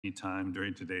Any time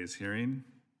during today's hearing.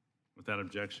 Without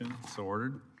objection, so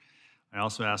ordered. I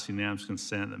also ask unanimous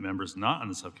consent that members not on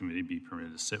the subcommittee be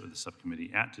permitted to sit with the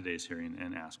subcommittee at today's hearing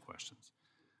and ask questions.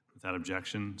 Without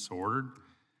objection, so ordered.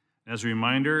 As a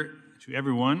reminder to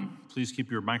everyone, please keep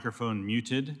your microphone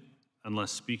muted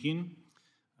unless speaking.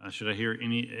 Should I hear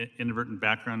any inadvertent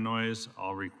background noise,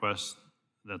 I'll request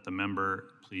that the member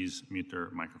please mute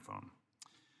their microphone.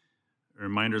 A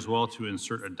reminder as well to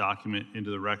insert a document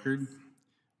into the record.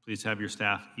 Please have your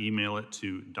staff email it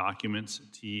to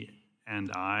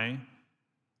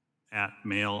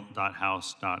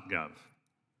documentstandi@mail.house.gov.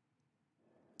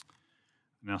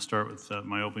 Now start with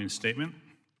my opening statement.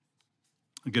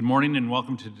 Good morning and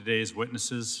welcome to today's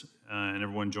witnesses and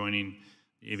everyone joining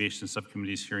the Aviation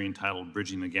Subcommittee's hearing titled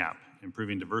Bridging the Gap,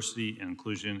 Improving Diversity and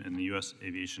Inclusion in the U.S.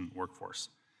 Aviation Workforce.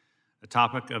 The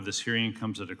topic of this hearing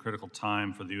comes at a critical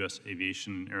time for the U.S.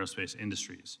 aviation and aerospace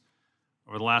industries.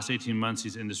 Over the last 18 months,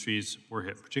 these industries were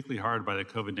hit particularly hard by the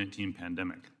COVID-19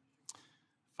 pandemic.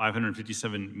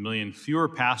 557 million fewer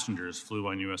passengers flew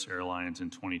on U.S. airlines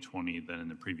in 2020 than in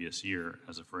the previous year,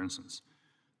 as a for instance.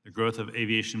 The growth of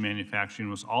aviation manufacturing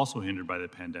was also hindered by the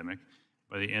pandemic.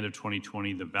 By the end of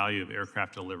 2020, the value of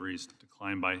aircraft deliveries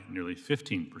declined by nearly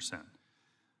 15%.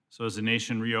 So as the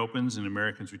nation reopens and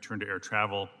Americans return to air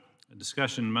travel, a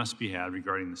discussion must be had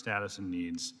regarding the status and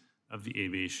needs of the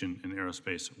aviation and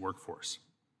aerospace workforce.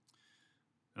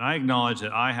 And I acknowledge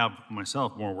that I have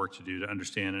myself more work to do to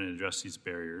understand and address these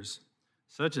barriers,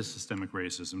 such as systemic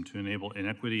racism, to enable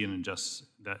inequity and injustice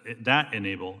that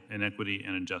enable inequity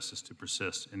and injustice to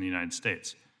persist in the United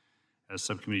States. As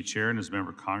subcommittee chair and as a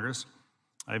member of Congress,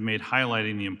 I've made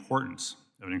highlighting the importance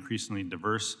of an increasingly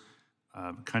diverse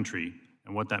country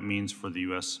and what that means for the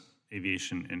U.S.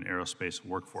 aviation and aerospace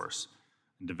workforce.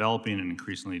 Developing an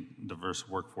increasingly diverse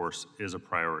workforce is a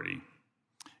priority.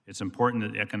 It's important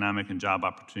that the economic and job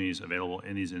opportunities available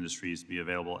in these industries be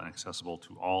available and accessible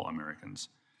to all Americans.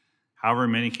 However,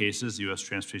 in many cases, the U.S.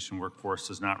 transportation workforce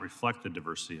does not reflect the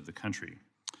diversity of the country.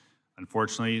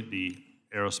 Unfortunately, the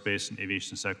aerospace and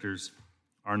aviation sectors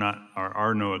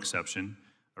are no exception.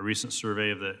 A recent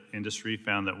survey of the industry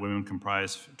found that women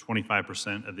comprise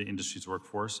 25% of the industry's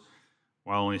workforce,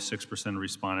 while only 6% of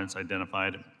respondents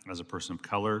identified as a person of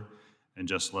color and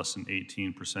just less than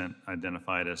 18%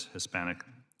 identified as Hispanic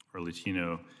or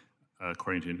Latino,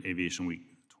 according to an Aviation Week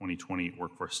 2020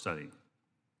 workforce study.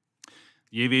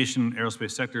 The aviation and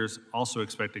aerospace sectors also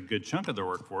expect a good chunk of their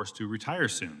workforce to retire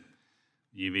soon.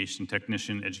 The Aviation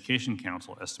Technician Education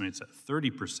Council estimates that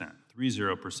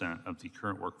 30% of the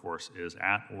current workforce is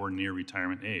at or near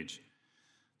retirement age.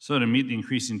 So to meet the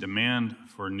increasing demand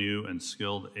for new and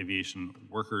skilled aviation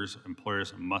workers,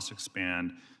 employers must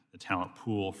expand the talent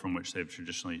pool from which they've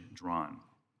traditionally drawn.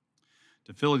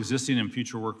 To fill existing and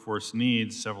future workforce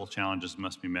needs, several challenges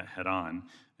must be met head-on,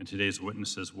 and today's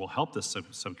witnesses will help this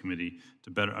subcommittee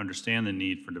to better understand the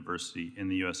need for diversity in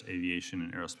the U.S. aviation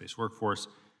and aerospace workforce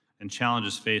and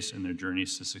challenges faced in their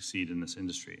journeys to succeed in this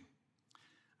industry.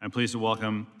 I'm pleased to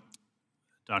welcome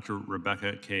Dr.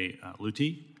 Rebecca K.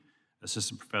 Luty,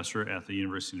 Assistant Professor at the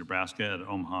University of Nebraska at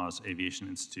Omaha's Aviation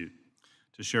Institute,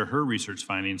 to share her research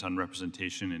findings on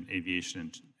representation in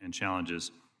aviation and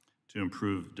challenges to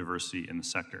improve diversity in the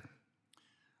sector.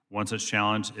 One such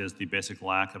challenge is the basic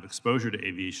lack of exposure to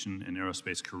aviation and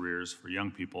aerospace careers for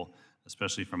young people,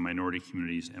 especially from minority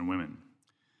communities and women.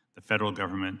 The federal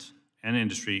government and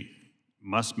industry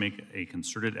must make a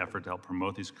concerted effort to help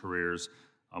promote these careers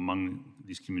among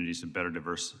these communities to better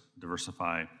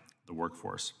diversify the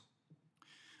workforce.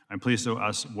 I'm pleased to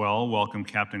as well welcome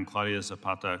Captain Claudia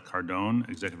Zapata Cardone,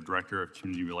 Executive Director of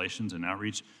Community Relations and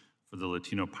Outreach for the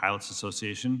Latino Pilots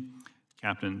Association.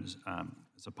 Captain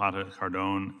Zapata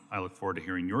Cardone, I look forward to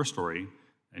hearing your story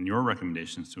and your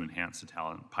recommendations to enhance the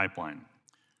talent pipeline.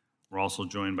 We're also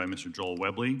joined by Mr. Joel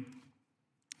Webley,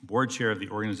 Board Chair of the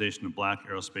Organization of Black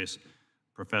Aerospace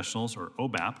Professionals, or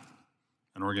OBAP,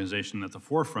 an organization at the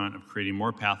forefront of creating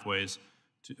more pathways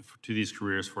to these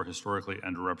careers for historically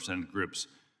underrepresented groups.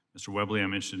 Mr. Webley,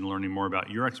 I'm interested in learning more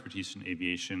about your expertise in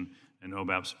aviation and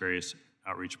OBAP's various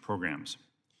outreach programs.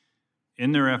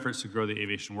 In their efforts to grow the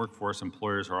aviation workforce,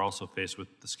 employers are also faced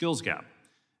with the skills gap.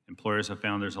 Employers have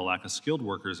found there's a lack of skilled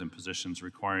workers in positions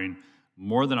requiring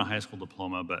more than a high school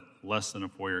diploma but less than a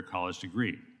four-year college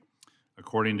degree.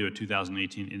 According to a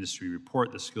 2018 industry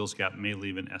report, the skills gap may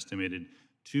leave an estimated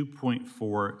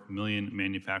 2.4 million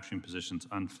manufacturing positions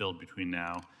unfilled between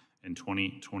now and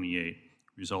 2028,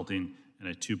 resulting in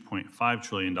a $2.5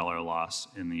 trillion loss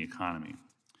in the economy.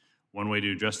 One way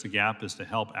to address the gap is to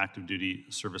help active duty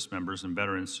service members and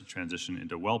veterans to transition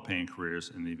into well-paying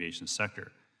careers in the aviation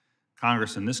sector.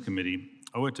 Congress and this committee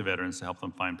owe it to veterans to help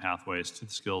them find pathways to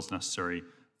the skills necessary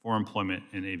for employment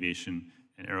in aviation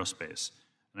and aerospace.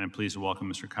 And I'm pleased to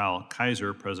welcome Mr. Kyle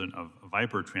Kaiser, president of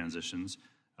Viper Transitions,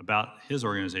 about his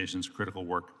organization's critical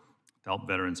work to help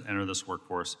veterans enter this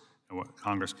workforce and what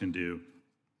Congress can do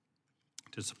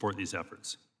to support these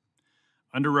efforts.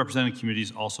 Underrepresented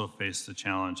communities also face the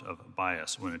challenge of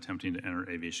bias when attempting to enter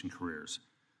aviation careers.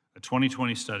 A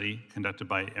 2020 study conducted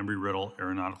by Embry-Riddle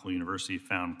Aeronautical University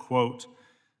found, quote,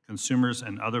 consumers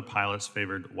and other pilots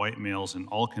favored white males in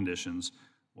all conditions,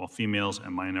 while females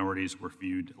and minorities were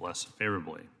viewed less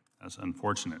favorably. That's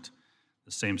unfortunate.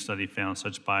 The same study found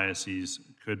such biases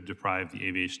could deprive the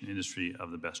aviation industry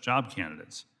of the best job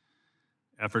candidates.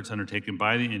 Efforts undertaken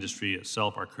by the industry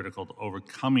itself are critical to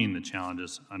overcoming the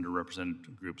challenges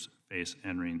underrepresented groups face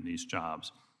entering these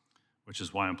jobs, which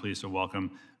is why I'm pleased to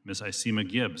welcome Ms. Isema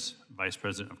Gibbs, Vice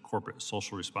President of Corporate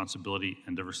Social Responsibility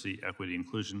and Diversity, Equity,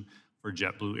 Inclusion for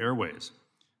JetBlue Airways.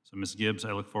 So Ms. Gibbs,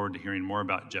 I look forward to hearing more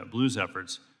about JetBlue's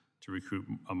efforts to recruit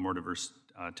a more diverse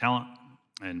talent,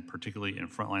 and particularly in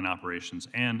frontline operations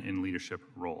and in leadership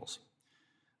roles.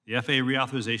 The FAA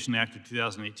Reauthorization Act of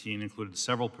 2018 included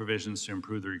several provisions to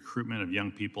improve the recruitment of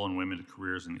young people and women to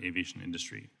careers in the aviation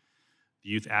industry. The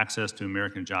Youth Access to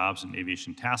American Jobs and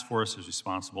Aviation Task Force is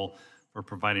responsible for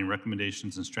providing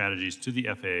recommendations and strategies to the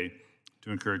FAA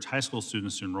to encourage high school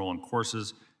students to enroll in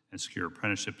courses and secure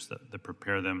apprenticeships that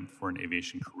prepare them for an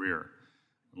aviation career.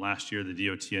 Last year, the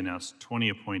DOT announced 20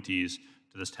 appointees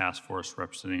to this task force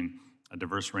representing a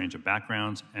diverse range of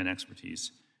backgrounds and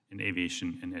expertise in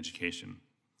aviation and education.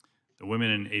 The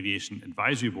Women in Aviation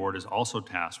Advisory Board is also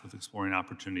tasked with exploring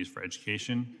opportunities for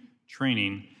education,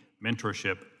 training,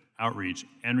 mentorship, outreach,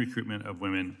 and recruitment of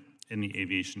women in the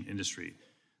aviation industry.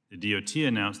 The DOT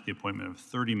announced the appointment of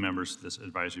 30 members to this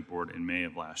advisory board in May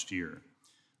of last year.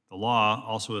 The law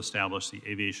also established the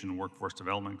Aviation Workforce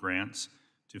Development Grants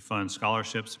to fund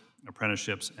scholarships,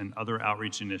 apprenticeships, and other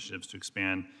outreach initiatives to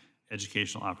expand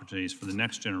educational opportunities for the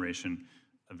next generation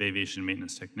of aviation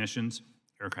maintenance technicians,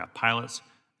 aircraft pilots,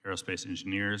 aerospace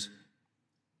engineers,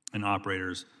 and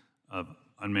operators of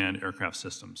unmanned aircraft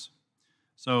systems.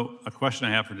 So a question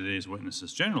I have for today's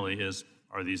witnesses generally is,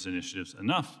 are these initiatives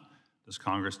enough? Does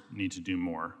Congress need to do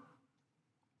more?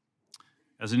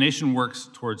 As the nation works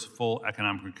towards full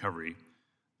economic recovery,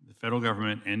 the federal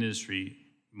government and industry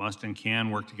must and can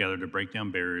work together to break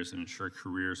down barriers and ensure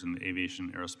careers in the aviation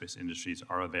and aerospace industries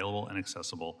are available and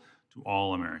accessible to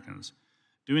all Americans.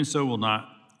 Doing so will not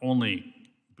only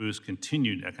boost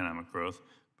continued economic growth,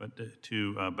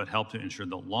 but help to ensure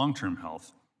the long-term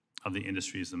health of the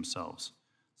industries themselves.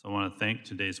 So I want to thank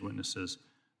today's witnesses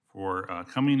for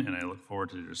coming, and I look forward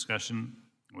to the discussion.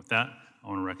 With that, I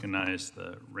want to recognize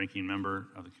the ranking member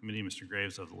of the committee, Mr.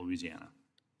 Graves of Louisiana,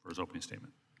 for his opening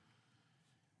statement.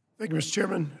 Thank you, Mr.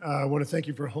 Chairman. I want to thank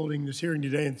you for holding this hearing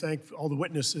today and thank all the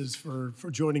witnesses for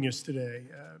joining us today.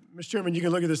 Mr. Chairman, you can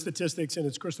look at the statistics and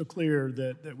it's crystal clear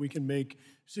that we can make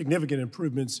significant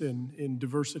improvements in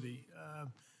diversity.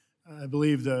 I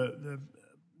believe the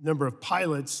number of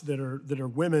pilots that are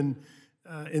women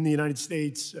in the United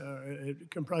States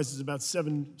it comprises about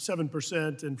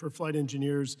 7%, and for flight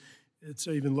engineers, it's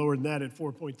even lower than that at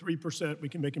 4.3%. We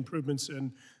can make improvements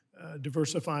in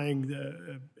diversifying,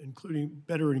 including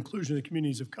better inclusion of the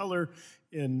communities of color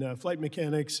in flight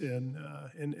mechanics and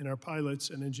in our pilots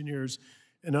and engineers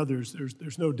and others.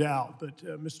 There's no doubt. But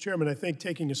Mr. Chairman, I think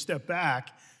taking a step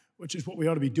back, which is what we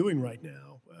ought to be doing right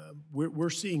now, we're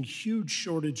seeing huge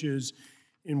shortages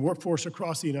in workforce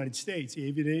across the United States. The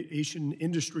aviation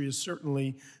industry is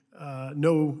certainly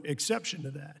no exception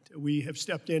to that. We have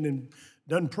stepped in and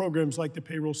done programs like the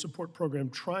payroll support program,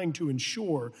 trying to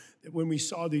ensure that when we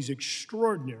saw these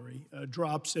extraordinary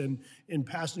drops in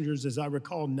passengers, as I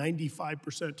recall,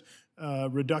 95%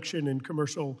 reduction in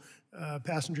commercial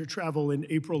passenger travel in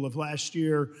April of last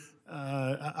year,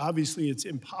 obviously it's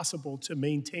impossible to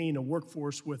maintain a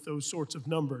workforce with those sorts of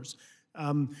numbers.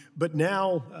 But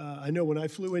now, I know when I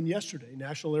flew in yesterday,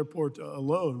 National Airport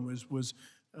alone was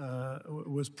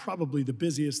probably the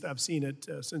busiest I've seen it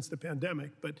since the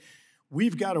pandemic. But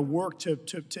we've got to work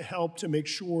to help to make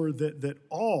sure that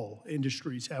all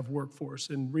industries have workforce.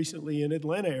 And recently in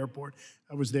Atlanta Airport,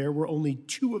 I was there, where only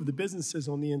 2 of the businesses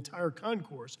on the entire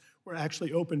concourse were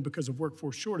actually open because of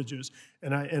workforce shortages.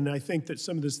 And I think that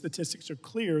some of the statistics are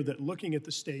clear that looking at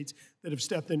the states that have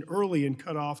stepped in early and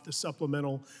cut off the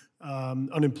supplemental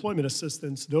unemployment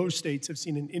assistance, those states have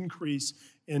seen an increase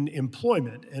in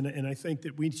employment. And I think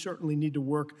that we certainly need to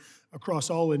work across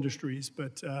all industries,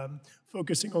 but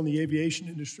focusing on the aviation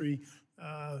industry,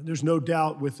 there's no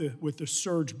doubt with the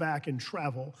surge back in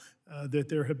travel that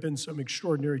there have been some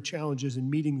extraordinary challenges in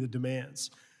meeting the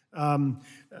demands. Um,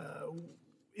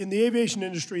 in the aviation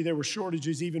industry, there were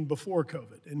shortages even before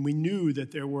COVID, and we knew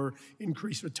that there were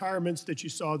increased retirements, that you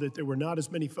saw that there were not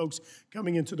as many folks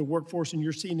coming into the workforce, and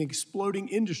you're seeing an exploding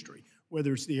industry,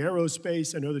 whether it's the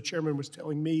aerospace. I know the chairman was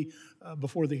telling me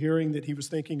before the hearing that he was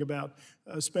thinking about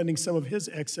spending some of his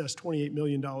excess $28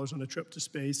 million on a trip to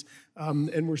space,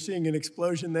 and we're seeing an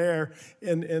explosion there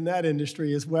in that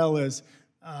industry, as well as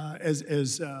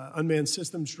unmanned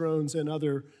systems, drones, and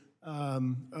other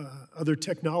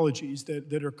technologies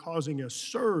that are causing a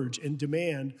surge in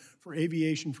demand for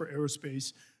aviation, for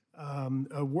aerospace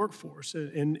workforce.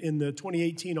 In the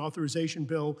 2018 authorization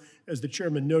bill, as the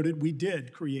chairman noted, we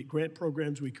did create grant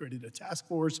programs. We created a task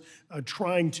force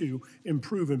trying to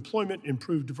improve employment,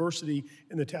 improve diversity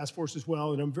in the task force as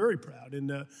well. And I'm very proud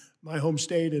in my home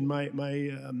state and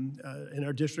in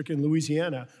our district in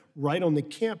Louisiana, right on the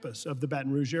campus of the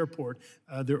Baton Rouge Airport,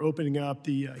 they're opening up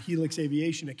the Helix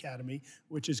Aviation Academy,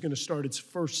 which is going to start its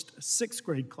first 6th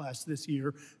grade class this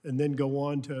year and then go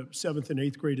on to 7th and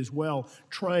 8th grade as well,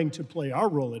 trying to play our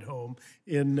role at home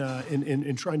in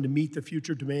trying to meet the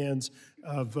future demands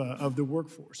of the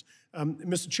workforce.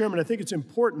 Mr. Chairman, I think it's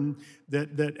important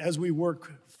that as we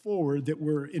work forward, that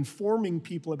we're informing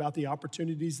people about the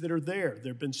opportunities that are there.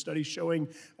 There have been studies showing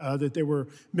that there were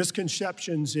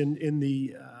misconceptions in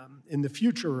the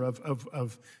future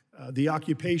of the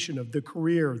occupation, of the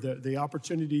career, the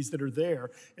opportunities that are there.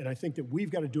 And I think that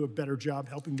we've got to do a better job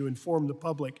helping to inform the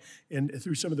public, and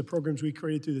through some of the programs we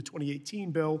created through the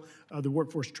 2018 bill, the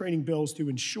workforce training bills, to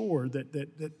ensure that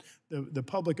the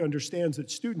public understands, that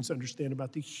students understand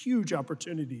about the huge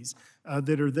opportunities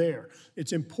that are there.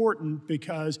 It's important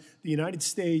because the United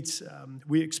States,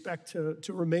 we expect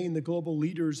to remain the global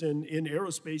leaders in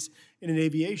aerospace and in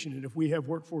aviation. And if we have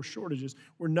workforce shortages,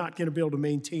 we're not going to be able to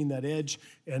maintain that edge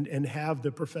and have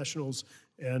the professionals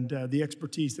and the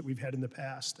expertise that we've had in the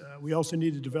past. We also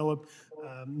need to develop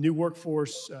a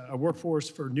workforce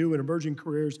for new and emerging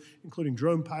careers, including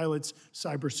drone pilots,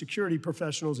 cybersecurity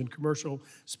professionals, and commercial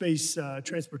space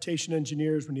transportation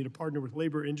engineers. We need to partner with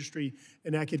labor, industry,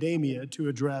 and academia to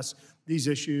address these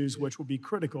issues, which will be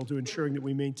critical to ensuring that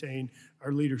we maintain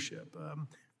our leadership.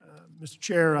 Mr.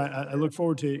 Chair, I look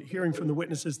forward to hearing from the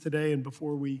witnesses today, and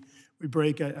before we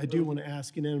break, I do want to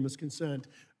ask unanimous consent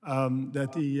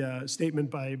that the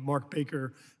statement by Mark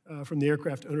Baker from the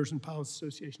Aircraft Owners and Pilots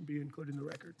Association be included in the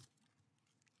record.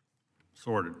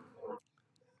 So ordered.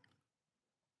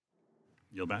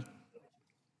 Yield back.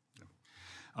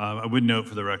 I would note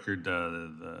for the record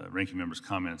the ranking member's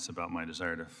comments about my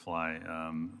desire to fly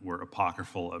were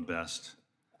apocryphal at best,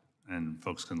 and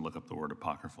folks can look up the word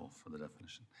apocryphal for the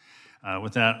definition.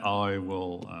 With that, I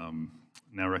will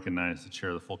now recognize the chair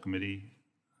of the full committee,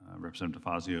 Representative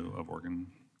Fazio of Oregon.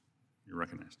 You're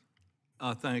recognized.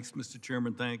 Thanks, Mr.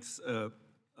 Chairman. Thanks for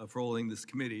holding this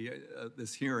committee,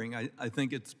 this hearing. I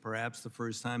think it's perhaps the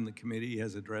first time the committee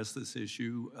has addressed this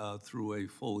issue through a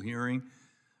full hearing.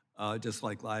 Just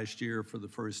like last year, for the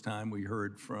first time, we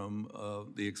heard from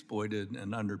the exploited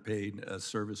and underpaid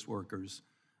service workers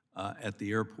at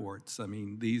the airports. I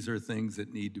mean, these are things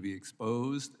that need to be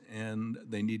exposed, and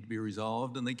they need to be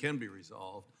resolved, and they can be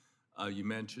resolved. You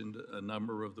mentioned a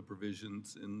number of the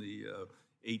provisions in the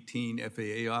 18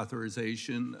 FAA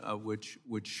authorization, which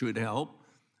should help.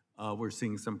 We're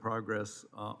seeing some progress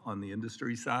on the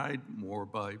industry side, more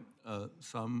by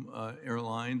some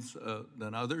airlines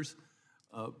than others,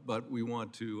 but we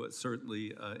want to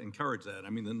certainly encourage that. I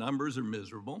mean, the numbers are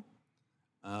miserable.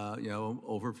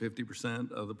 Over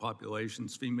 50% of the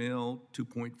population's female,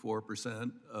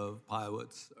 2.4% of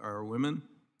pilots are women.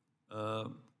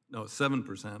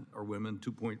 7% are women,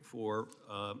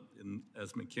 2.4%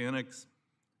 as mechanics,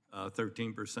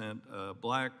 13%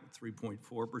 black,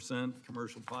 3.4%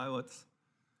 commercial pilots,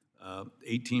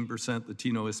 18%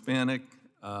 Latino Hispanic,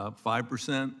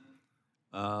 5%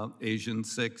 Asian,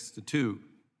 6 to 2.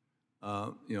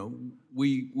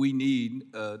 We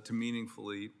need to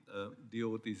meaningfully deal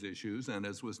with these issues, and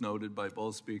as was noted by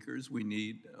both speakers, we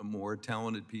need more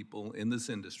talented people in this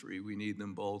industry. We need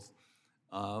them both,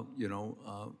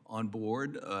 on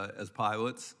board as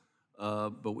pilots,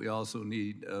 but we also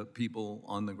need people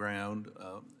on the ground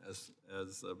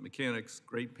as mechanics,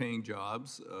 great paying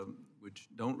jobs, which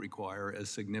don't require as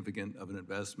significant of an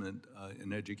investment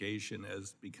in education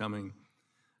as becoming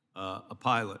a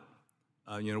pilot.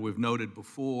 We've noted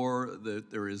before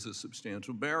that there is a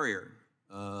substantial barrier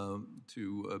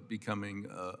to becoming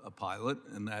a pilot,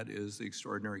 and that is the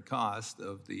extraordinary cost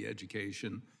of the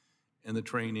education and the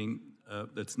training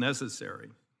that's necessary.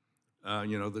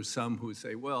 There's some who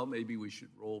say, well, maybe we should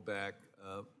roll back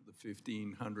the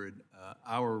 1,500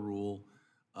 hour rule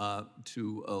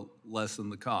to lessen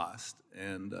the cost.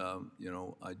 And,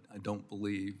 I don't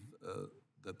believe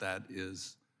that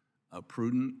is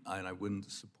prudent, and I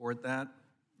wouldn't support that.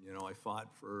 I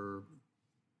fought for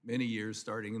many years,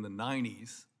 starting in the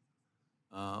 90s,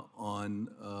 on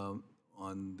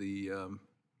the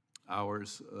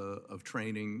hours of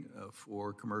training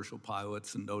for commercial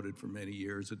pilots, and noted for many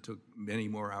years it took many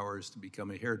more hours to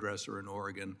become a hairdresser in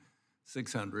Oregon,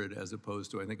 600 as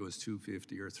opposed to, I think it was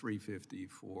 250 or 350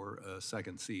 for a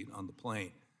second seat on the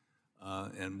plane.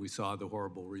 And we saw the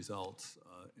horrible results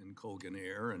in Colgan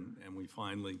Air, and we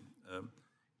finally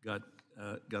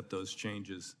got those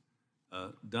changes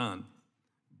done.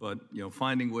 But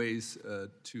finding ways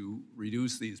to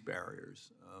reduce these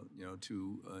barriers,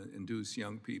 to induce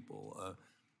young people,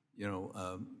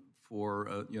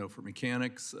 for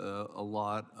mechanics, a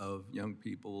lot of young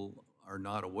people are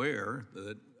not aware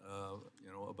that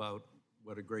about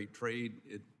what a great trade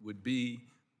it would be,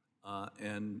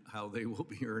 and how they will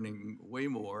be earning way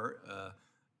more,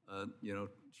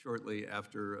 shortly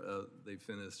after they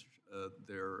finish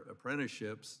their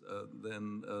apprenticeships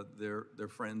than their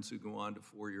friends who go on to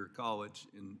four-year college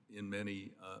in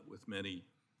many with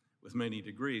many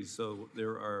degrees. So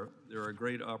there are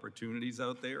great opportunities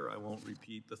out there. I won't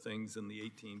repeat the things in the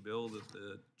 18 bill that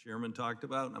the chairman talked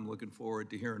about, and I'm looking forward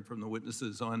to hearing from the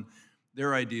witnesses on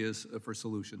their ideas for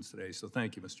solutions today. So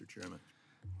thank you, Mr. Chairman.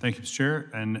 Thank you, Mr. Chair.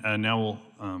 And now we'll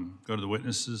go to the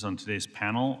witnesses on today's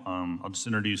panel. I'll just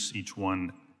introduce each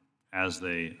one as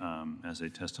they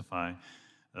testify.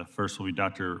 First will be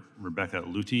Dr. Rebecca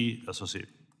Luty, Associate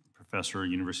Professor,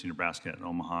 University of Nebraska at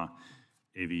Omaha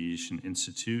Aviation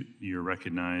Institute. You're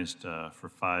recognized for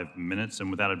 5 minutes, and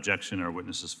without objection, our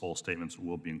witnesses' full statements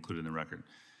will be included in the record.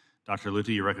 Dr.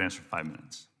 Luty, you're recognized for 5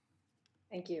 minutes.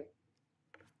 Thank you.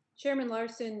 Chairman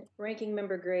Larson, Ranking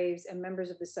Member Graves, and members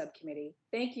of the subcommittee,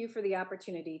 thank you for the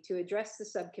opportunity to address the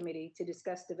subcommittee to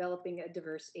discuss developing a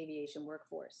diverse aviation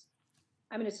workforce.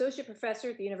 I'm an associate professor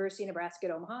at the University of Nebraska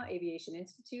at Omaha Aviation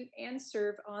Institute and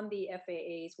serve on the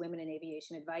FAA's Women in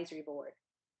Aviation Advisory Board.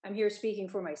 I'm here speaking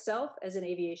for myself as an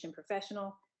aviation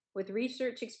professional with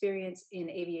research experience in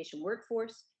aviation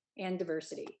workforce and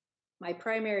diversity. My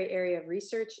primary area of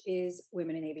research is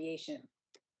women in aviation.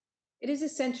 It is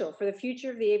essential for the future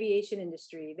of the aviation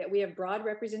industry that we have broad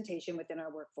representation within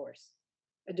our workforce.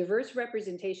 A diverse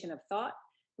representation of thought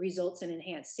results in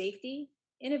enhanced safety,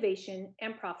 innovation,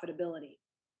 and profitability.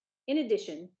 In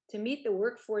addition, to meet the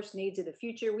workforce needs of the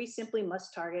future, we simply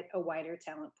must target a wider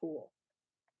talent pool.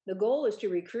 The goal is to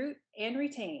recruit and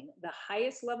retain the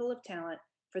highest level of talent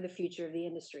for the future of the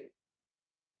industry.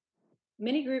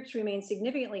 Many groups remain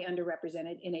significantly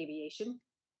underrepresented in aviation.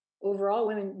 Overall,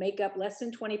 women make up less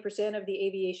than 20% of the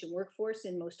aviation workforce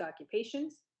in most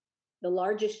occupations. The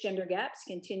largest gender gaps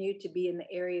continue to be in the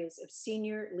areas of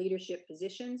senior leadership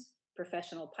positions,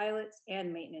 professional pilots,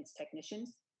 and maintenance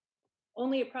technicians.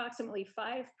 Only approximately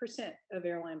 5% of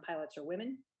airline pilots are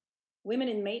women. Women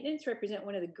in maintenance represent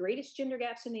one of the greatest gender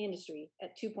gaps in the industry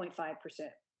at 2.5%.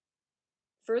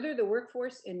 Further, the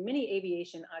workforce in many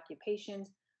aviation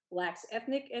occupations lacks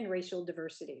ethnic and racial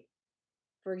diversity.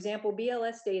 For example,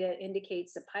 BLS data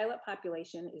indicates the pilot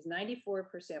population is 94%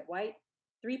 white,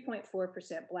 3.4%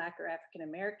 Black or African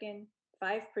American,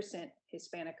 5%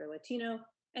 Hispanic or Latino,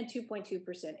 and 2.2%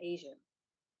 Asian.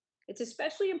 It's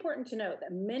especially important to note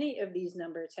that many of these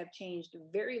numbers have changed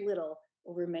very little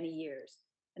over many years.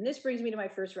 And this brings me to my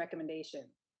first recommendation.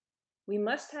 We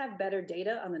must have better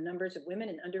data on the numbers of women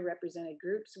in underrepresented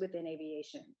groups within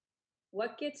aviation.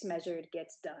 What gets measured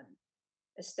gets done.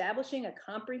 Establishing a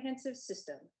comprehensive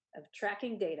system of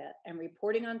tracking data and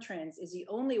reporting on trends is the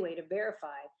only way to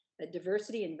verify that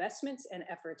diversity investments and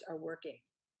efforts are working.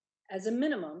 As a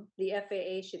minimum, the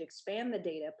FAA should expand the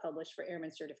data published for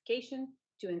airman certification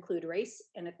to include race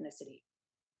and ethnicity.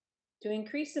 To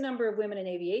increase the number of women in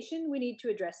aviation, we need to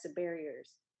address the barriers.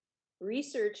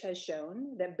 Research has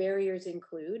shown that barriers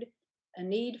include a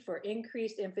need for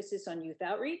increased emphasis on youth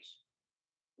outreach,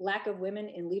 lack of women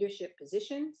in leadership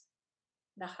positions,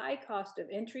 the high cost of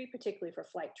entry, particularly for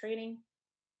flight training,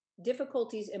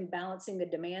 difficulties in balancing the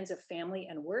demands of family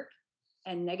and work,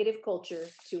 and negative culture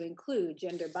to include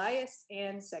gender bias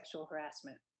and sexual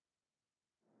harassment.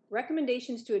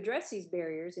 Recommendations to address these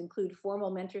barriers include formal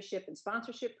mentorship and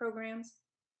sponsorship programs,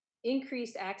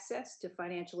 increased access to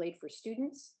financial aid for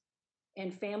students,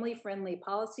 and family-friendly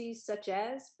policies such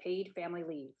as paid family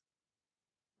leave.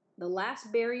 The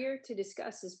last barrier to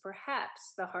discuss is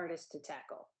perhaps the hardest to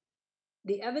tackle.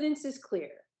 The evidence is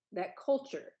clear that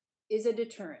culture is a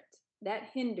deterrent that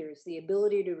hinders the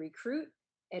ability to recruit,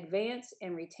 advance,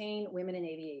 and retain women in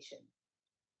aviation.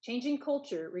 Changing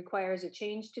culture requires a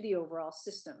change to the overall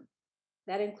system.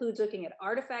 That includes looking at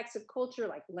artifacts of culture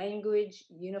like language,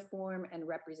 uniform, and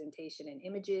representation in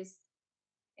images.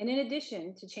 And in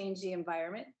addition, to change the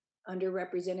environment,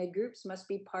 underrepresented groups must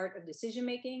be part of decision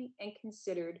making and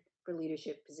considered for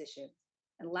leadership positions.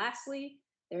 And lastly,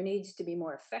 there needs to be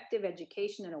more effective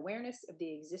education and awareness of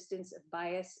the existence of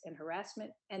bias and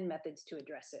harassment and methods to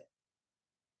address it.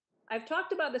 I've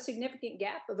talked about the significant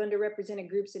gap of underrepresented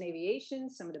groups in aviation,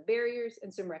 some of the barriers,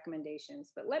 and some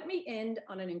recommendations, but let me end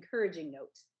on an encouraging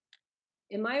note.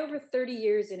 In my over 30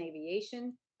 years in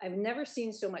aviation, I've never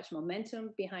seen so much momentum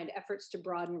behind efforts to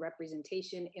broaden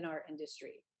representation in our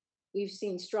industry. We've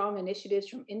seen strong initiatives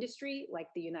from industry like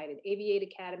the United Aviate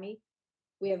Academy.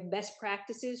 We have best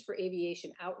practices for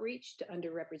aviation outreach to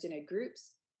underrepresented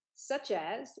groups, such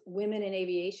as Women in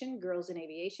Aviation, Girls in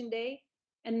Aviation Day,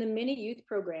 and the many youth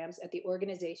programs at the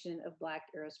Organization of Black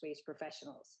Aerospace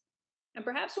Professionals. And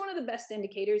perhaps one of the best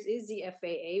indicators is the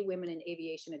FAA Women in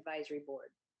Aviation Advisory Board.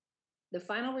 The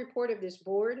final report of this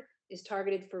board is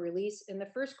targeted for release in the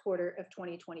first quarter of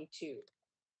 2022.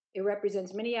 It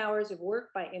represents many hours of work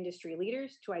by industry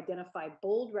leaders to identify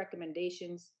bold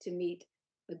recommendations to meet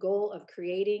the goal of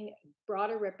creating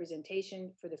broader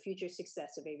representation for the future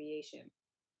success of aviation.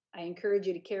 I encourage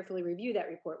you to carefully review that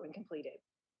report when completed.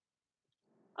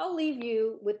 I'll leave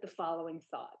you with the following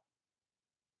thought.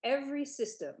 Every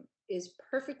system is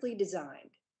perfectly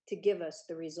designed to give us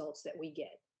the results that we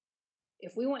get.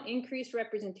 If we want increased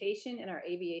representation in our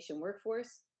aviation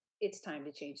workforce, it's time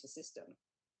to change the system.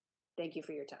 Thank you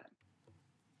for your time.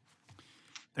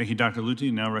 Thank you, Dr.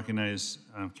 Luthi. Now recognize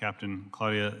Captain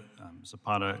Claudia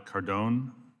Zapata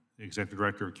Cardone, the Executive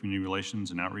Director of Community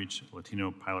Relations and Outreach,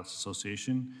 Latino Pilots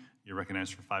Association. You're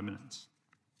recognized for 5 minutes.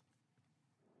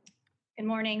 Good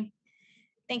morning.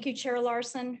 Thank you, Chair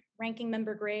Larson, Ranking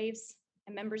Member Graves,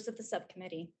 and members of the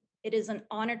subcommittee. It is an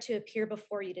honor to appear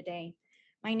before you today.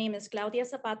 My name is Claudia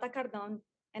Zapata Cardone,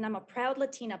 and I'm a proud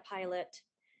Latina pilot,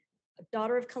 a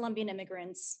daughter of Colombian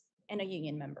immigrants, and a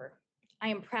union member. I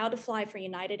am proud to fly for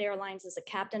United Airlines as a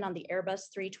captain on the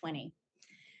Airbus 320.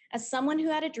 As someone who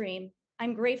had a dream,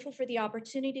 I'm grateful for the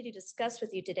opportunity to discuss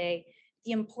with you today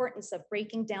the importance of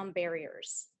breaking down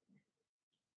barriers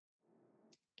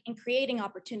and creating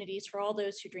opportunities for all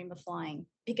those who dream of flying,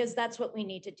 because that's what we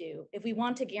need to do if we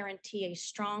want to guarantee a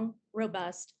strong,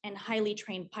 robust, and highly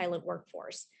trained pilot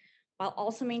workforce, while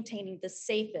also maintaining the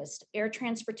safest air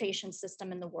transportation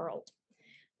system in the world.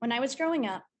 When I was growing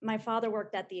up, my father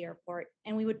worked at the airport,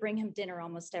 and we would bring him dinner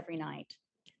almost every night.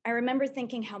 I remember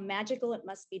thinking how magical it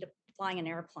must be to fly an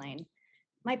airplane.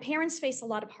 My parents faced a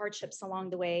lot of hardships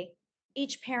along the way,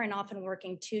 each parent often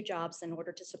working 2 jobs in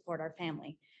order to support our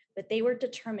family, but they were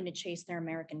determined to chase their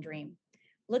American dream.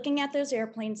 Looking at those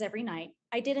airplanes every night,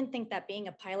 I didn't think that being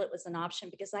a pilot was an option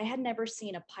because I had never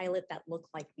seen a pilot that looked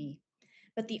like me.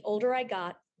 But the older I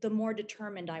got, the more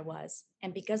determined I was.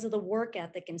 And because of the work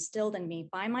ethic instilled in me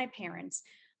by my parents,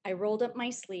 I rolled up my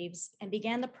sleeves and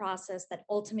began the process that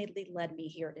ultimately led me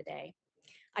here today.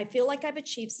 I feel like I've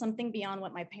achieved something beyond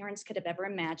what my parents could have ever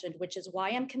imagined, which is why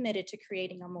I'm committed to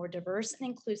creating a more diverse and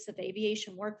inclusive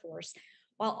aviation workforce,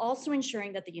 while also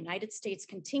ensuring that the United States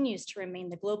continues to remain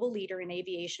the global leader in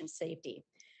aviation safety.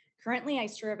 Currently, I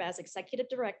serve as Executive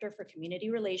Director for Community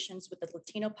Relations with the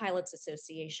Latino Pilots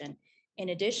Association. In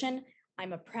addition,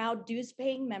 I'm a proud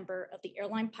dues-paying member of the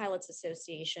Airline Pilots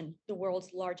Association, the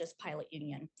world's largest pilot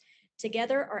union.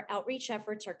 Together, our outreach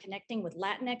efforts are connecting with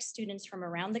Latinx students from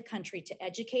around the country to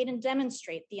educate and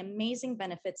demonstrate the amazing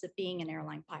benefits of being an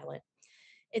airline pilot.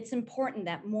 It's important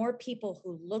that more people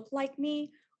who look like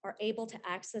me are able to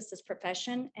access this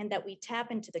profession and that we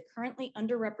tap into the currently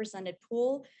underrepresented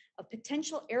pool of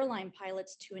potential airline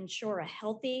pilots to ensure a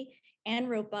healthy and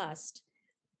robust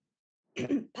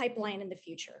pipeline in the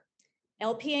future.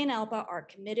 LPA and ALPA are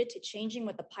committed to changing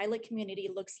what the pilot community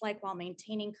looks like while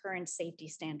maintaining current safety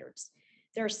standards.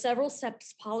 There are several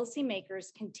steps policymakers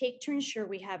can take to ensure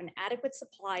we have an adequate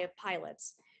supply of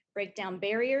pilots, break down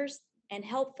barriers, and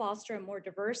help foster a more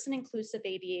diverse and inclusive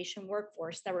aviation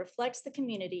workforce that reflects the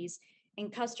communities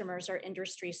and customers our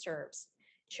industry serves.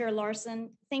 Chair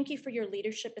Larson, thank you for your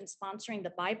leadership in sponsoring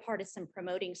the bipartisan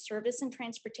Promoting Service and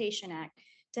Transportation Act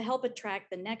to help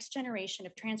attract the next generation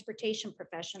of transportation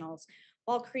professionals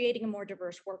while creating a more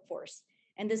diverse workforce.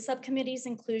 And the subcommittee's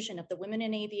inclusion of the Women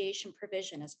in Aviation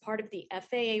provision as part of the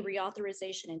FAA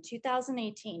reauthorization in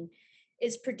 2018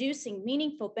 is producing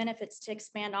meaningful benefits to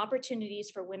expand opportunities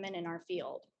for women in our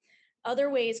field.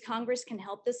 Other ways Congress can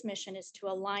help this mission is to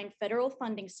align federal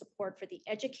funding support for the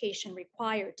education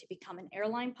required to become an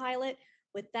airline pilot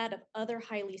with that of other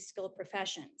highly skilled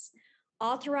professions.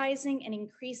 authorizing and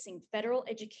increasing federal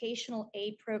educational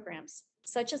aid programs,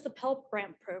 such as the Pell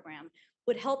Grant program,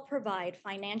 would help provide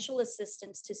financial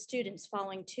assistance to students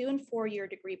following 2- and 4-year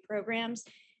degree programs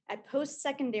at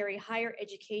post-secondary higher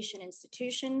education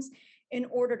institutions in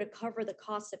order to cover the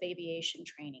cost of aviation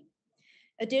training.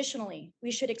 Additionally,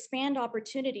 we should expand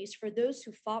opportunities for those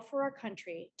who fought for our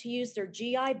country to use their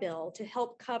GI Bill to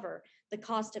help cover the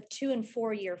cost of 2- and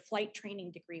 4-year flight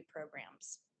training degree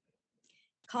programs.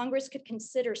 Congress could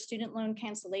consider student loan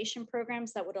cancellation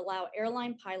programs that would allow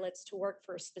airline pilots to work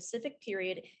for a specific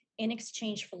period in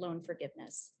exchange for loan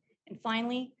forgiveness. And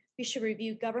finally, we should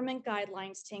review government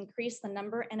guidelines to increase the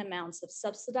number and amounts of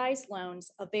subsidized loans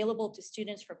available to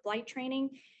students for flight training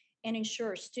and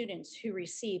ensure students who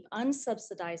receive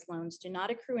unsubsidized loans do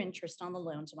not accrue interest on the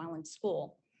loans while in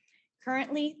school.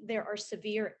 Currently, there are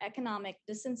severe economic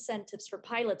disincentives for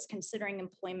pilots considering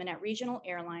employment at regional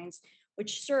airlines,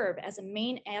 which serve as a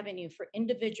main avenue for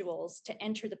individuals to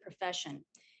enter the profession.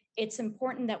 It's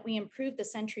important that we improve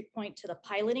this entry point to the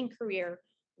piloting career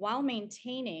while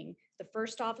maintaining the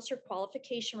first officer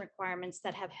qualification requirements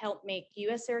that have helped make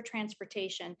U.S. air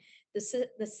transportation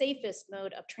the safest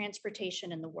mode of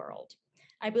transportation in the world.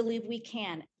 I believe we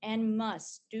can and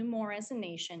must do more as a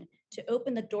nation to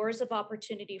open the doors of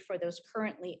opportunity for those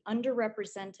currently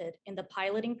underrepresented in the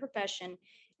piloting profession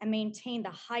and maintain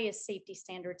the highest safety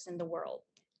standards in the world.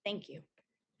 Thank you.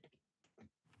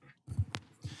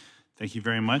 Thank you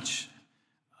very much.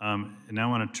 And now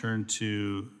I want to turn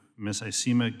to Ms.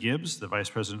 Isema Gibbs, the Vice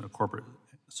President of Corporate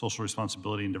Social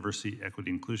Responsibility and Diversity,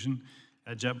 Equity, Inclusion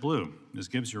at JetBlue. Ms.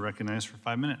 Gibbs, you're recognized for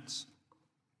 5 minutes.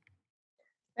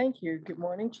 Thank you. Good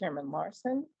morning, Chairman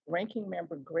Larson, Ranking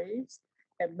Member Graves,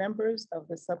 and members of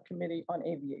the Subcommittee on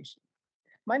Aviation.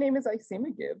 My name is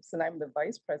Isema Gibbs, and I'm the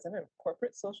Vice President of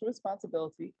Corporate Social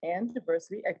Responsibility and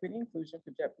Diversity, Equity, Inclusion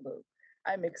for JetBlue.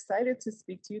 I'm excited to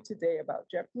speak to you today about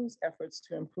JetBlue's efforts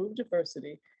to improve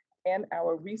diversity and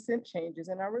our recent changes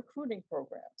in our recruiting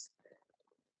programs.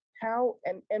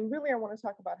 Really, I want to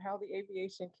talk about how the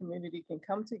aviation community can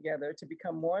come together to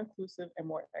become more inclusive and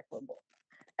more equitable.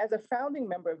 As a founding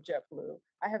member of JetBlue,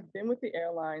 I have been with the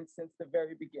airline since the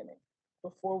very beginning,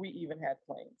 before we even had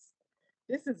planes.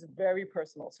 This is very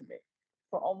personal to me.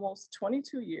 For almost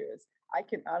 22 years, I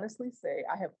can honestly say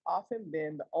I have often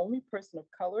been the only person of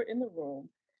color in the room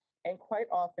and quite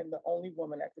often the only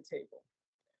woman at the table.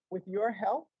 With your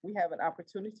help, we have an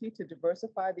opportunity to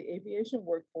diversify the aviation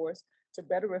workforce to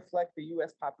better reflect the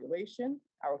US population,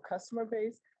 our customer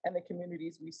base, and the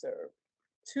communities we serve.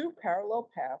 2 parallel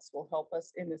paths will help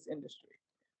us in this industry.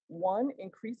 1,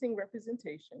 increasing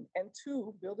representation, and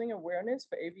 2, building awareness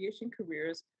for aviation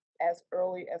careers as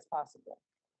early as possible.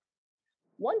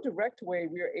 One direct way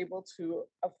we are able to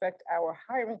affect our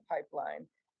hiring pipeline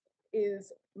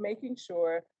is making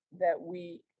sure that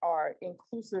we are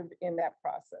inclusive in that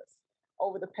process.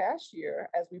 Over the past year,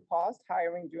 as we paused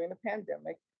hiring during the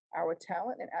pandemic, our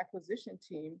talent and acquisition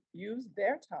team used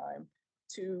their time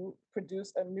to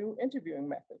produce a new interviewing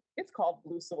method. It's called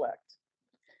Blue Select.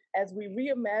 As we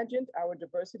reimagined our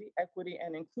diversity, equity,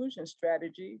 and inclusion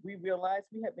strategy, we realized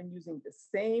we have been using the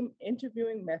same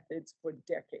interviewing methods for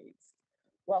decades.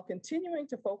 While continuing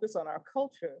to focus on our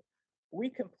culture, we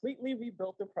completely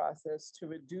rebuilt the process to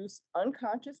reduce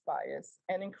unconscious bias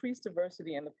and increase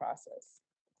diversity in the process.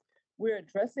 We're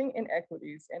addressing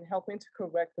inequities and helping to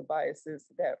correct the biases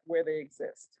where they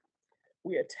exist.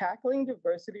 We are tackling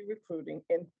diversity recruiting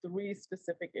in 3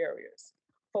 specific areas,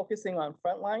 focusing on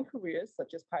frontline careers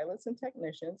such as pilots and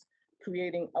technicians,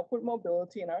 creating upward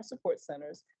mobility in our support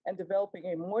centers, and developing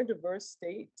a more diverse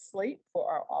slate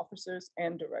for our officers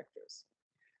and directors.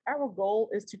 Our goal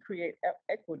is to create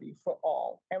equity for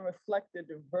all and reflect the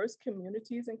diverse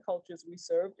communities and cultures we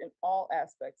serve in all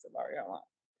aspects of our airline.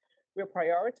 We're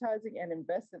prioritizing an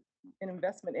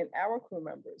investment in our crew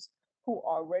members who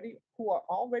are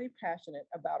already passionate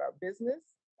about our business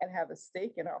and have a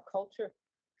stake in our culture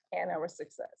and our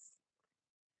success.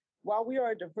 While we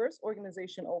are a diverse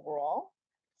organization overall,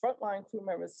 frontline crew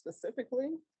members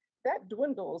specifically, that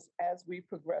dwindles as we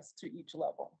progress to each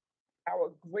level.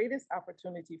 Our greatest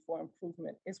opportunity for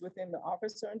improvement is within the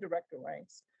officer and director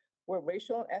ranks, where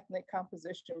racial and ethnic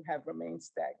composition have remained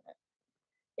stagnant.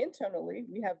 Internally,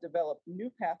 we have developed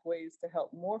new pathways to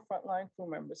help more frontline crew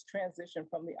members transition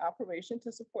from the operation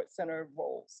to support center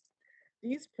roles.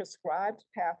 These prescribed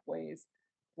pathways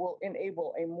will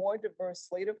enable a more diverse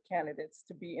slate of candidates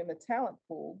to be in the talent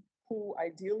pool, who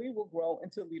ideally will grow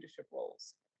into leadership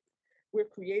roles. We're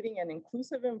creating an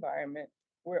inclusive environment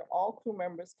where all crew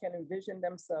members can envision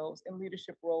themselves in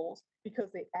leadership roles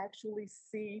because they actually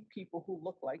see people who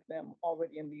look like them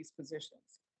already in these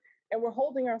positions. And we're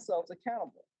holding ourselves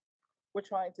accountable. We're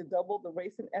trying to double the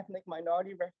race and ethnic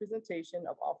minority representation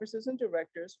of officers and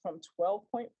directors from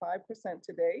 12.5%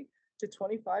 today to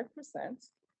 25%,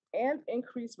 and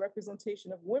increase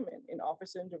representation of women in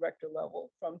officer and director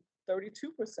level from 32%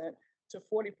 to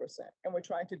 40%. And we're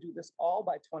trying to do this all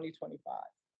by 2025.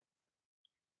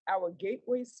 Our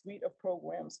Gateway suite of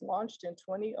programs launched in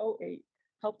 2008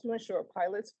 helped to ensure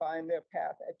pilots find their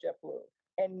path at JetBlue,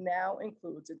 and now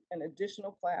includes an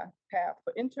additional path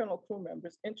for internal crew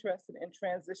members interested in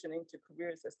transitioning to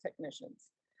careers as technicians.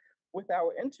 With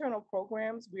our internal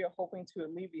programs, we are hoping to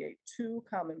alleviate two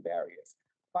common barriers: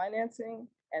 financing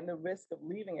and the risk of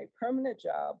leaving a permanent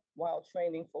job while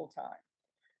training full-time.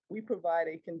 We provide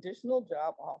a conditional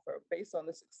job offer based on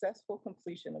the successful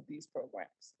completion of these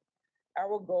programs.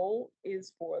 Our goal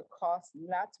is for cost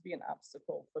not to be an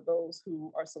obstacle for those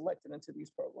who are selected into these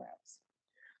programs.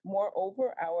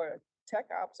 Moreover, our Tech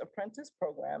Ops Apprentice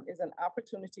program is an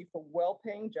opportunity for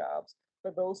well-paying jobs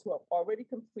for those who have already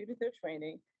completed their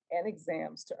training and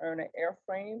exams to earn an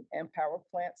airframe and power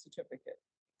plant certificate.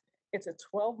 It's a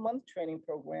 12-month training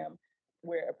program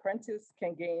where apprentices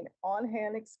can gain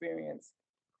on-hand experience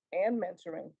and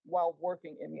mentoring while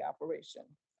working in the operation.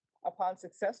 Upon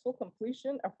successful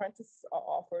completion, apprentices are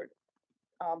offered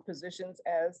positions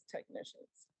as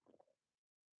technicians.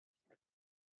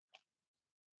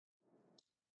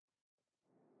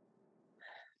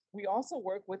 We also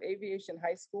work with Aviation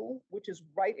High School, which is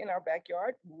right in our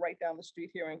backyard, right down the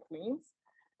street here in Queens.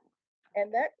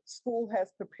 And that school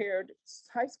has prepared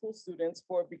high school students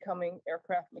for becoming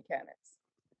aircraft mechanics.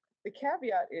 The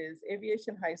caveat is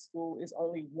Aviation High School is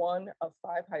only one of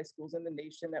 5 high schools in the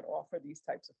nation that offer these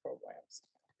types of programs.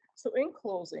 So in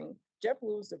closing,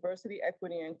 JetBlue's diversity,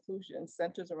 equity, and inclusion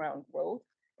centers around growth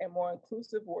and more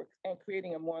inclusive work and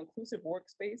creating a more inclusive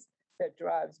workspace that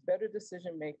drives better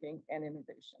decision-making and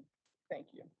innovation. Thank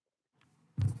you.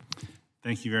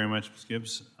 Thank you very much, Ms.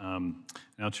 Gibbs.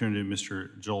 Now turn to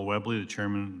Mr. Joel Webley, the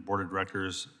Chairman, Board of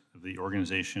Directors of the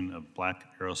Organization of Black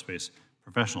Aerospace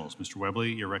Professionals. Mr.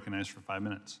 Webley, you're recognized for 5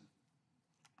 minutes.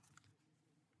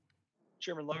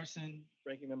 Chairman Larson,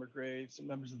 Ranking Member Graves, and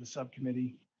members of the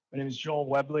subcommittee. My name is Joel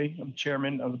Webley. I'm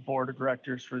Chairman of the Board of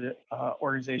Directors for the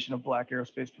Organization of Black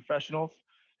Aerospace Professionals,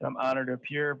 and I'm honored to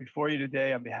appear before you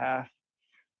today on behalf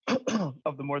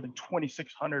of the more than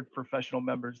 2,600 professional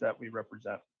members that we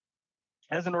represent.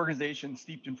 As an organization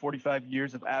steeped in 45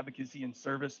 years of advocacy and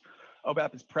service,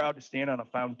 OBAP is proud to stand on a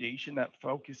foundation that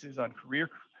focuses on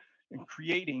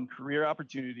creating career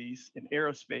opportunities in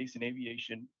aerospace and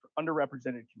aviation for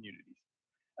underrepresented communities.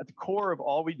 At the core of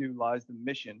all we do lies the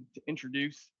mission to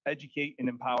introduce, educate, and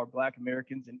empower Black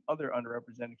Americans and other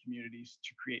underrepresented communities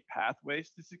to create pathways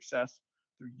to success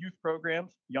through youth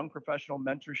programs, young professional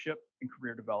mentorship, and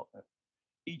career development.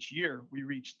 Each year, we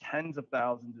reach tens of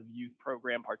thousands of youth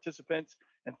program participants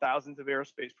and thousands of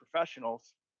aerospace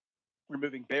professionals,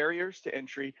 removing barriers to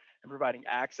entry and providing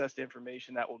access to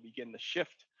information that will begin the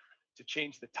shift to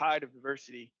change the tide of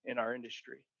diversity in our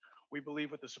industry. We believe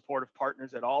with the support of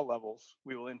partners at all levels,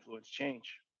 we will influence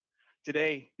change.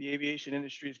 Today, the aviation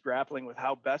industry is grappling with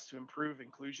how best to improve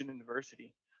inclusion and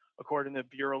diversity. According to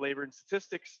Bureau of Labor and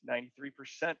Statistics,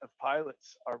 93% of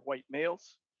pilots are white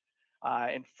males,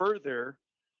 and further,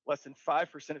 less than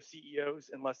 5% of CEOs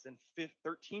and less than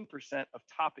 13% of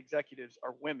top executives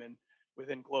are women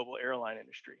within global airline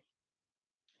industry.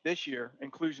 This year,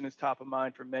 inclusion is top of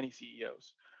mind for many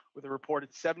CEOs, with a reported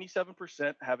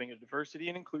 77% having a diversity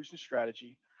and inclusion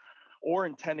strategy or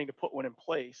intending to put one in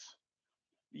place.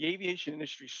 The aviation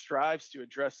industry strives to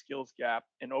address skills gap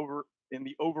and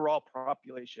the overall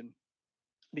population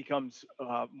becomes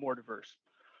more diverse.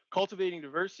 Cultivating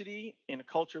diversity and a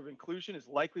culture of inclusion is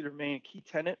likely to remain a key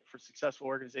tenet for successful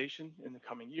organization in the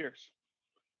coming years.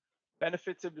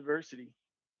 Benefits of diversity.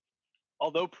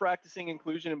 Although practicing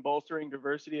inclusion and bolstering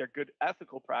diversity are good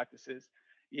ethical practices,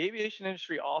 the aviation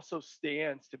industry also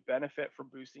stands to benefit from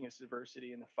boosting its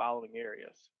diversity in the following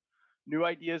areas: new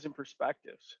ideas and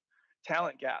perspectives,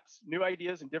 talent gaps. New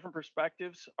ideas and different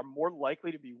perspectives are more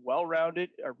likely to be well-rounded,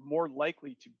 are more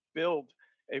likely to build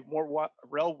a more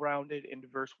well-rounded and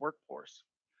diverse workforce.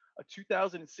 A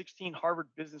 2016 Harvard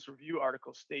Business Review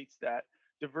article states that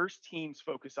diverse teams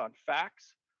focus on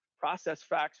facts, process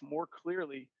facts more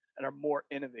clearly, and are more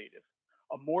innovative.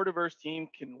 A more diverse team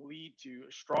can lead to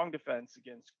a strong defense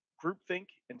against groupthink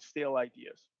and stale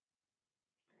ideas.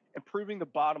 Improving the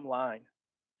bottom line.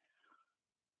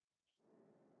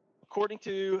 According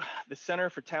to the Center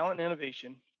for Talent and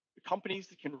Innovation, the companies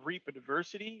that can reap a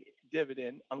diversity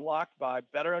dividend unlocked by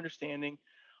better understanding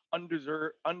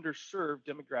underserved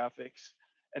demographics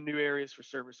and new areas for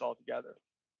service altogether.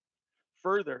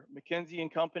 Further, McKinsey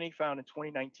and Company found in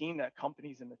 2019 that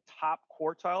companies in the top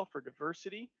quartile for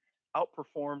diversity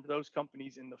outperformed those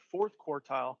companies in the fourth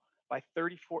quartile by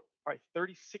 36%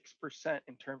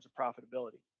 in terms of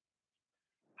profitability.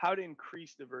 How to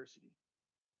increase diversity?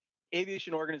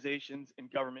 Aviation organizations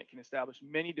and government can establish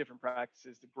many different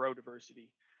practices to grow diversity,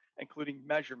 including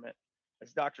measurement.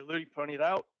 As Dr. Ludi pointed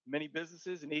out, many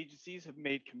businesses and agencies have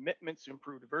made commitments to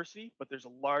improve diversity, but there's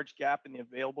a large gap in the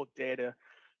available data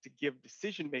to give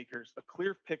decision makers a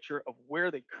clear picture of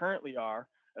where they currently are,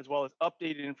 as well as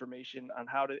updated information on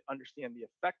how to understand the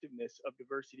effectiveness of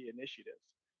diversity initiatives.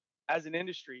 As an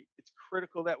industry, it's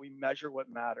critical that we measure what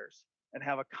matters and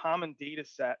have a common data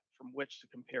set from which to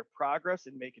compare progress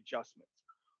and make adjustments.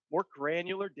 More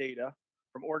granular data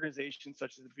from organizations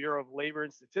such as the Bureau of Labor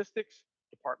and Statistics,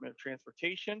 Department of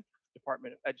Transportation,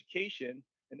 Department of Education,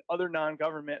 and other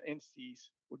non-government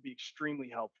entities would be extremely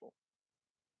helpful.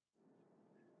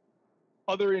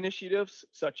 Other initiatives,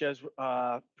 such as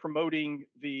promoting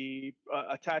the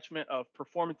attachment of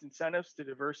performance incentives to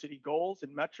diversity goals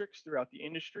and metrics throughout the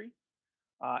industry,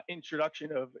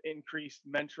 introduction of increased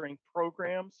mentoring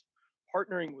programs,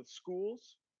 partnering with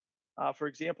schools. For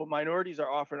example, minorities are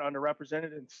often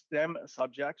underrepresented in STEM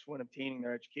subjects when obtaining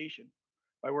their education.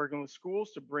 By working with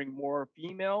schools to bring more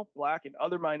female, Black, and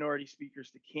other minority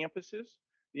speakers to campuses,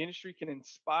 the industry can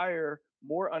inspire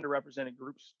more underrepresented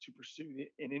groups to pursue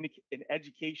an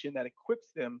education that equips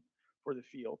them for the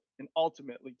field and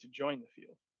ultimately to join the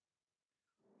field.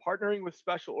 Partnering with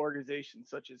special organizations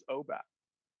such as OBAP.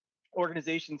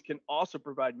 Organizations can also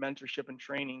provide mentorship and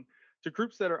training to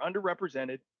groups that are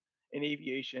underrepresented in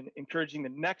aviation, encouraging the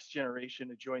next generation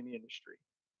to join the industry.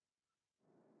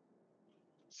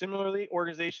 Similarly,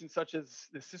 organizations such as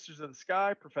the Sisters of the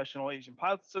Sky, Professional Asian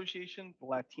Pilots Association, the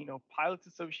Latino Pilots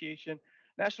Association,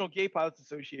 National Gay Pilots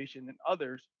Association, and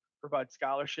others provide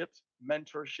scholarships,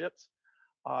 mentorships,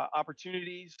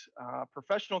 opportunities,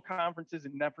 professional conferences,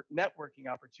 and networking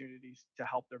opportunities to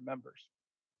help their members.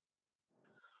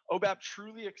 OBAP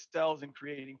truly excels in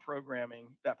creating programming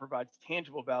that provides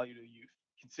tangible value to youth,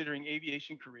 considering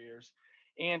aviation careers,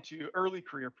 and to early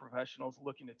career professionals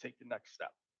looking to take the next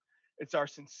step. It's our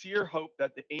sincere hope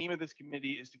that the aim of this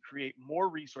committee is to create more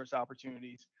resource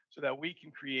opportunities so that we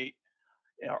can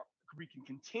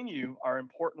continue our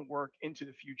important work into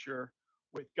the future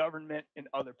with government and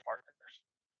other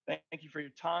partners. Thank you for your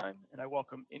time, and I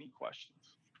welcome any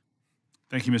questions.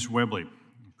 Thank you, Mr. Webley.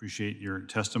 Appreciate your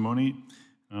testimony.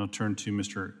 I'll turn to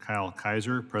Mr. Kyle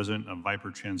Kaiser, President of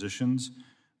Viper Transitions.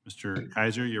 Mr.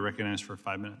 Kaiser, you're recognized for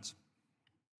 5 minutes.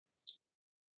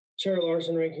 Chair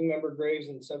Larson, Ranking Member Graves,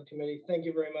 and Subcommittee, thank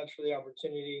you very much for the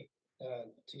opportunity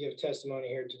to give testimony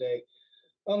here today.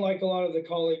 Unlike a lot of the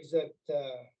colleagues that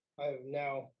I have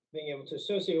now been able to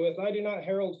associate with, I do not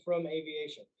herald from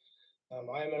aviation.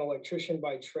 I am an electrician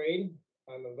by trade.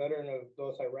 I'm a veteran of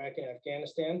both Iraq and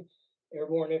Afghanistan,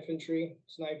 airborne infantry,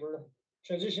 sniper.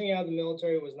 Transitioning out of the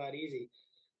military was not easy.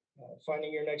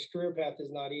 Finding your next career path is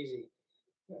not easy.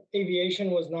 Aviation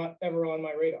was not ever on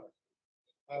my radar.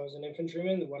 I was an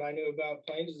infantryman. What I knew about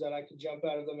planes is that I could jump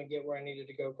out of them and get where I needed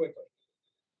to go quickly.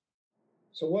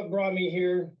 So what brought me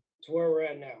here to where we're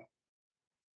at now?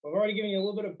 I've already given you a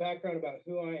little bit of background about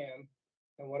who I am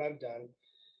and what I've done.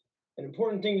 An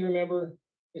important thing to remember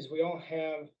is we all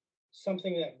have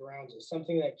something that grounds us,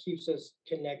 something that keeps us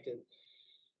connected.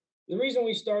 The reason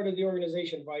we started the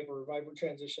organization Viper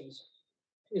Transitions,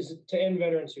 is to end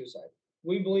veteran suicide.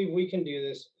 We believe we can do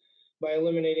this by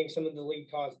eliminating some of the lead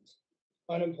causes: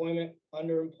 unemployment,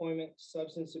 underemployment,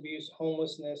 substance abuse,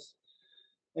 homelessness,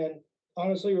 and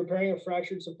honestly, repairing a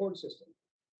fractured support system.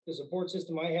 The support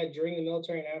system I had during the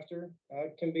military and after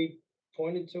can be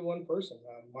pointed to one person,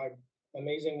 my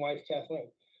amazing wife, Kathleen.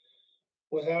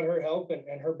 Without her help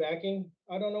and her backing,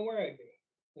 I don't know where I'd be.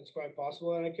 It's quite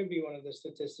possible that I could be one of the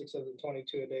statistics of the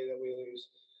 22 a day that we lose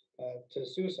to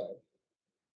suicide.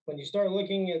 When you start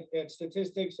looking at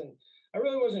statistics, and I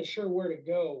really wasn't sure where to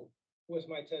go with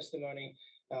my testimony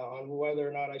on whether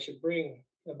or not I should bring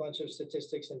a bunch of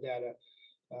statistics and data.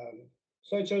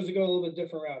 So I chose to go a little bit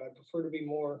different route. I prefer to be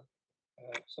more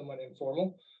somewhat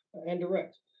informal and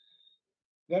direct.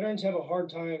 Veterans have a hard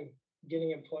time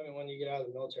getting employment when you get out of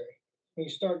the military. When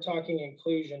you start talking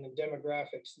inclusion and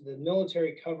demographics, the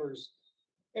military covers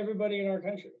everybody in our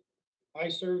country. I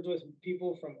served with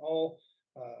people from all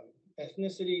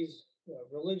ethnicities,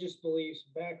 religious beliefs,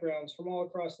 backgrounds from all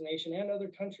across the nation and other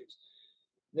countries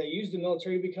that use the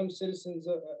military to become citizens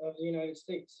of the United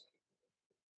States.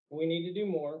 We need to do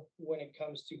more when it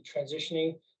comes to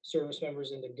transitioning service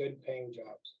members into good paying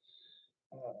jobs.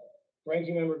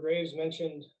 Ranking Member Graves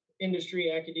mentioned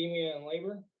industry, academia, and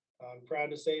labor. I'm proud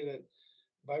to say that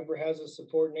Viper has a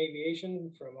support in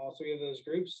aviation from all three of those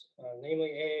groups,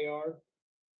 namely AAR,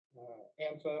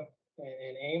 AMFA,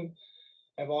 and AIM,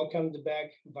 have all come to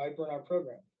back Viper in our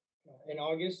program. In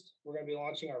August, we're going to be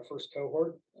launching our first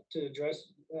cohort to address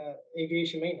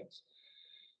aviation maintenance.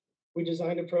 We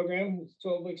designed a program that's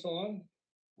 12 weeks long.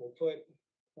 We'll put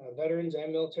veterans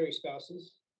and military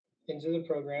spouses into the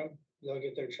program. They'll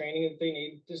get their training that they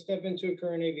need to step into a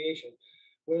career in aviation,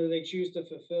 whether they choose to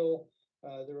fulfill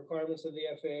the requirements of the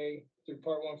FAA through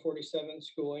Part 147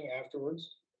 schooling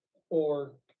afterwards,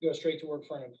 or go straight to work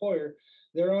for an employer.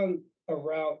 They're on a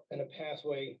route and a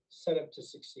pathway set up to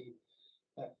succeed.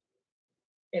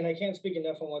 And I can't speak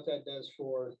enough on what that does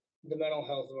for the mental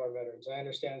health of our veterans. I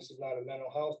understand this is not a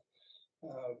mental health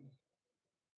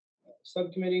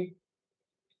subcommittee,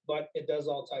 but it does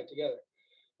all tie together.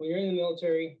 When you're in the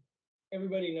military,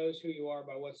 everybody knows who you are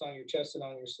by what's on your chest and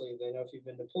on your sleeve. They know if you've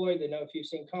been deployed, they know if you've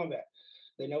seen combat,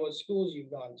 they know what schools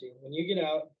you've gone to. When you get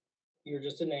out, you're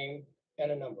just a name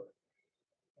and a number.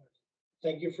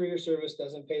 Thank you for your service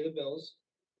doesn't pay the bills.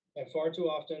 And far too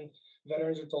often,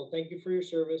 veterans are told, thank you for your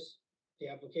service. The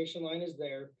application line is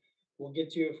there. We'll get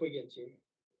to you if we get to you.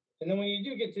 And then when you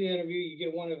do get to the interview, you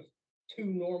get one of two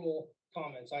normal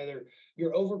comments. Either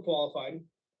you're overqualified,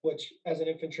 which as an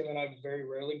infantryman, I've very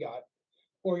rarely got,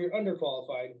 or you're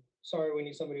underqualified. Sorry, we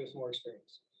need somebody with more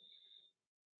experience.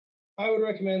 I would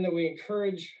recommend that we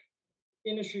encourage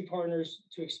industry partners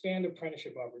to expand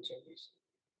apprenticeship opportunities.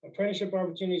 Apprenticeship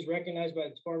opportunities recognized by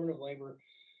the Department of Labor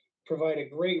provide a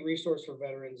great resource for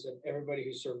veterans and everybody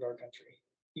who served our country.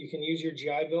 You can use your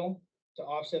GI Bill to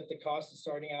offset the cost of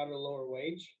starting out at a lower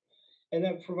wage, and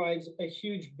that provides a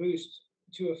huge boost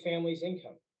to a family's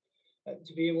income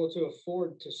to be able to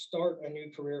afford to start a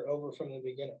new career over from the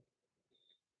beginning.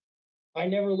 I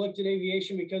never looked at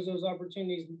aviation because those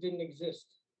opportunities didn't exist.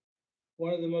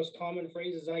 One of the most common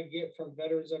phrases I get from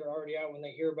veterans that are already out when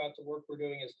they hear about the work we're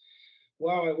doing is,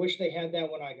 wow, I wish they had that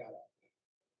when I got out.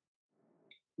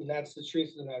 And that's the truth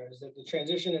of the matter, is that the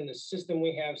transition in the system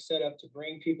we have set up to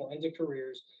bring people into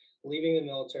careers, leaving the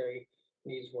military,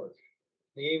 needs work.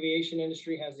 The aviation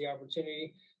industry has the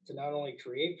opportunity to not only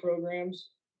create programs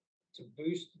to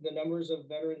boost the numbers of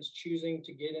veterans choosing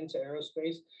to get into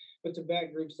aerospace, but to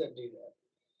back groups that do that.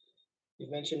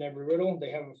 You've mentioned Embry-Riddle.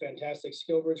 They have a fantastic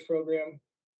skill bridge program.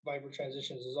 Viper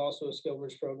Transitions is also a skill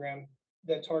bridge program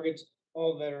that targets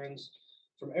all veterans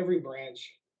from every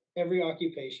branch, every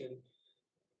occupation,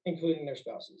 including their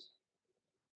spouses.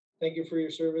 Thank you for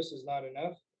your service is not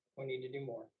enough. We need to do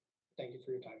more. Thank you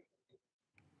for your time.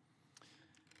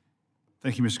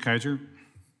 Thank you, Mr. Kaiser.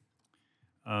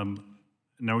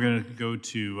 Now we're going to go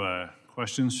to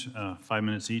questions, 5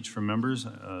 minutes each from members.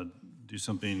 Do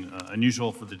something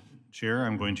unusual for the chair.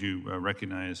 I'm going to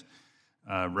recognize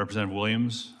Representative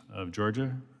Williams of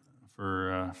Georgia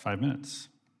for 5 minutes.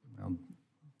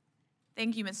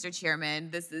 Thank you, Mr.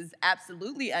 Chairman. This is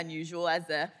absolutely unusual. As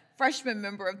a freshman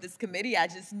member of this committee, I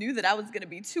just knew that I was going to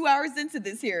be 2 hours into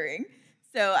this hearing.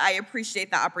 So I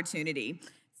appreciate the opportunity.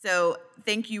 So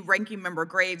thank you, Ranking Member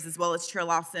Graves, as well as Chair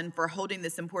Lawson, for holding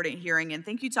this important hearing. And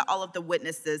thank you to all of the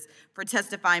witnesses for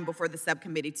testifying before the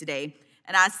subcommittee today.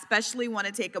 And I especially want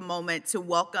to take a moment to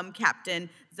welcome Captain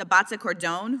Zabata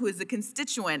Cordone, who is a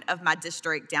constituent of my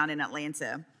district down in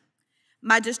Atlanta.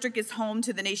 My district is home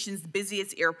to the nation's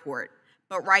busiest airport,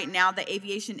 but right now the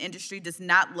aviation industry does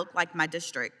not look like my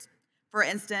district. For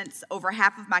instance, over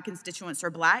half of my constituents are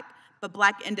Black, but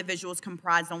Black individuals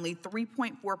comprise only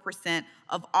 3.4%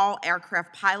 of all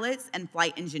aircraft pilots and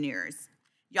flight engineers.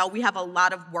 Y'all, we have a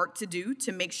lot of work to do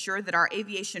to make sure that our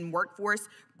aviation workforce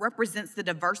represents the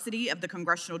diversity of the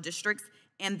congressional districts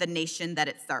and the nation that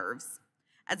it serves.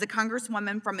 As a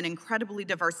congresswoman from an incredibly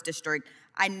diverse district,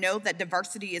 I know that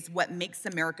diversity is what makes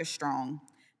America strong.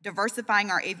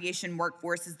 Diversifying our aviation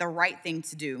workforce is the right thing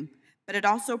to do, but it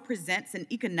also presents an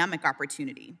economic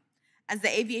opportunity. As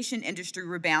the aviation industry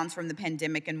rebounds from the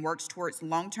pandemic and works towards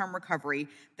long-term recovery,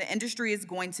 the industry is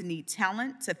going to need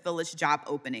talent to fill its job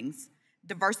openings.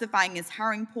 Diversifying its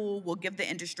hiring pool will give the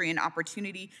industry an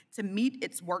opportunity to meet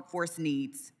its workforce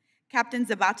needs. Captain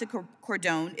Zabata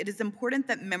Cordone, it is important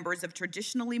that members of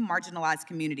traditionally marginalized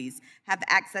communities have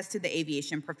access to the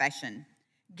aviation profession.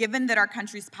 Given that our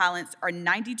country's pilots are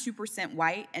 92%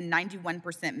 white and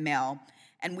 91% male,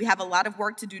 and we have a lot of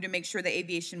work to do to make sure the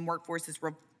aviation workforce is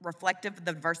reflective of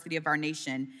the diversity of our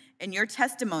nation, in your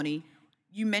testimony,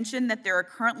 you mentioned that there are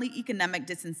currently economic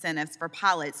disincentives for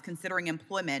pilots considering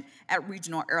employment at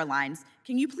regional airlines.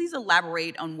 Can you please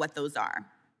elaborate on what those are?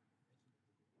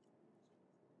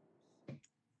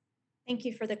 Thank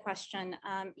you for the question.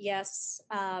 Yes,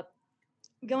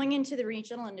 going into the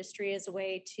regional industry is a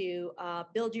way to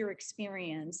build your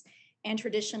experience. And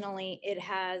traditionally, it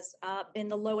has been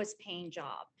the lowest paying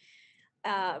job.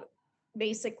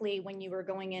 Basically, when you were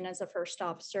going in as a first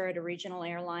officer at a regional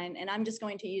airline, and I'm just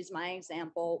going to use my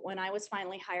example, when I was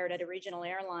finally hired at a regional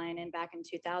airline and back in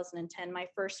 2010, my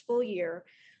first full year,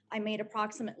 I made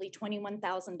approximately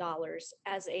 $21,000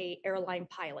 as a airline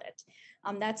pilot.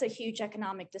 That's a huge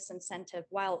economic disincentive.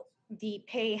 While the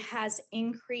pay has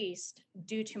increased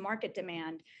due to market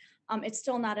demand, it's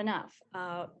still not enough.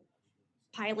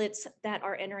 Pilots that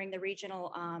are entering the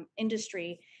regional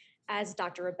industry, as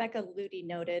Dr. Rebecca Ludi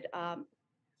noted,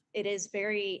 it is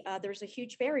there's a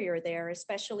huge barrier there,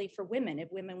 especially for women.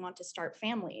 If women want to start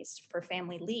families for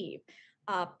family leave,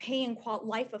 pay and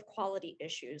life of quality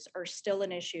issues are still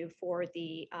an issue for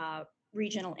the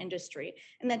regional industry.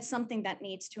 And that's something that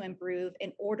needs to improve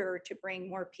in order to bring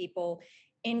more people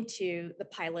into the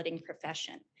piloting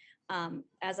profession.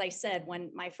 As I said,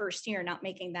 when my first year not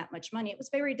making that much money, it was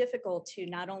very difficult to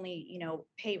not only,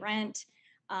 pay rent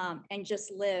and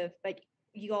just live, but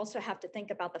you also have to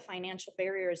think about the financial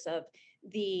barriers of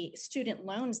the student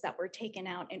loans that were taken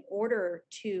out in order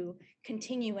to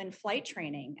continue in flight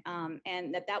training,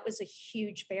 and that was a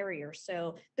huge barrier.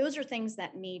 So those are things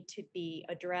that need to be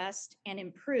addressed and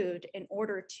improved in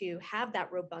order to have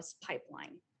that robust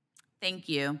pipeline. Thank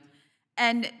you.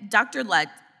 And Dr. Lett,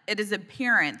 it is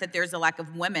apparent that there's a lack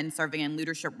of women serving in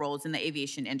leadership roles in the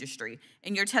aviation industry.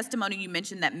 In your testimony, you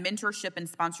mentioned that mentorship and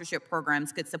sponsorship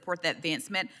programs could support the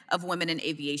advancement of women in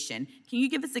aviation. Can you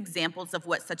give us examples of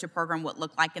what such a program would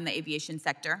look like in the aviation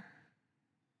sector?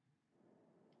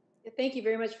 Thank you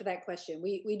very much for that question.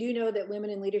 We do know that women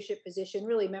in leadership position,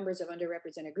 really members of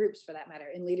underrepresented groups for that matter,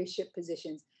 in leadership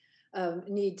positions,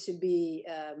 need to be,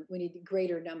 we need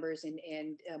greater numbers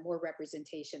and more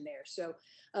representation there. So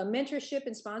mentorship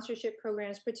and sponsorship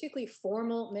programs, particularly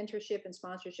formal mentorship and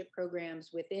sponsorship programs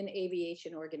within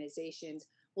aviation organizations,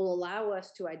 will allow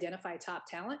us to identify top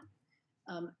talent,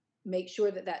 make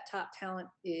sure that that top talent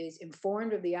is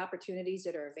informed of the opportunities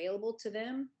that are available to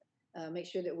them, make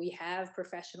sure that we have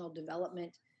professional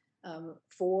development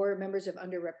for members of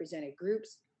underrepresented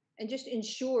groups, and just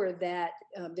ensure that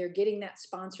they're getting that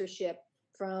sponsorship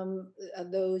from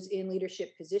those in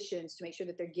leadership positions to make sure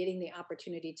that they're getting the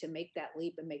opportunity to make that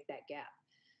leap and make that gap.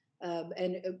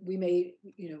 And we may,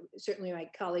 certainly my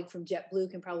colleague from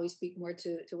JetBlue can probably speak more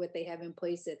to what they have in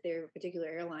place at their particular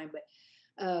airline,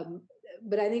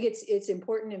 but I think it's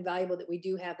important and valuable that we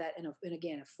do have that and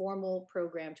again, a formal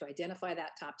program to identify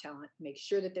that top talent, make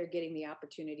sure that they're getting the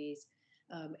opportunities,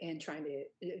 and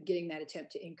getting that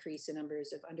attempt to increase the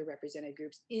numbers of underrepresented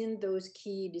groups in those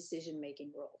key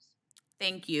decision-making roles.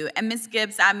 Thank you. And Ms.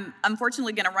 Gibbs, I'm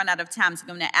unfortunately going to run out of time, so I'm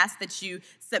going to ask that you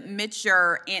submit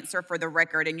your answer for the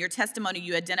record. In your testimony,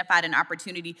 you identified an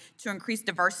opportunity to increase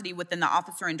diversity within the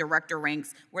officer and director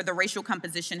ranks where the racial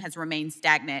composition has remained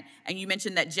stagnant. And you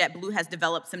mentioned that JetBlue has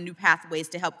developed some new pathways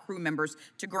to help crew members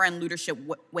to grow in leadership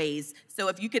ways. So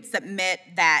if you could submit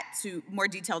that to more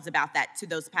details about that to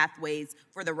those pathways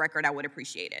for the record, I would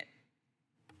appreciate it.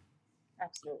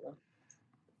 Absolutely.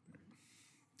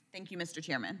 Thank you, Mr.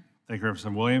 Chairman. Thank you,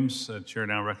 Representative Williams. Chair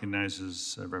now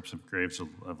recognizes Representative Graves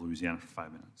of Louisiana for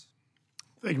 5 minutes.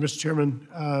 Thank you, Mr. Chairman.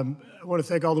 I want to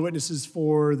thank all the witnesses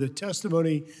for the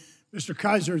testimony. Mr.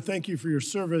 Kaiser, thank you for your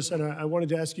service. And I wanted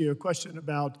to ask you a question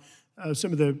about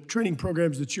some of the training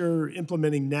programs that you're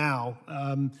implementing now.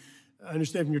 I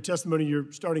understand from your testimony you're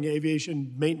starting an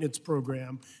aviation maintenance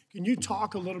program. Can you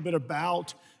talk a little bit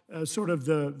about sort of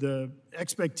the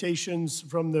expectations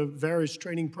from the various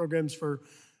training programs for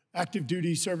active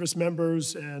duty service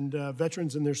members and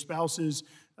veterans and their spouses,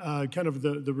 kind of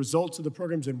the results of the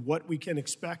programs and what we can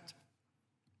expect?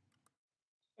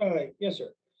 Yes, sir.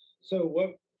 So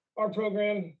what our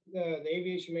program, the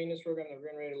aviation maintenance program that we're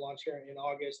getting ready to launch here in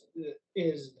August,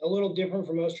 is a little different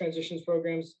from most transitions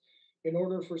programs. In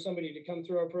order for somebody to come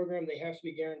through our program, they have to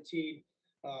be guaranteed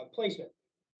placement,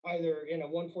 either in a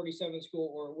 147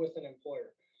 school or with an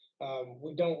employer.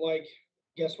 We don't like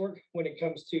guesswork when it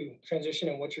comes to transition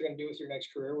and what you're going to do with your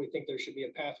next career. We think there should be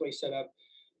a pathway set up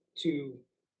to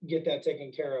get that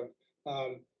taken care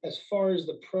of. As far as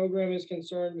the program is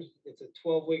concerned, it's a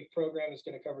 12-week program. It's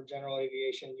going to cover general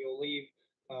aviation. You'll leave.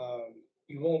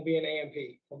 You won't be an AMP.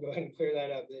 We'll go ahead and clear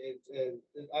that up.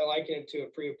 I liken it to a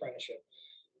pre-apprenticeship.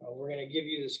 We're going to give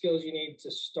you the skills you need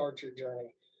to start your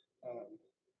journey.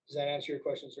 Does that answer your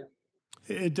question, sir?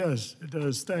 It does. It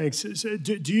does. Thanks. So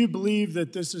do you believe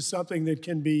that this is something that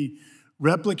can be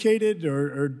replicated,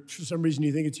 or for some reason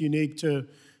you think it's unique to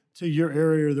your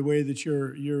area or the way that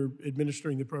you're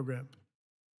administering the program?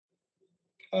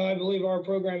 I believe our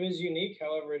program is unique.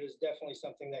 However, it is definitely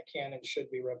something that can and should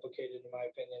be replicated, in my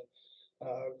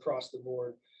opinion, across the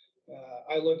board.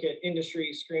 I look at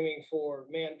industry screaming for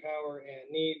manpower and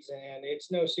needs, and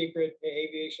it's no secret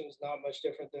aviation is not much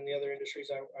different than the other industries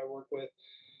I work with.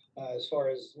 As far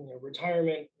as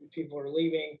retirement, people are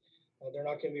leaving. They're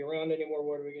not going to be around anymore.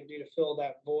 What are we going to do to fill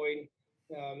that void?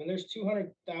 And there's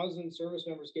 200,000 service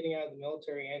members getting out of the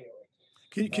military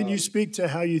annually. Can you speak to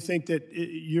how you think that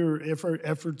your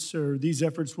efforts or these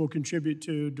efforts will contribute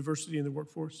to diversity in the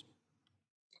workforce?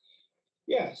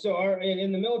 Yeah, so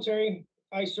in the military,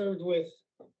 I served with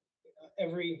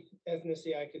every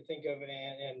ethnicity I could think of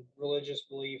and religious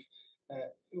belief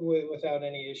without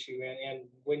any issue. And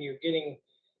when you're getting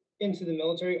into the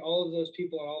military, all of those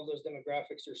people and all of those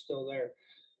demographics are still there.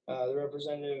 The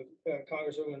representative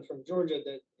congresswoman from Georgia,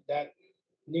 that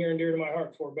near and dear to my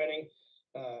heart, Fort Benning,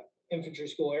 infantry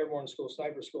school, airborne school,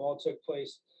 sniper school, all took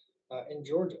place in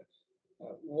Georgia.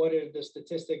 What are the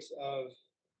statistics of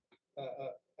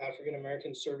African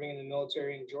Americans serving in the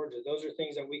military in Georgia? Those are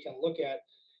things that we can look at.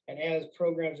 And as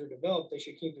programs are developed, they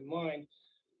should keep in mind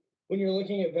when you're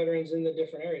looking at veterans in the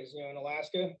different areas. In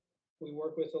Alaska, we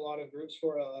work with a lot of groups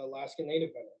for Alaska Native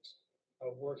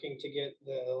veterans, working to get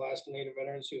the Alaska Native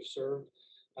veterans who have served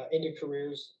into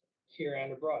careers here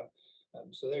and abroad.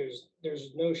 So there's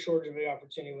no shortage of the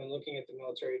opportunity when looking at the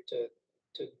military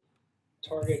to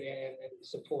target and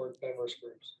support diverse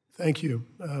groups. Thank you.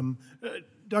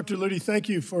 Dr. Luty, thank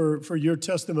you for your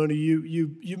testimony.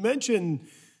 You mentioned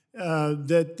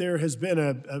that there has been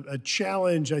a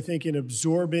challenge, I think, in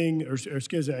absorbing, or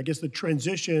excuse me, I guess the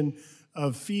transition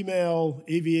of female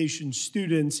aviation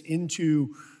students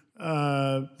into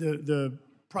the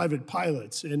private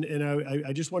pilots. And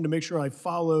I just wanted to make sure I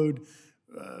followed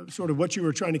sort of what you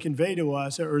were trying to convey to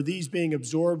us. Are these being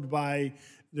absorbed by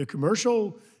the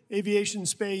commercial aviation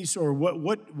space, or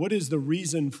what is the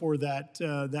reason for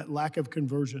that lack of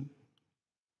conversion?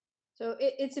 So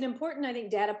it's an important, I think,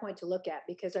 data point to look at,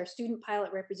 because our student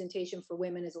pilot representation for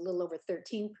women is a little over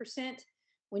 13%.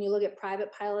 When you look at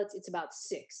private pilots, it's about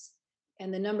 6%.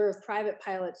 And the number of private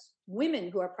pilots, women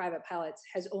who are private pilots,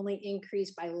 has only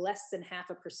increased by less than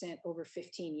 0.5% over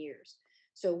 15 years.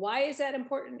 So why is that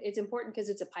important? It's important because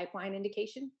it's a pipeline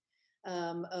indication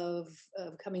of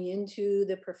coming into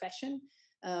the profession.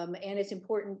 And it's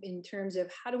important in terms of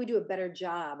how do we do a better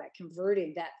job at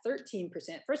converting that 13%.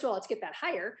 First of all, let's get that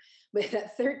higher, but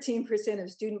that 13% of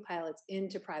student pilots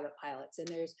into private pilots. And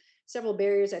there's several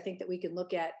barriers I think that we can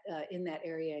look at in that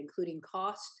area, including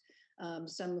cost,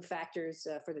 some factors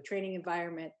for the training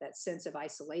environment, that sense of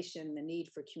isolation, the need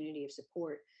for community of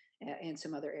support, and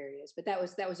some other areas. But that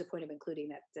was a point of including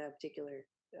that particular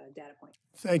data point.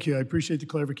 Thank you. I appreciate the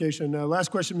clarification.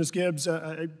 Last question, Ms. Gibbs.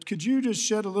 Could you just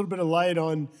shed a little bit of light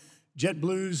on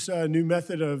JetBlue's new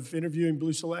method of interviewing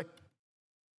Blue Select?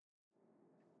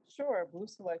 Sure. Blue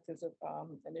Select is an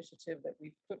initiative that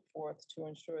we put forth to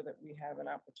ensure that we have an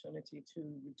opportunity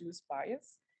to reduce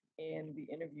bias in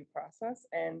the interview process.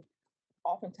 And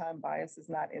oftentimes bias is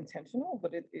not intentional,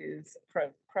 but it is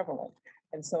prevalent.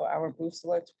 And so our Blue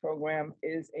Select program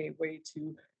is a way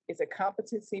to, it's a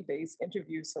competency-based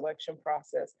interview selection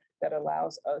process that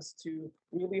allows us to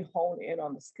really hone in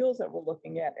on the skills that we're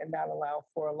looking at and not allow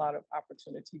for a lot of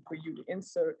opportunity for you to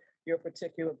insert your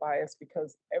particular bias,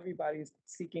 because everybody's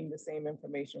seeking the same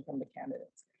information from the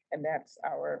candidates. And that's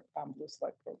our Blue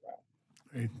Select program.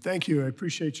 Great. Thank you. I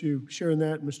appreciate you sharing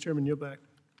that. Mr. Chairman, yield back.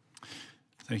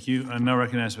 Thank you. I now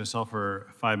recognize myself for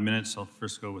 5 minutes. I'll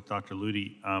first go with Dr.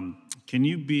 Luty. Can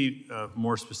you be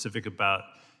more specific about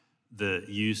the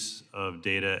use of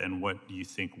data and what you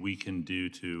think we can do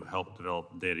to help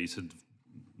develop data? You said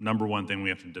number one thing, we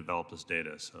have to develop this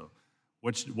data. So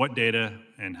what data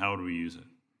and how do we use it?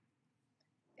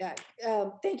 Yeah,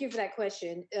 thank you for that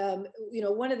question.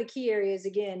 One of the key areas,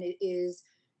 again, is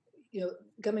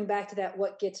coming back to that,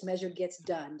 what gets measured gets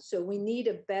done. So we need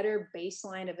a better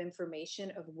baseline of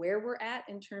information of where we're at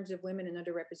in terms of women and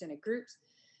underrepresented groups.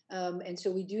 And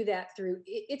so we do that through,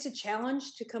 it's a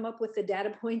challenge to come up with the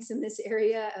data points in this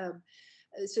area.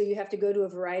 So you have to go to a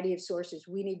variety of sources.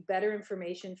 We need better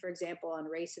information, for example, on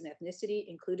race and ethnicity,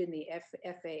 including the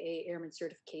FAA Airman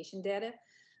certification data.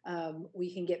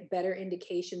 We can get better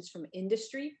indications from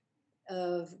industry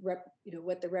of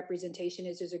what the representation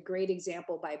is. There's a great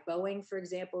example by Boeing, for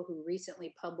example, who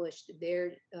recently published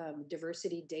their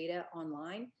diversity data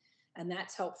online, and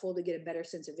that's helpful to get a better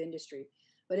sense of industry.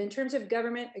 But in terms of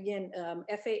government, again,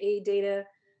 FAA data,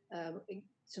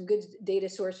 some good data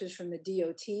sources from the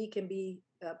DOT can be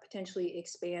potentially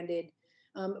expanded.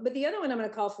 But the other one I'm going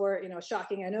to call for,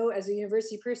 shocking, I know as a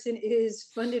university person, is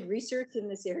funded research in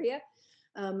this area.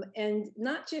 And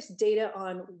not just data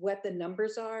on what the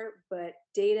numbers are, but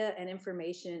data and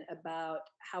information about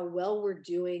how well we're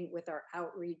doing with our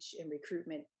outreach and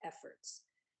recruitment efforts,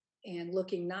 and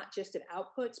looking not just at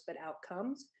outputs, but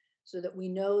outcomes, so that we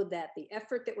know that the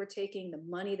effort that we're taking, the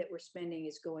money that we're spending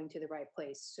is going to the right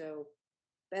place. So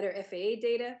better FAA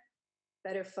data,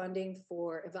 better funding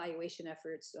for evaluation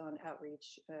efforts on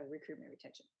outreach, recruitment,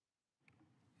 retention.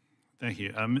 Thank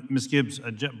you. Ms. Gibbs,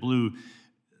 JetBlue,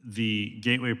 the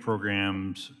gateway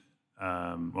programs,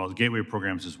 well, the gateway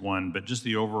programs is one, but just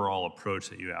the overall approach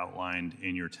that you outlined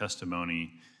in your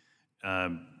testimony,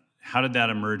 how did that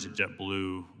emerge at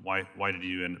JetBlue? Why did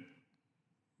you end up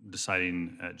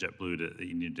deciding at JetBlue that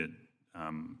you need to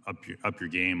up your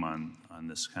game on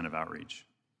this kind of outreach?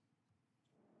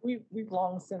 We've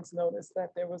long since noticed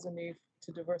that there was a need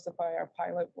to diversify our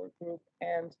pilot work group,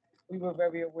 and we were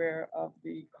very aware of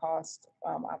the cost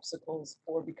obstacles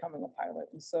for becoming a pilot.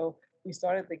 And so we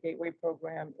started the Gateway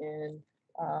program in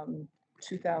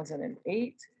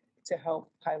 2008 to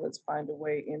help pilots find a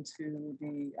way into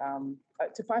the,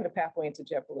 to find a pathway into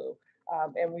JetBlue.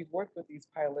 And we've worked with these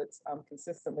pilots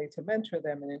consistently to mentor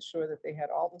them and ensure that they had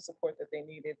all the support that they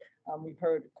needed. We've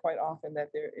heard quite often that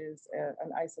there is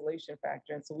an isolation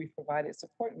factor, and so we've provided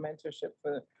support and mentorship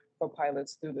for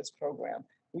pilots through this program.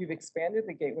 We've expanded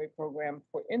the Gateway program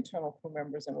for internal crew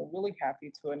members, and we're really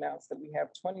happy to announce that we have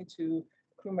 22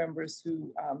 crew members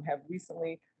who have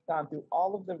recently gone through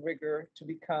all of the rigor to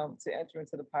enter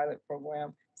into the pilot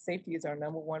program. Safety is our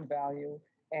 #1 value.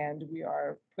 And we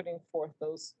are putting forth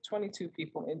those 22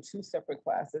 people in 2 separate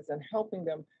classes and helping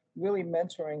them, really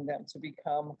mentoring them to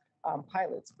become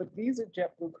pilots. But these are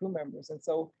JetBlue crew members. And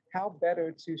so how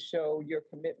better to show your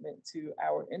commitment to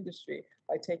our industry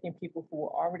by taking people who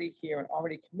are already here and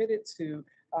already committed to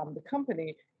the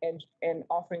company and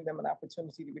offering them an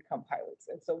opportunity to become pilots.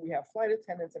 And so we have flight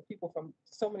attendants and people from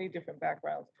so many different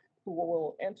backgrounds who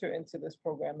will enter into this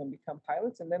program and become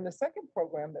pilots. And then the second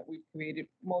program that we've created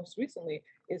most recently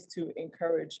is to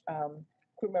encourage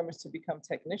crew members to become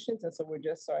technicians. And so we're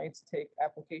just starting to take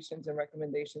applications and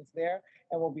recommendations there.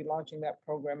 And we'll be launching that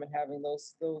program and having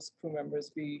those crew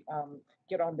members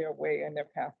get on their way and their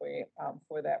pathway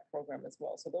for that program as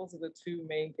well. So those are the 2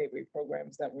 main gateway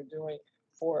programs that we're doing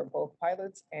for both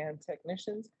pilots and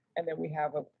technicians. And then we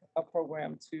have a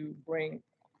program to bring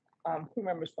crew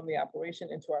members from the operation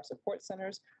into our support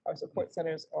centers. Our support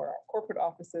centers are our corporate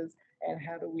offices, and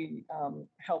how do we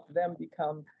help them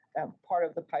become part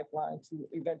of the pipeline to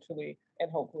eventually and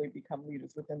hopefully become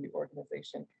leaders within the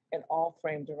organization, and all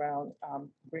framed around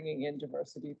bringing in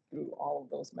diversity through all of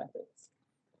those methods.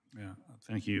 Yeah,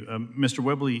 thank you. Mr.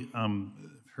 Webley,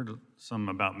 heard some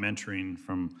about mentoring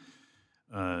from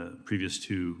previous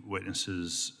 2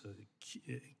 witnesses.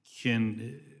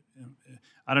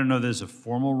 I don't know there's a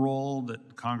formal role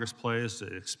that Congress plays to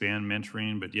expand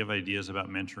mentoring, but do you have ideas about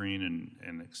mentoring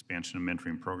and expansion of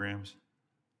mentoring programs?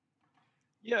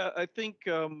 Yeah, I think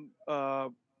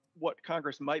what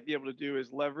Congress might be able to do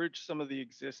is leverage some of the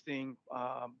existing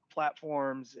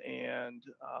platforms and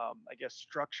I guess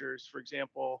structures. For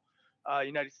example,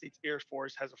 United States Air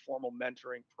Force has a formal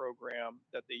mentoring program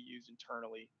that they use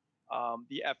internally.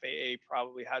 The FAA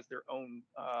probably has their own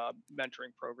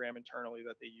mentoring program internally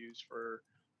that they use for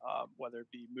whether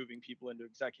it be moving people into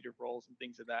executive roles and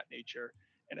things of that nature.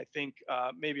 And I think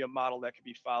maybe a model that could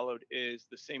be followed is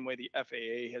the same way the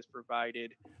FAA has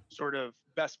provided sort of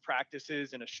best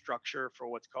practices and a structure for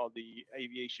what's called the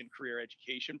Aviation Career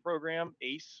Education Program,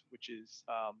 ACE, which is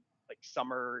like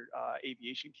summer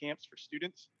aviation camps for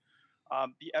students.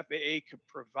 The FAA could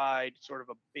provide sort of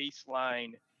a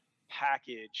baseline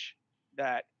package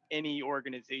that any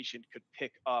organization could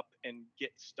pick up and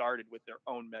get started with their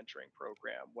own mentoring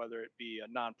program, whether it be a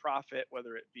nonprofit,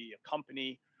 whether it be a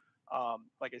company.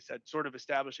 Like I said, sort of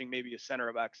establishing maybe a center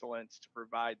of excellence to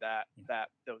provide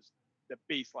the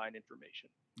baseline information.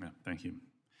 Yeah, thank you.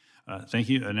 Thank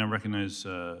you. I now recognize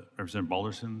Representative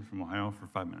Balderson from Ohio for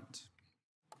 5 minutes.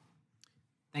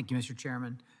 Thank you, Mr.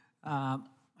 Chairman.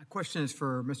 My question is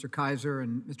for Mr. Kaiser.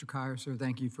 And Mr. Kaiser,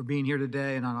 thank you for being here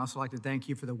today. And I'd also like to thank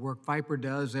you for the work Viper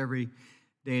does every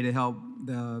day to help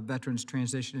the veterans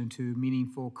transition into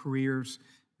meaningful careers.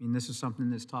 I mean, this is something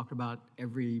that's talked about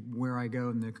everywhere I go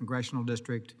in the congressional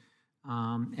district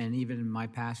and even in my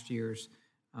past years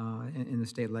in the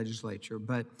state legislature.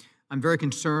 But I'm very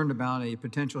concerned about a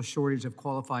potential shortage of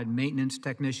qualified maintenance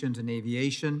technicians in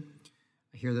aviation.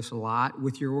 I hear this a lot.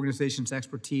 With your organization's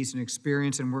expertise and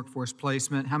experience in workforce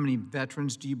placement, how many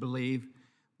veterans do you believe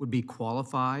would be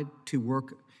qualified to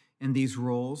work in these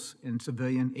roles in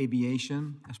civilian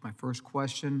aviation? That's my first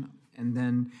question. And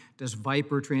then, does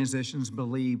Viper Transitions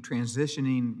believe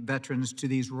transitioning veterans to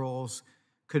these roles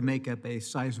could make up a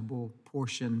sizable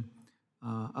portion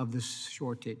of this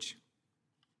shortage?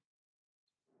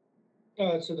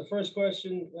 So the first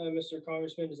question, Mr.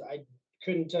 Congressman, is I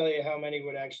couldn't tell you how many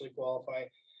would actually qualify.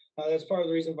 That's part of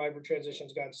the reason Viper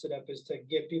Transitions got set up, is to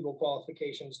get people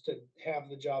qualifications to have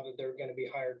the job that they're going to be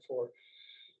hired for.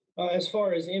 As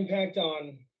far as impact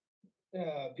on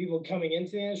people coming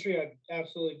into the industry, I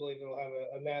absolutely believe it'll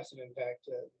have a massive impact.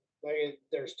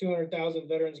 There's 200,000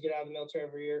 veterans get out of the military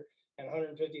every year, and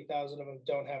 150,000 of them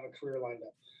don't have a career lined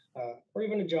up, or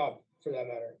even a job for that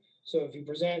matter. So if you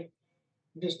present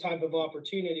this type of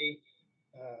opportunity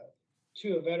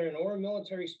to a veteran or a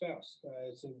military spouse,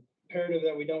 it's imperative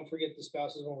that we don't forget the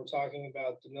spouses when we're talking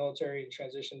about the military and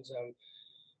transitions.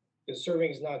 Because serving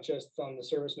is not just on the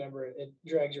service member, it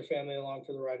drags your family along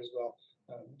for the ride as well.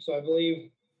 So I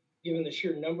believe, given the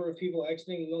sheer number of people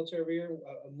exiting the military every year,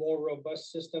 a more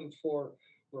robust system for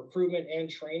recruitment and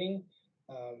training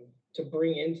to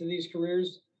bring into these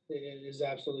careers is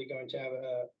absolutely going to have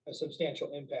a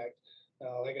substantial impact.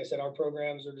 Like I said, our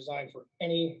programs are designed for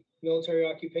any military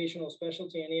occupational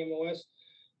specialty, any MOS.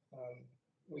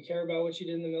 We care about what you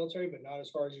did in the military, but not as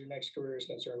far as your next career is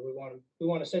concerned. We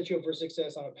want to set you up for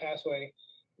success on a pathway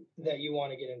that you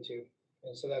want to get into.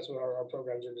 And so that's what our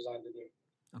programs are designed to do.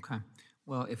 Okay.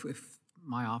 Well, if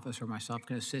my office or myself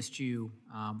can assist you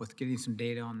with getting some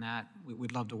data on that,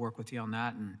 we'd love to work with you on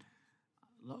that. And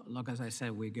look, as I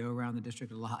said, we go around the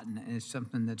district a lot, and it's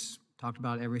something that's talked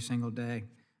about every single day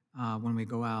when we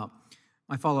go out.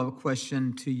 My follow-up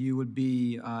question to you would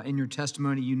be, in your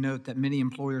testimony, you note that many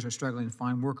employers are struggling to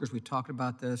find workers. We talked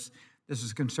about this. This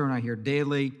is a concern I hear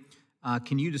daily.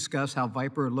 Can you discuss how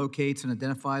Viper locates and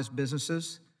identifies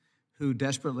businesses who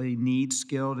desperately need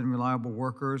skilled and reliable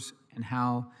workers, and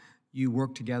how you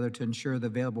work together to ensure the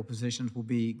available positions will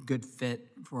be good fit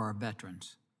for our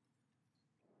veterans?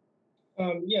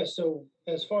 Yes, so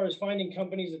as far as finding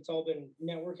companies, it's all been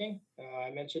networking. I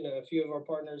mentioned a few of our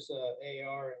partners,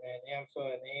 AAR and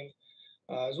AMFA and AIM,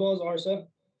 as well as ARSA.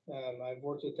 I've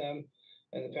worked with them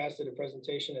in the past, did a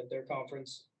presentation at their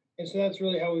conference. And so that's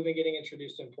really how we've been getting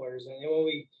introduced to employers. And when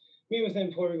we meet with an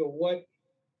employer, we go,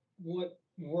 what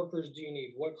workers do you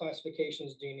need? What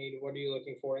classifications do you need? What are you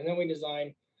looking for? And then we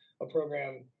design a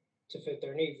program to fit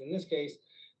their needs. In this case,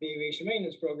 the aviation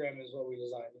maintenance program is what we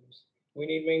designed. We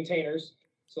need maintainers,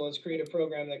 so let's create a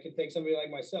program that could take somebody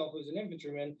like myself, who's an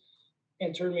infantryman,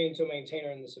 and turn me into a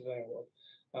maintainer in the civilian world.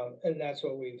 And that's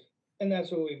what we've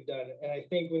done. And I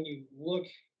think when you look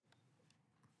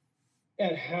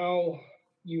at how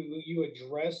you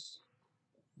address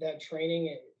that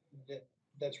training,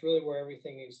 that's really where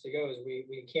everything needs to go. Is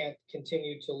we can't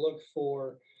continue to look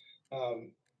for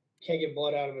can't get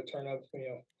blood out of a turnip.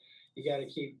 You got to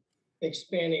keep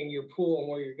expanding your pool and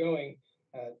where you're going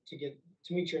to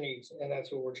meet your needs, and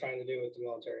that's what we're trying to do with the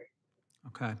military.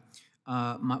 Okay.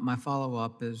 My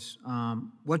follow-up is,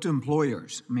 what do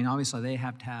employers, I mean, obviously they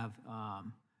have to have,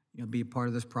 be a part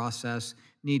of this process,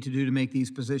 need to do to make these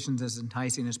positions as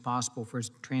enticing as possible for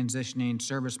transitioning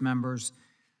service members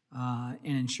and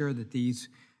ensure that these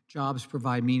jobs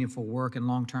provide meaningful work and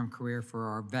long-term career for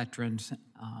our veterans?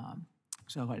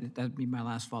 So that'd be my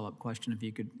last follow-up question, if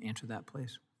you could answer that,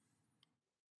 please.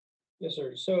 Yes,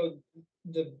 sir. So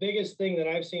the biggest thing that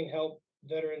I've seen help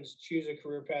veterans choose a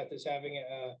career path is having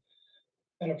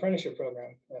an apprenticeship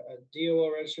program, a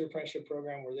DOL registered apprenticeship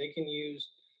program where they can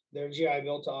use their GI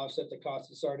Bill to offset the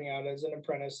cost of starting out as an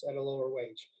apprentice at a lower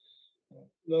wage.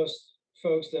 Most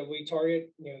folks that we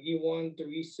target, E1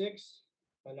 through E6,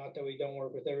 not that we don't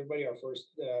work with everybody. Our first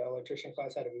electrician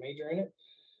class had a major in it.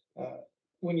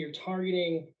 When you're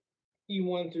targeting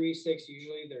E1 through E6,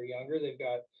 usually they're younger. They've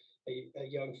got a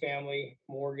young family,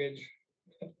 mortgage,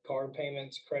 card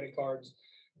payments, credit cards,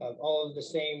 all of the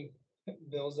same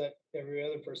bills that every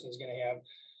other person is going to have.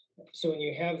 So when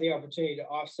you have the opportunity to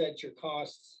offset your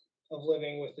costs of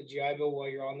living with the GI Bill while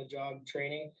you're on the job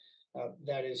training,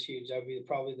 that is huge. That would be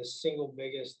probably the single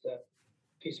biggest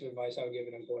piece of advice I would give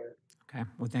an employer. Okay.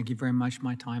 Well, thank you very much.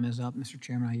 My time is up. Mr.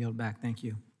 Chairman, I yield back. Thank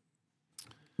you.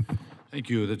 Thank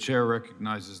you. The chair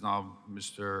recognizes now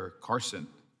Mr. Carson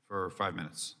for 5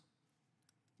 minutes.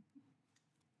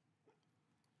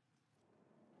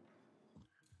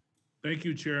 Thank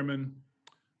you, Chairman.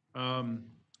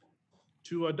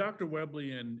 To Dr.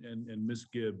 Webley and Ms.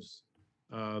 Gibbs,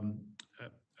 I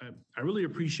really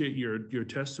appreciate your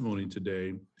testimony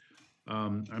today.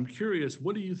 I'm curious,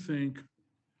 what do you think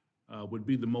would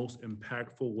be the most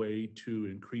impactful way to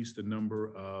increase the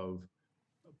number of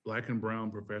Black and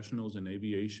brown professionals in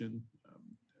aviation?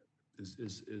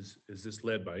 Is this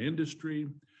led by industry,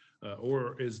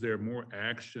 or is there more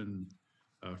action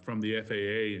from the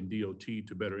FAA and DOT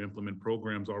to better implement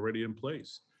programs already in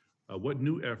place? What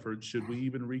new efforts should we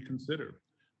even reconsider?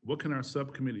 What can our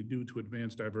subcommittee do to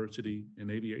advance diversity in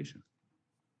aviation?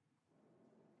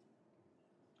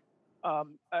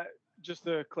 Just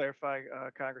to clarify,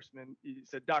 Congressman, you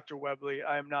said Dr. Webley.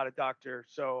 I am not a doctor,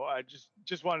 so I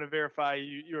just wanted to verify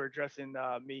you're addressing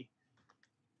me.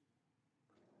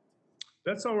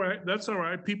 That's all right. That's all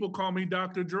right. People call me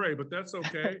Dr. Dre, but that's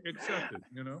okay. Accept it,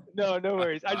 you know? No, no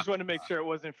worries. I just wanted to make sure it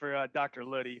wasn't for Dr.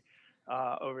 Luddy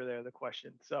over there, the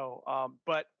question. So,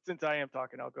 but since I am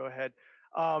talking, I'll go ahead.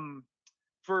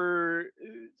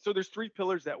 So there's 3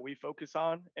 pillars that we focus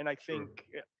on, and I think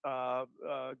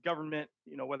government,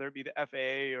 whether it be the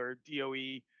FAA or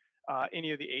DOE,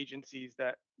 any of the agencies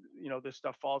that this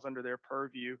stuff falls under their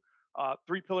purview.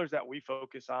 3 pillars that we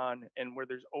focus on, and where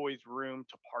there's always room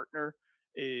to partner,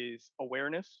 is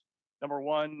awareness. Number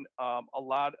 1, a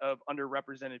lot of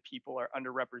underrepresented people are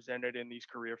underrepresented in these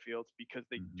career fields because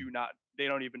they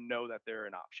don't even know that they're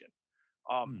an option.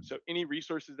 So any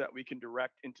resources that we can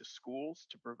direct into schools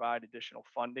to provide additional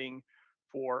funding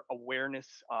for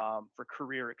awareness, for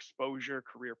career exposure,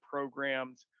 career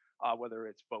programs, whether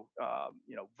it's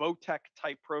VOTEC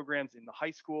type programs in the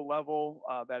high school level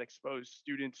that expose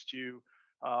students to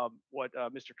what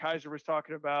Mr. Kaiser was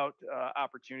talking about,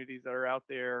 opportunities that are out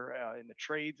there in the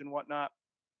trades and whatnot.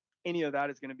 Any of that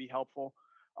is going to be helpful.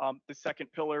 The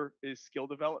second pillar is skill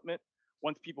development.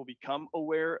 Once people become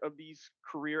aware of these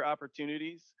career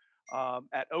opportunities,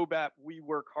 at OBAP, we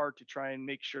work hard to try and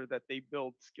make sure that they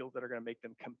build skills that are going to make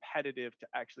them competitive to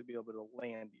actually be able to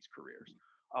land these careers.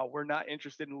 We're not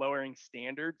interested in lowering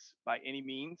standards by any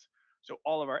means. So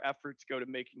all of our efforts go to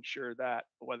making sure that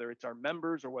whether it's our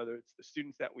members or whether it's the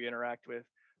students that we interact with,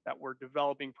 that we're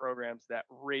developing programs that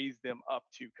raise them up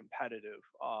to competitive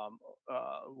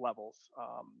levels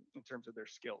in terms of their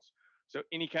skills. So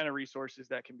any kind of resources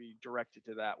that can be directed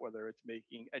to that, whether it's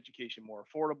making education more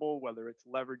affordable, whether it's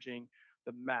leveraging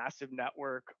the massive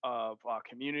network of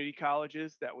community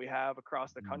colleges that we have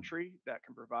across the country that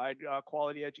can provide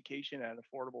quality education at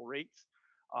affordable rates.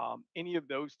 Any of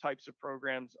those types of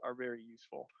programs are very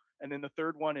useful. And then the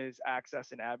third one is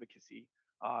access and advocacy.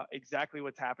 Exactly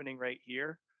what's happening right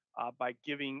here by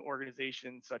giving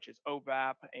organizations such as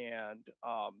OBAP and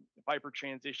Viper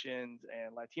Transitions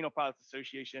and Latino Pilots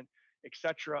Association, et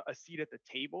cetera, a seat at the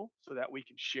table so that we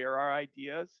can share our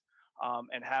ideas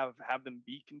and have them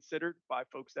be considered by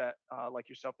folks that like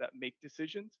yourself that make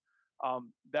decisions.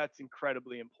 That's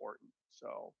incredibly important.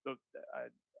 So I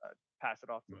pass it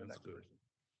off to the next person.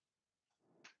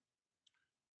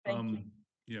 Thank you.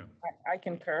 Yeah. I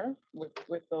concur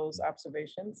with those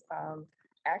observations.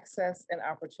 Access and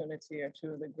opportunity are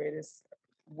 2 of the greatest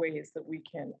ways that we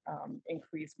can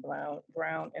increase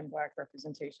brown and Black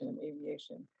representation in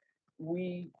aviation.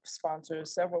 We sponsor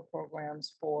several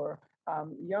programs for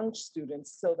young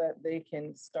students so that they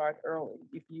can start early.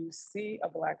 If you see a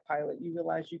Black pilot, you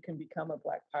realize you can become a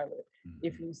Black pilot.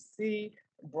 If you see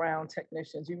brown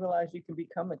technicians, you realize you can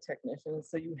become a technician.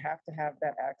 So you have to have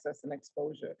that access and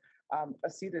exposure. A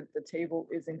seat at the table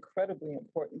is incredibly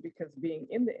important because being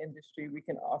in the industry, we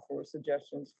can offer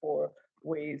suggestions for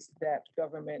ways that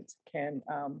government can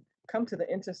come to the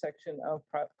intersection of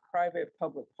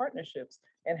private-public partnerships,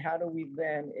 and how do we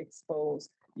then expose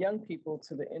young people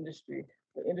to the industry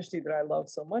that I love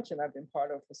so much and I've been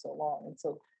part of for so long. And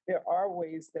so there are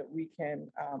ways that we can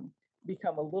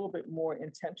become a little bit more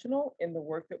intentional in the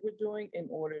work that we're doing in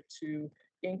order to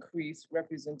increase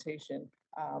representation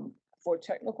for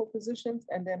technical positions.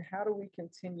 And then how do we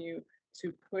continue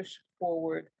to push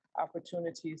forward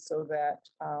opportunities so that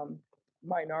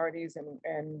minorities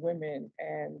and women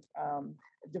and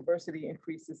diversity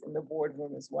increases in the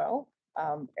boardroom as well.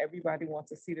 Everybody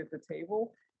wants a seat at the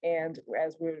table. And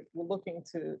as we're looking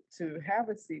to have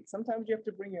a seat, sometimes you have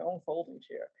to bring your own folding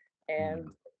chair and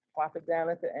plop it down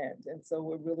at the end. And so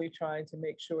we're really trying to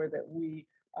make sure that we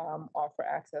offer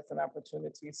access and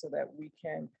opportunities so that we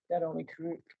can not only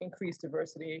increase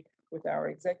diversity with our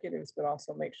executives, but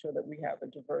also make sure that we have a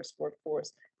diverse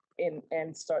workforce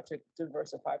and start to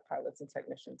diversify pilots and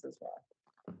technicians as well.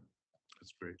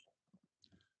 That's great.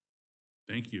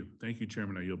 Thank you. Thank you,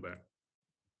 Chairman. I yield back.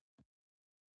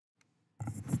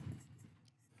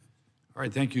 All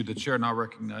right, thank you. The chair now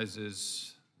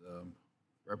recognizes the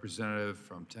representative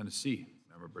from Tennessee,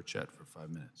 Member Burchett, for 5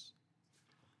 minutes.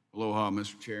 Aloha,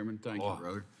 Mr. Chairman. Thank you,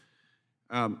 brother.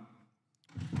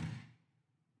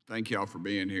 Thank y'all for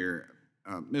being here.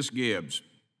 Ms. Gibbs,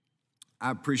 I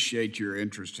appreciate your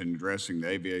interest in addressing the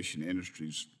aviation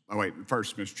industry's. Oh, wait,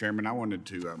 first, Mr. Chairman, I wanted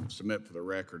to submit for the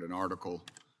record an article,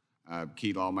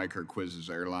 Key Lawmaker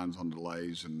quizzes airlines on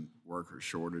delays and worker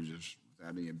shortages,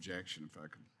 without any objection, if I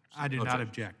could. I do not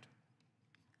object.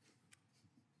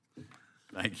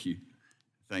 Thank you.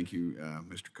 Thank you,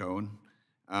 Mr. Cohen.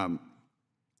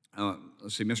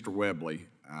 Let's see, Mr. Webley.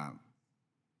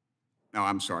 No,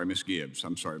 I'm sorry, Ms. Gibbs.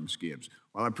 I'm sorry, Ms. Gibbs.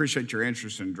 Well, I appreciate your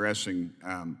interest in addressing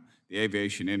the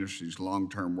aviation industry's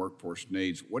long-term workforce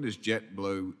needs. What is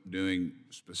JetBlue doing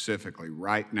specifically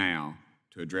right now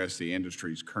to address the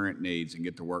industry's current needs and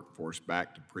get the workforce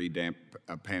back to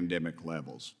pre-pandemic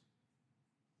levels?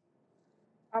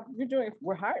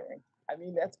 We're hiring. I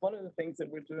mean, that's one of the things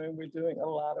that we're doing. We're doing a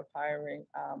lot of hiring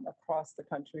across the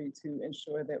country to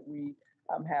ensure that we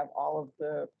have all of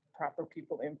the proper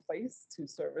people in place to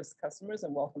service customers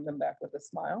and welcome them back with a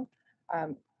smile.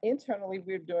 Internally,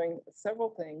 we're doing several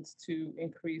things to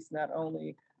increase not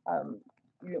only,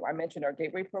 I mentioned our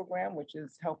Gateway program, which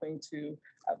is helping to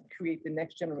create the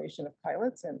next generation of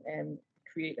pilots and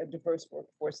create a diverse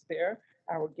workforce there.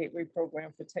 Our Gateway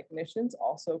program for technicians,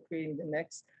 also creating the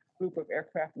next group of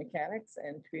aircraft mechanics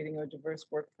and creating a diverse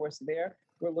workforce there.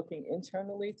 We're looking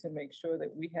internally to make sure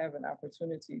that we have an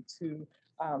opportunity to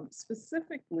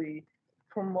specifically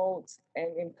promote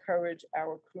and encourage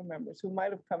our crew members who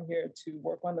might have come here to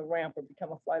work on the ramp or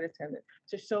become a flight attendant,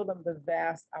 to show them the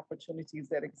vast opportunities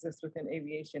that exist within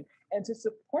aviation and to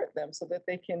support them so that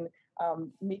they can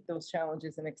meet those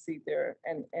challenges and exceed their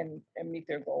and meet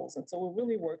their goals. And so we're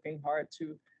really working hard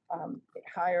to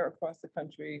hire across the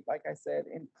country, like I said,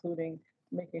 including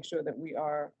making sure that we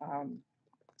are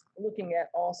looking at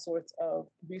all sorts of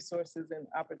resources and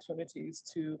opportunities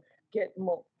to get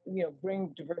more,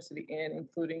 bring diversity in,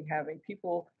 including having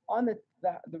people on the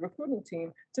recruiting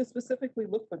team to specifically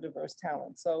look for diverse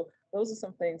talent. So those are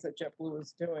some things that JetBlue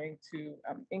is doing to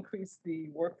increase the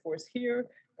workforce here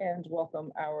and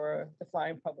welcome the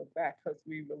flying public back, because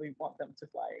we really want them to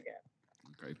fly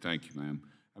again. Okay, thank you, ma'am.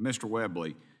 Mr.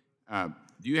 Webley,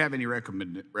 do you have any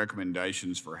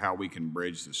recommendations for how we can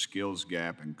bridge the skills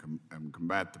gap and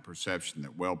combat the perception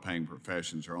that well-paying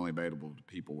professions are only available to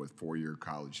people with four-year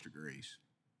college degrees?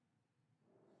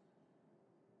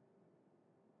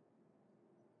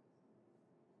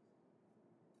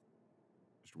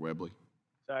 Mr. Webley?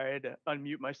 Sorry, I had to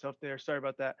unmute myself there. Sorry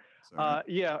about that. Sorry.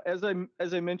 Yeah, as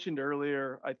I mentioned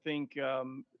earlier, I think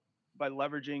by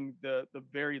leveraging the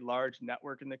very large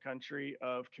network in the country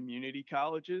of community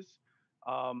colleges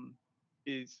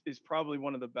is probably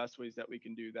one of the best ways that we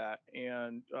can do that.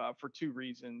 And for two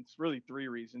reasons, really three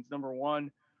reasons. Number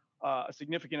one, a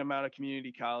significant amount of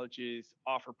community colleges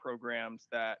offer programs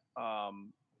that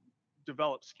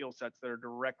develop skill sets that are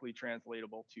directly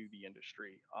translatable to the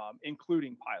industry,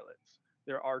 including pilots.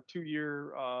 There are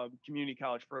two-year community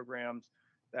college programs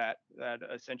that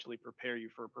essentially prepare you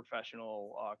for a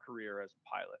professional career as a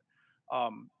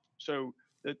pilot. So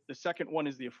the second one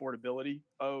is the affordability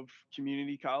of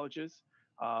community colleges.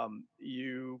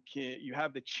 You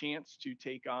have the chance to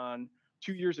take on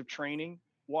 2 years of training,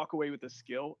 walk away with a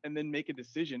skill, and then make a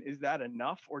decision. Is that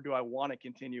enough, or do I want to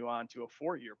continue on to a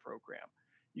 4-year program?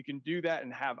 You can do that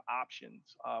and have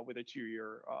options with a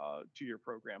two-year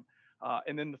program.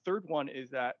 And then the third one is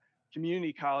that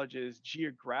community colleges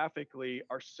geographically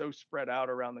are so spread out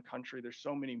around the country. There's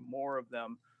so many more of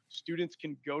them. Students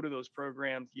can go to those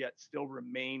programs yet still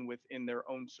remain within their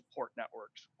own support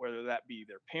networks, whether that be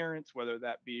their parents, whether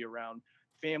that be around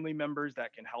family members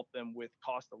that can help them with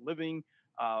cost of living,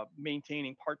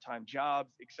 maintaining part-time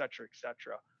jobs, et cetera, et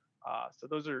cetera. So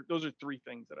those are three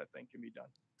things that I think can be done.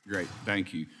 Great,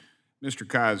 thank you. Mr.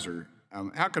 Kaiser,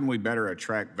 how can we better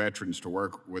attract veterans to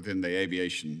work within the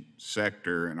aviation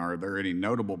sector, and are there any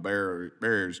notable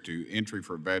barriers to entry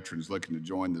for veterans looking to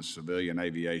join the civilian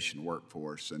aviation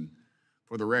workforce? And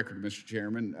for the record, Mr.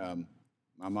 Chairman,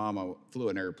 my mama flew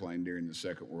an airplane during the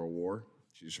Second World War.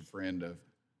 She's a friend of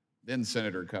then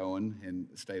Senator Cohen in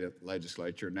the state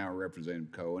legislature, now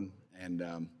Representative Cohen,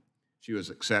 and she was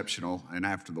exceptional. And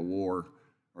after the war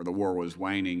was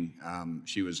waning,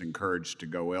 she was encouraged to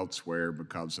go elsewhere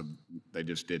because they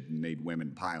just didn't need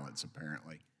women pilots,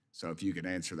 apparently. So if you could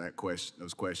answer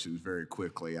those questions very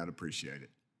quickly, I'd appreciate it.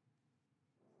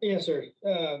 Yes, sir.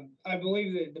 I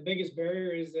believe that the biggest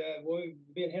barrier is what we've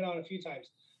been hit on a few times,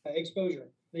 exposure.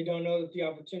 They don't know that the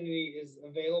opportunity is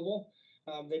available.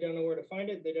 They don't know where to find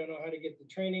it. They don't know how to get the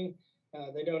training.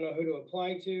 They don't know who to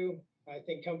apply to. I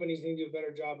think companies need to do a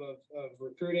better job of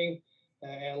recruiting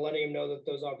and letting them know that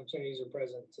those opportunities are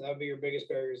present. So that would be your biggest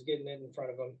barrier, is getting it in front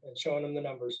of them and showing them the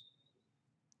numbers.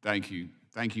 Thank you.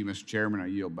 Thank you, Mr. Chairman. I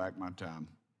yield back my time.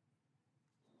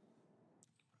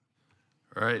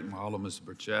 All right, mahalo, Mr.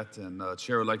 Burchett. And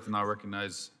Chair would like to now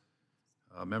recognize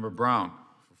Member Brown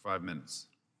for 5 minutes.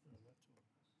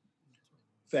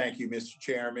 Thank you, Mr.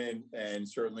 Chairman, and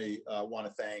certainly want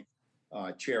to thank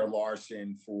Chair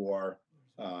Larson for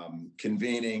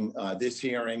convening this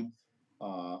hearing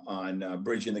on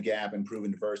bridging the gap,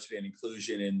 improving diversity and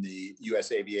inclusion in the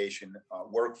U.S. aviation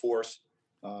workforce.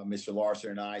 Mr. Larson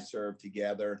and I served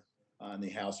together on the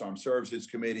House Armed Services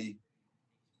Committee,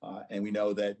 and we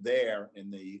know that there in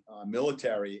the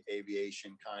military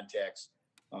aviation context,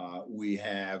 we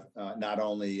have not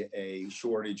only a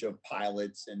shortage of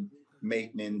pilots and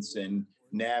maintenance and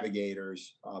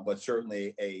navigators, but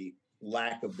certainly a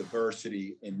lack of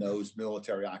diversity in those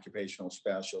military occupational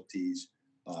specialties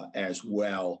as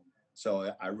well.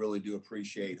 So I really do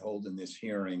appreciate holding this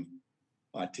hearing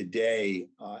today.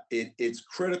 It's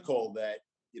critical that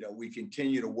we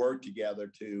continue to work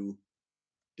together to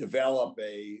develop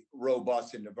a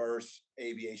robust and diverse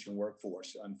aviation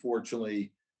workforce.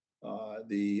 Unfortunately,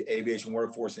 the aviation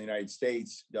workforce in the United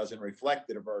States doesn't reflect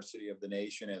the diversity of the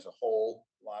nation as a whole.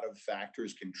 A lot of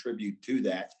factors contribute to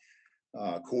that.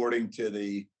 According to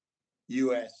the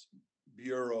U.S.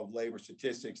 Bureau of Labor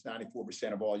Statistics,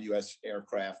 94% of all U.S.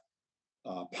 aircraft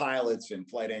pilots and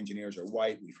flight engineers are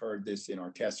white. We've heard this in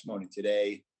our testimony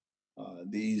today.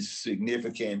 These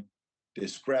significant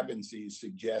discrepancies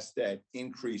suggest that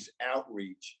increased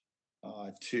outreach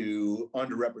to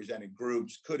underrepresented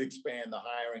groups could expand the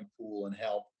hiring pool and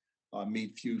help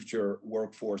meet future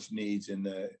workforce needs in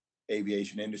the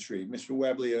aviation industry. Mr.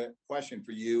 Webley, a question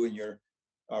for you. In your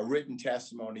written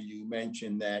testimony, you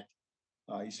mentioned that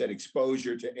you said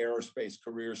exposure to aerospace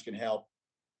careers can help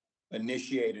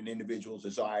initiate an individual's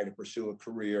desire to pursue a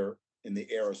career in the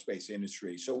aerospace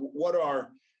industry. So what are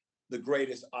the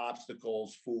greatest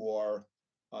obstacles for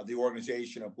the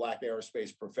organization of Black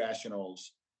aerospace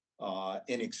professionals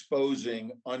in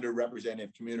exposing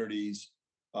underrepresented communities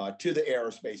to the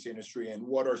aerospace industry, and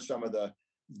what are some of the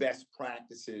best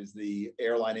practices the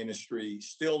airline industry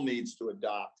still needs to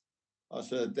adopt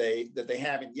so that they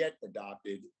haven't yet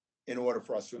adopted in order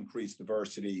for us to increase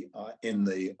diversity in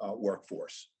the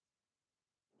workforce?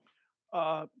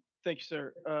 Thank you,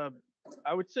 sir.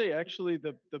 I would say actually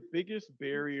the biggest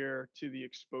barrier to the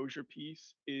exposure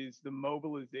piece is the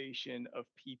mobilization of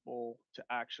people to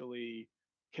actually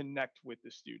connect with the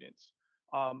students.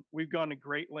 We've gone to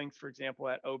great lengths, for example,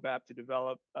 at OBAP to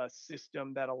develop a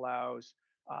system that allows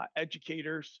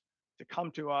educators to come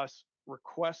to us,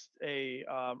 request a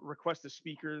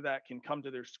speaker that can come to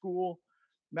their school,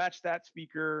 match that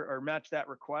speaker or match that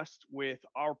request with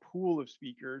our pool of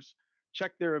speakers,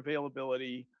 check their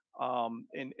availability,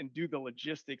 and do the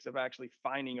logistics of actually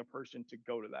finding a person to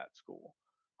go to that school.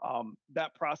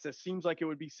 That process seems like it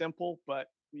would be simple, but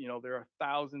there are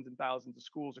thousands and thousands of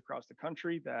schools across the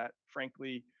country that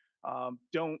frankly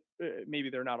maybe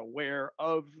they're not aware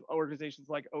of organizations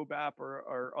like OBAP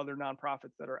or other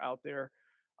nonprofits that are out there.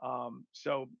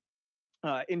 So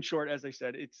in short, as I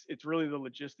said, it's really the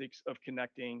logistics of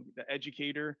connecting the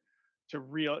educator to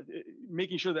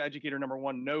making sure the educator, number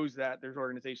one, knows that there's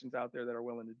organizations out there that are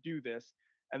willing to do this,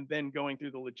 and then going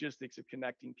through the logistics of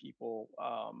connecting people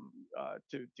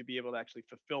to be able to actually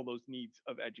fulfill those needs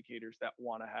of educators that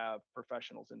want to have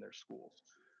professionals in their schools.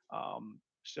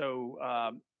 So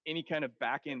any kind of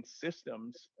back-end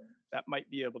systems that might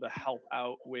be able to help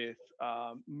out with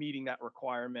meeting that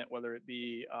requirement, whether it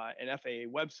be an FAA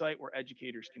website where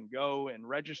educators can go and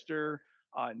register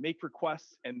and make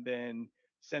requests, and then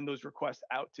send those requests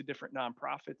out to different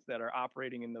nonprofits that are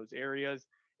operating in those areas.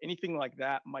 Anything like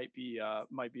that might be a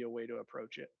way to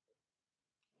approach it.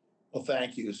 Well,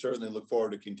 thank you. Certainly look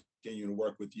forward to continuing to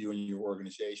work with you and your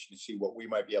organization to see what we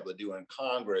might be able to do in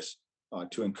Congress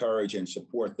to encourage and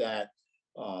support that.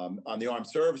 On the Armed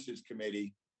Services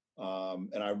Committee,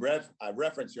 and I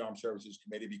reference the Armed Services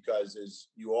Committee because, as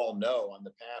you all know, on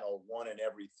the panel, 1 in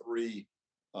every 3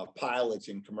 pilots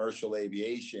in commercial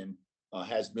aviation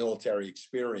has military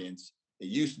experience. It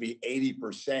used to be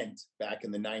 80% back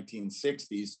in the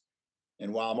 1960s.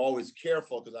 And while I'm always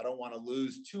careful because I don't want to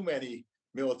lose too many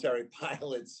military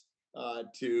pilots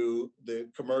to the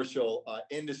commercial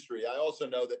industry, I also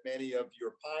know that many of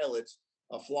your pilots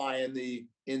fly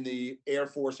in the Air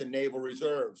Force and Naval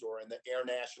Reserves or in the Air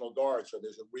National Guard. So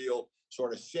there's a real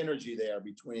sort of synergy there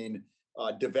between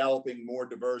developing more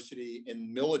diversity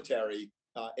in military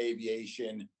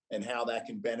aviation and how that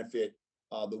can benefit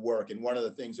the work. And one of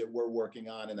the things that we're working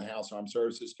on in the House Armed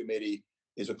Services Committee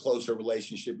is a closer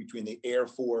relationship between the Air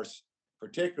Force,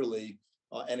 particularly,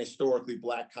 and historically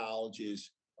Black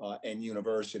colleges and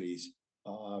universities.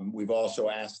 We've also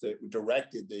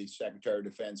directed the Secretary of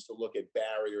Defense to look at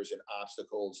barriers and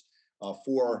obstacles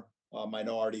for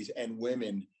minorities and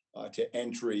women to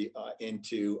entry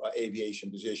into aviation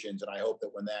positions. And I hope that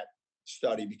when that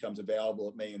study becomes available,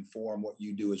 it may inform what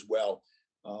you do as well.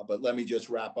 But let me just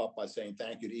wrap up by saying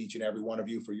thank you to each and every one of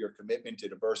you for your commitment to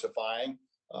diversifying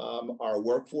our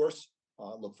workforce.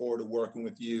 Look forward to working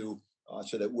with you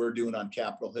so that we're doing on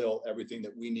Capitol Hill everything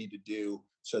that we need to do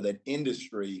so that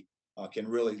industry can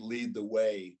really lead the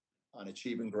way on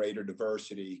achieving greater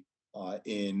diversity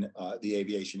in the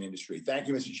aviation industry. Thank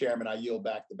you, Mr. Chairman. I yield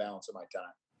back the balance of my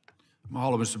time.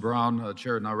 Mahalo, Mr. Brown.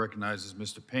 Chair now recognizes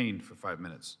Mr. Payne for 5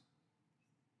 minutes.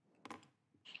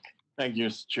 Thank you,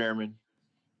 Mr. Chairman.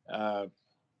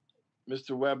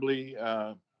 Mr. Webley,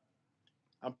 I'm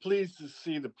pleased to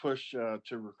see the push to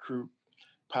recruit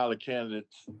pilot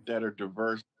candidates that are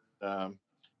diverse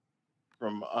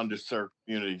from underserved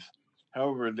communities.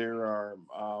 However, there are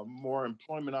more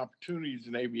employment opportunities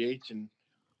in aviation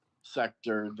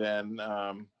sector than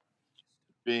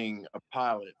being a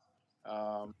pilot.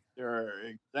 There are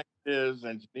executives,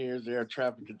 engineers, air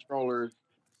traffic controllers,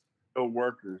 field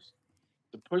workers.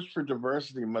 The push for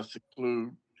diversity must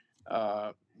include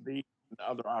these and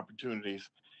other opportunities.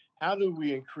 How do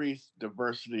we increase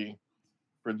diversity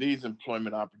for these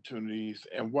employment opportunities,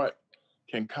 and what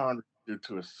can Congress do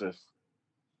to assist?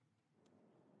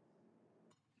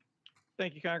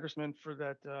 Thank you, Congressman, for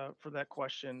that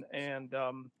question. And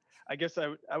I guess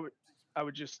I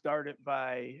would just start it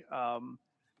by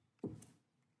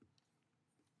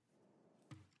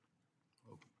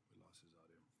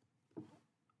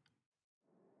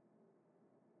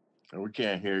We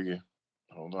can't hear you.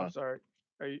 Hold on. I'm sorry.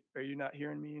 Are you not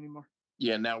hearing me anymore?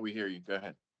 Yeah, now we hear you. Go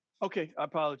ahead. Okay, I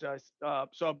apologize.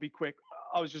 So I'll be quick.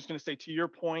 I was just going to say, to your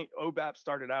point, OBAP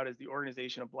started out as the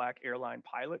Organization of Black Airline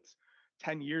Pilots.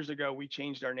 10 years ago, we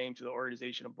changed our name to the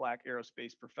Organization of Black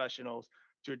Aerospace Professionals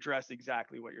to address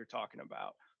exactly what you're talking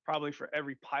about. Probably for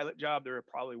every pilot job, there are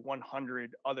probably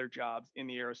 100 other jobs in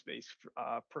the aerospace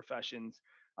professions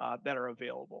that are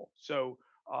available. So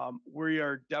we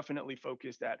are definitely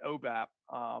focused at OBAP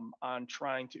on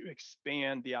trying to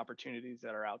expand the opportunities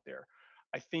that are out there.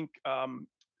 I think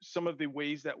some of the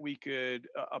ways that we could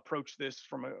approach this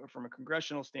from a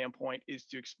congressional standpoint is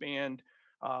to expand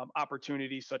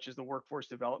opportunities such as the workforce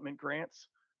development grants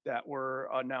that were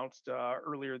announced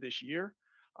earlier this year.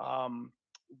 On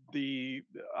the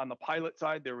pilot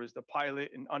side, there was the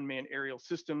pilot and unmanned aerial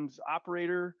systems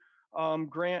operator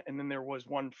grant, and then there was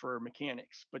one for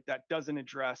mechanics, but that doesn't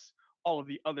address all of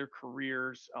the other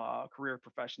career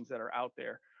professions that are out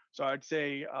there. So I'd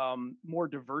say more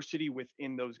diversity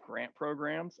within those grant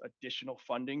programs, additional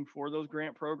funding for those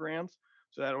grant programs,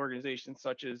 so that organizations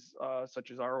such as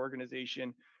our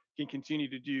organization can continue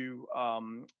to do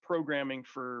programming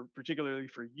particularly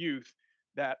for youth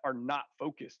that are not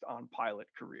focused on pilot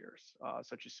careers,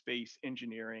 such as space,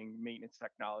 engineering, maintenance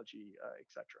technology, et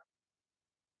cetera.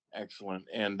 Excellent.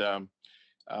 And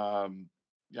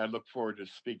I look forward to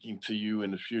speaking to you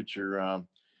in the future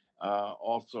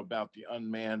also about the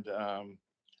unmanned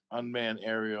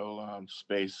aerial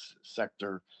space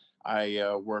sector.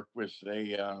 I work with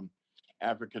a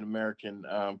African American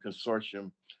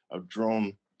consortium of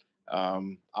drone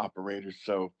operators,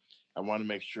 so I want to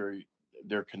make sure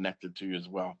they're connected to you as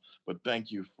well. But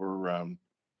thank you for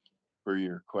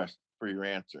your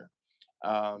answer.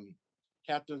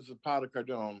 Captain Zapata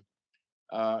Cardone,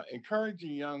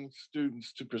 encouraging young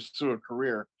students to pursue a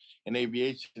career in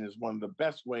aviation is one of the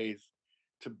best ways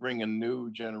to bring a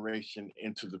new generation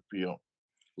into the field.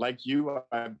 Like you,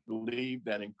 I believe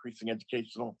that increasing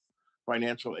educational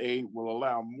financial aid will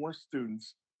allow more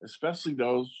students, especially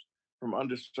those from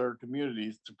underserved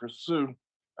communities, to pursue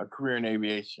a career in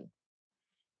aviation.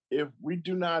 If we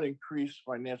do not increase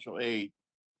financial aid,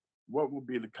 what will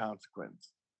be the consequence?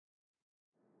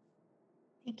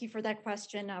 Thank you for that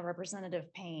question,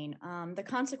 Representative Payne. The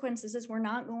consequences is we're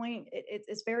not going,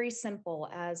 it's very simple.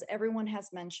 As everyone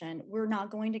has mentioned, we're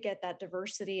not going to get that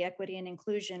diversity, equity, and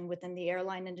inclusion within the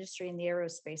airline industry and the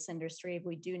aerospace industry if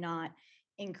we do not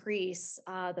increase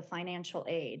the financial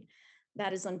aid.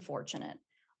 That is unfortunate.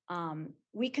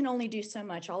 We can only do so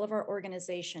much. All of our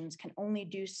organizations can only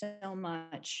do so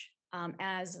much.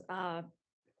 As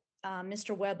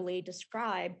Mr. Webley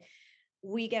described,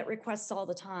 we get requests all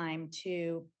the time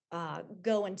to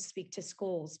go and speak to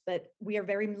schools, but we are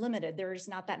very limited. There's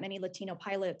not that many Latino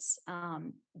pilots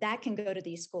that can go to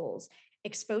these schools.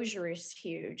 Exposure is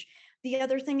huge. The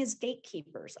other thing is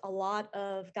gatekeepers. A lot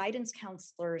of guidance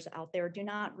counselors out there do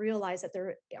not realize that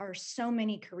there are so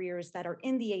many careers that are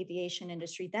in the aviation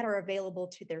industry that are available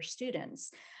to their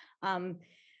students.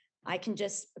 I can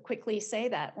just quickly say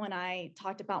that when I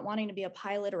talked about wanting to be a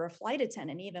pilot or a flight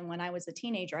attendant, even when I was a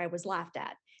teenager, I was laughed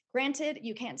at. Granted,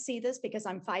 you can't see this because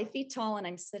I'm 5 feet tall and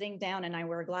I'm sitting down and I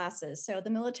wear glasses. So the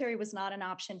military was not an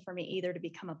option for me either to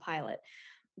become a pilot.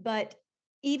 But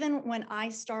even when I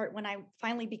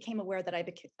finally became aware that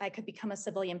I could become a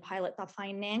civilian pilot, the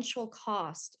financial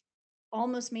cost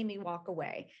almost made me walk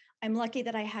away. I'm lucky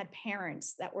that I had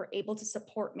parents that were able to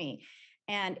support me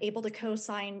and able to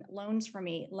co-sign loans for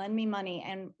me, lend me money,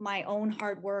 and my own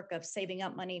hard work of saving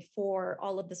up money for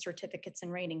all of the certificates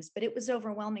and ratings. But it was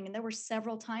overwhelming. And there were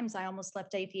several times I almost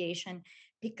left aviation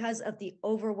because of the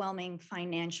overwhelming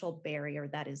financial barrier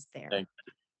that is there.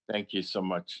 Thank you so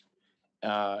much.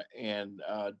 And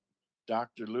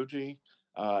Dr. Luthi,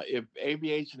 if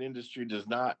aviation industry does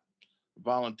not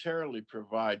voluntarily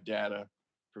provide data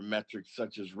for metrics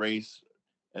such as race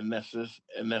and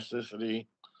ethnicity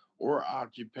or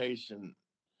occupation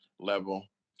level,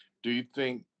 do you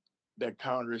think that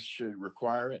Congress should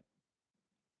require it?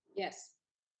 Yes,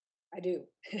 I do.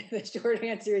 The short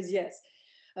answer is yes.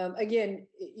 Again,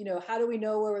 how do we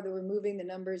know where we're moving the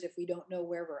numbers if we don't know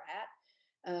where we're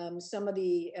at? Some of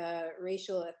the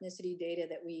racial ethnicity data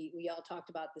that we all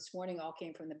talked about this morning all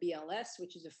came from the BLS,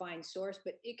 which is a fine source,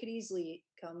 but it could easily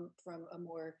come from a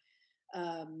more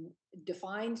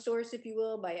defined source, if you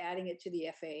will, by adding it to the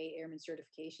FAA airman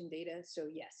certification data. So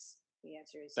yes, the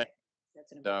answer is yes.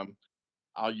 That's an important.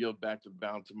 I'll yield back the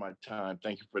balance of my time.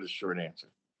 Thank you for the short answer.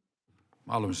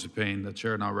 Mahalo, Mr. Payne. The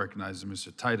chair now recognizes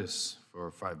Mr. Titus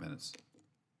for 5 minutes.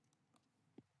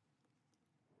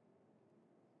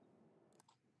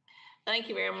 Thank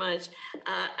you very much.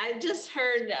 I just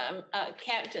heard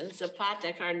Captain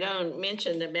Zapata Cardone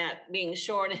mention about being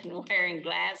short and wearing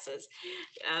glasses,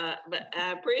 but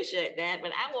I appreciate that.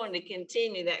 But I wanted to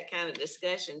continue that kind of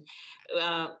discussion.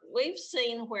 We've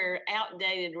seen where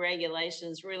outdated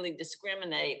regulations really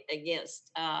discriminate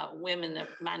against women of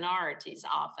minorities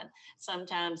often.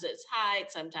 Sometimes it's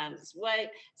height, sometimes it's weight,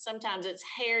 sometimes it's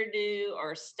hairdo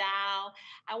or style.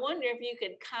 I wonder if you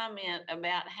could comment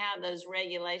about how those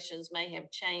regulations may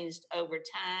have changed over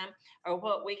time, or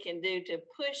what we can do to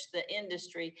push the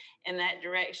industry in that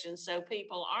direction so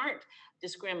people aren't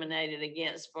discriminated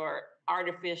against for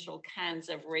artificial kinds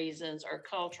of reasons or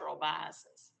cultural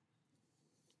biases.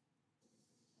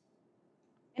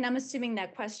 And I'm assuming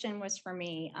that question was for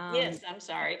me. Yes, I'm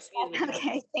sorry. Excuse me.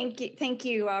 Okay, thank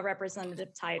you, Representative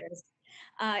Titus.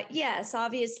 Yes,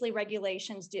 obviously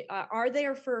regulations are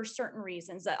there for certain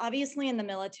reasons. Obviously in the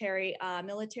military,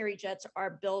 military jets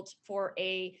are built for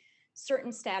a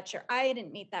certain stature. I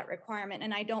didn't meet that requirement,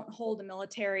 and I don't hold the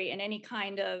military in any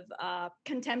kind of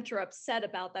contempt or upset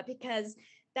about that, because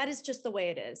that is just the way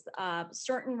it is.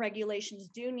 Certain regulations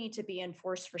do need to be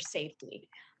enforced for safety.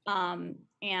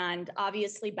 And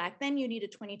obviously back then you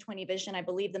needed 20/20 vision. I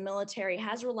believe the military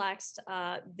has relaxed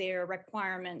their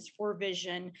requirements for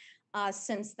vision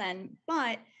since then.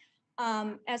 But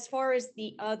as far as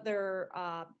the other,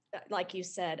 like you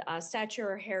said,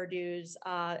 stature or hairdos,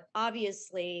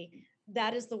 obviously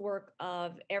that is the work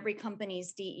of every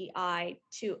company's DEI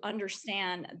to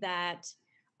understand that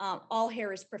all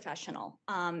hair is professional.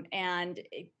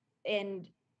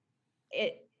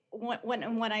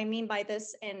 What I mean by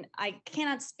this, and I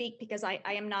cannot speak because I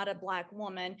am not a Black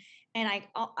woman, and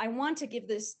I want to give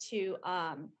this to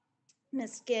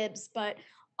Ms. Gibbs, but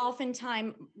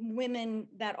oftentimes women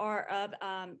that are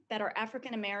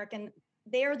African American,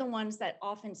 they're the ones that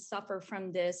often suffer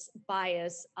from this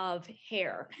bias of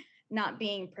hair not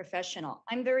being professional.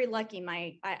 I'm very lucky.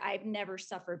 I've never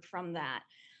suffered from that.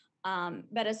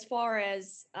 But as far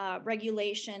as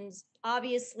regulations,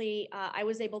 obviously, I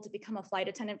was able to become a flight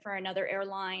attendant for another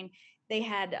airline. They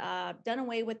had done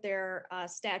away with their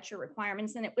stature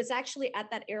requirements, and it was actually at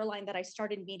that airline that I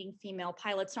started meeting female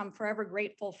pilots. So I'm forever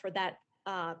grateful for that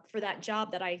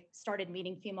job, that I started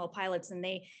meeting female pilots, and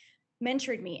they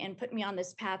mentored me and put me on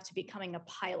this path to becoming a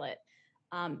pilot.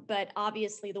 But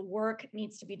obviously, the work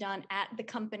needs to be done at the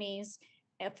companies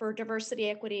for diversity,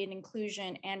 equity, and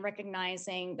inclusion, and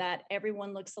recognizing that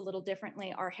everyone looks a little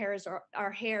differently. Our hair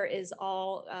is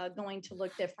all going to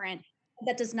look different.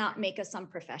 That does not make us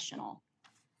unprofessional.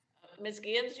 Ms.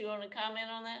 Gibbs, you want to comment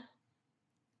on that?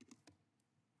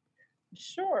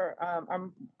 Sure.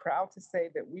 I'm proud to say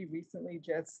that we recently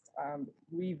just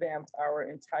revamped our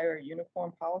entire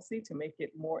uniform policy to make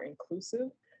it more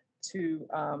inclusive, to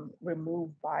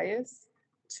remove bias,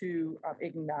 to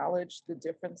acknowledge the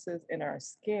differences in our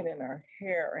skin and our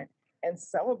hair, and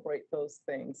celebrate those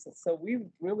things. So we've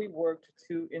really worked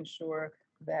to ensure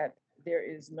that there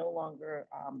is no longer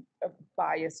a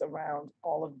bias around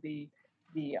all of the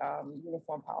the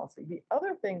uniform policy. The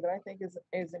other thing that I think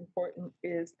is important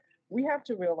is we have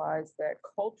to realize that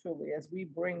culturally, as we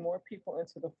bring more people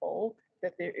into the fold,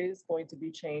 that there is going to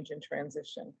be change and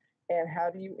transition. And how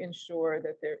do you ensure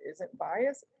that there isn't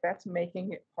bias? That's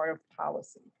making it part of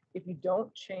policy. If you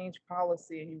don't change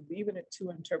policy and you leave it to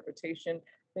interpretation,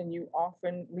 then you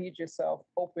often leave yourself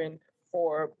open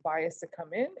for bias to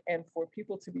come in and for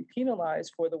people to be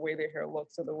penalized for the way their hair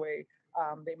looks or the way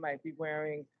they might be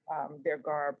wearing their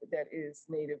garb that is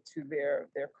native to their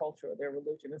culture or their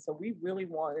religion. And so we really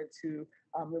wanted to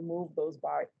remove those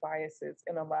biases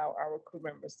and allow our crew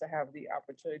members to have the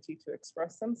opportunity to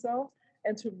express themselves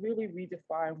and to really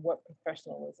redefine what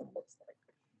professionalism looks like.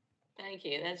 Thank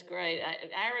you. That's great.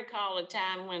 I recall a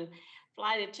time when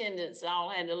flight attendants all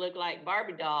had to look like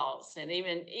Barbie dolls, and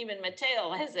even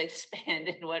Mattel has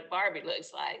expanded what Barbie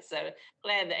looks like. So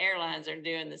glad the airlines are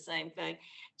doing the same thing.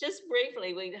 Just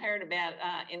briefly, we heard about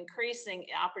increasing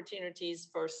opportunities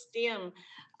for STEM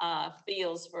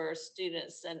fields for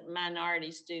students and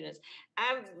minority students.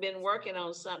 I've been working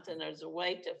on something as a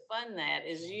way to fund that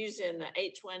is using the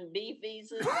H-1B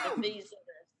visas, the visas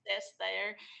that's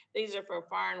there. These are for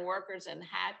foreign workers in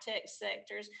high-tech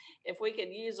sectors. If we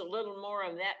could use a little more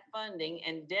of that funding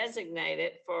and designate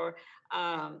it for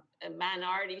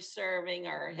minority serving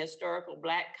or historical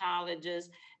Black colleges,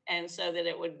 and so that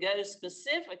it would go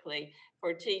specifically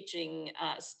for teaching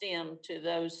STEM to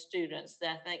those students,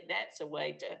 I think that's a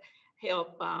way to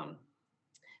help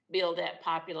build that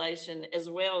population, as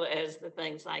well as the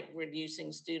things like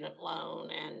reducing student loan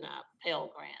and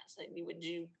Pell Grants. Would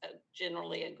you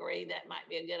generally agree that might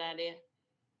be a good idea?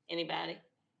 Anybody?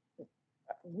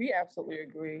 We absolutely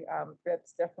agree.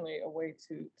 That's definitely a way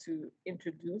to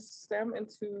introduce STEM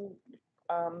into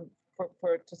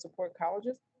to support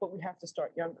colleges, but we have to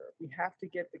start younger. We have to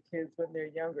get the kids when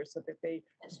they're younger so that they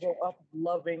grow up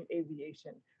loving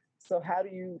aviation. So how do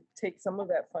you take some of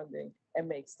that funding and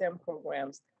make STEM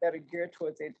programs that are geared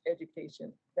towards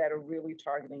education that are really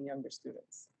targeting younger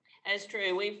students? That's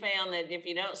true. We found that if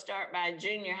you don't start by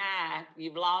junior high,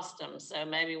 you've lost them. So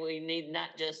maybe we need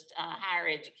not just higher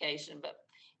education, but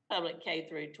public K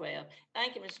through 12.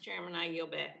 Thank you, Mr. Chairman. I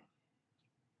yield back.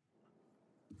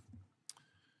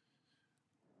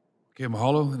 Okay,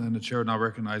 mahalo, and then the chair will now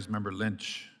recognize Member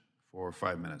Lynch for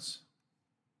 5 minutes.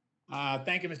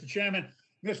 Thank you, Mr. Chairman.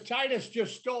 Ms. Titus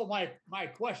just stole my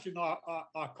question or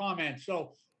comment.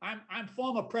 So I'm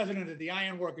former president of the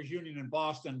Iron Workers Union in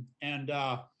Boston, and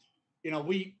you know,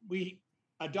 we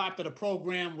adopted a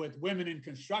program with women in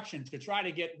construction to try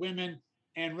to get women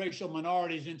and racial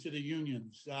minorities into the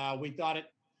unions. We thought it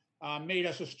made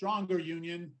us a stronger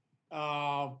union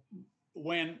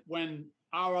when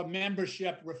our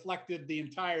membership reflected the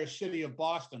entire city of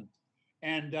Boston.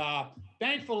 And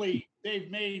thankfully,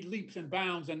 they've made leaps and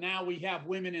bounds, and now we have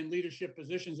women in leadership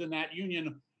positions in that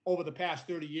union over the past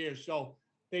 30 years. So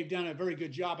they've done a very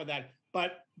good job of that.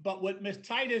 But what Ms.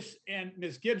 Titus and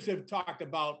Ms. Gibbs have talked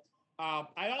about,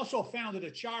 I also founded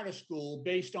a charter school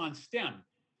based on STEM.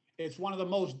 It's one of the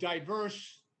most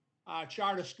diverse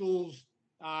charter schools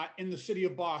in the city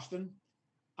of Boston.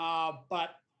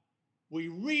 But we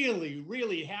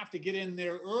really have to get in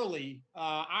there early.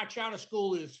 Our charter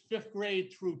school is 5th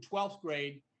grade through 12th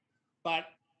grade. But,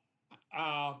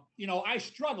 you know, I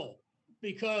struggle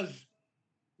because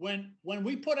when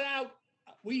we put out,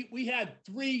 we had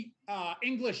 3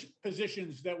 English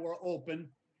positions that were open,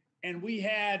 and we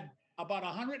had about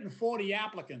 140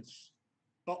 applicants,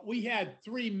 but we had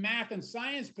 3 math and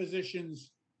science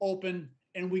positions open,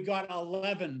 and we got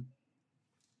 11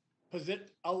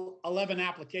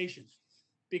 applications,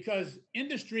 because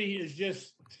industry is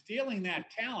just stealing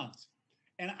that talent.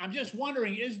 And I'm just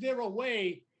wondering, is there a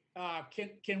way,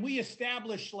 can we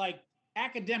establish like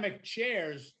academic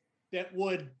chairs that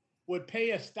would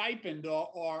pay a stipend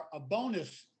or a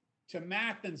bonus to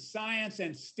math and science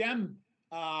and STEM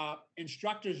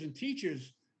instructors and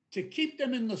teachers to keep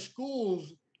them in the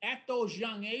schools at those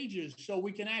young ages, so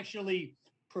we can actually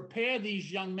prepare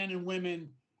these young men and women,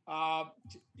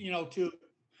 you know, to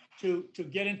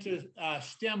get into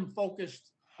STEM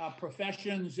focused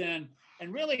professions and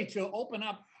really to open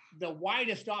up the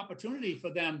widest opportunity for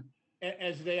them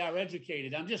as they are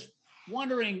educated. I'm just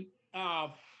wondering,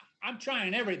 I'm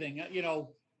trying everything, you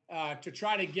know, to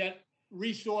try to get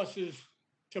resources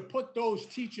to put those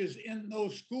teachers in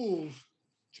those schools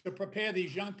to prepare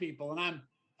these young people. And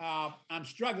I'm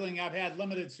struggling. I've had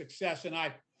limited success. And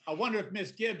I wonder if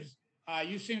Ms. Gibbs,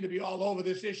 you seem to be all over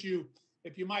this issue,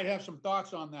 if you might have some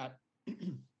thoughts on that.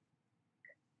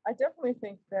 I definitely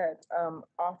think that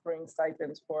offering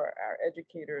stipends for our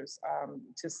educators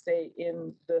to stay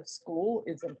in the school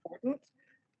is important.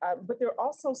 But there are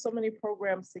also so many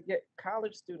programs to get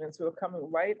college students who are coming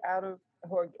right out of,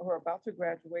 who are about to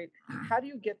graduate. How do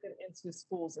you get them into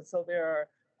schools? And so there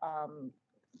are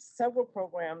several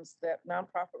programs that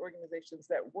nonprofit organizations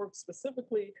that work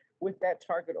specifically with that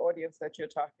target audience that you're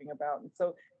talking about. And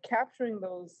so capturing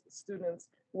those students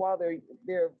while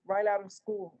they're right out of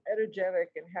school, energetic,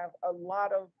 and have a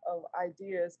lot of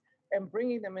ideas, and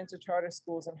bringing them into charter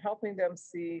schools and helping them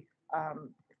see,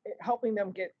 helping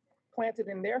them get planted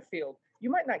in their field. You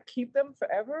might not keep them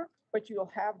forever, but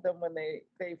you'll have them when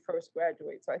they first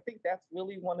graduate. So I think that's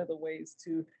really one of the ways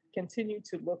to continue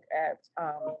to look at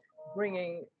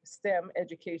bringing STEM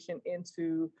education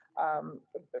into,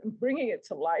 bringing it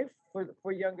to life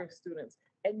for younger students.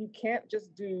 And you can't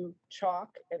just do chalk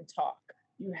and talk.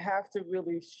 You have to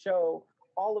really show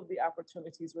all of the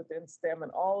opportunities within STEM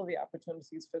and all of the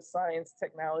opportunities for science,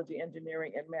 technology,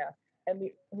 engineering, and math. And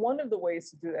one of the ways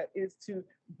to do that is to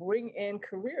bring in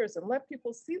careers and let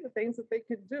people see the things that they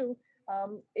could do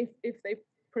if they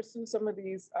pursue some of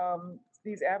these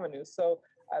avenues. So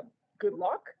good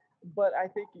luck, but I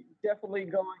think definitely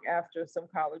going after some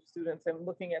college students and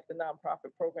looking at the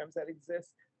nonprofit programs that exist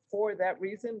for that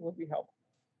reason would be helpful.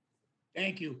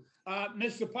 Thank you.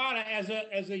 Ms. Zapata,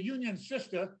 as a union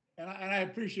sister, and I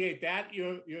appreciate that,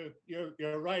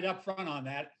 you're right up front on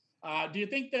that. Do you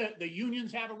think the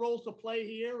unions have a role to play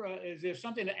here? Is there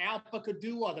something that ALPA could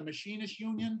do, or the machinist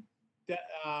union,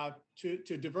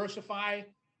 to diversify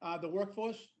the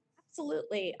workforce?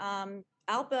 Absolutely.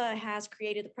 ALPA has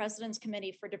created the President's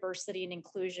Committee for Diversity and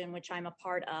Inclusion, which I'm a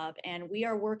part of, and we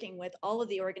are working with all of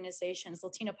the organizations,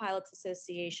 Latino Pilots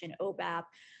Association, OBAP,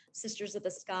 Sisters of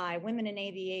the Sky, Women in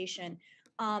Aviation,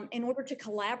 in order to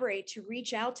collaborate, to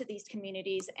reach out to these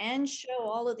communities and show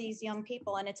all of these young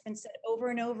people. And it's been said over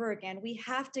and over again, we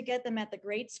have to get them at the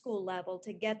grade school level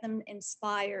to get them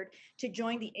inspired to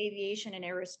join the aviation and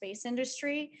aerospace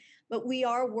industry. But we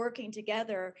are working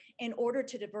together in order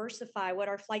to diversify what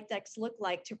our flight decks look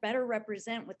like, to better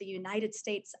represent what the United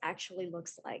States actually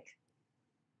looks like.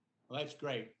 Well, that's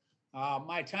great.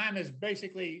 My time has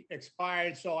basically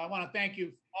expired, so I want to thank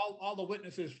you, all the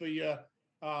witnesses, for your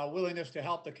willingness to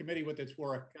help the committee with its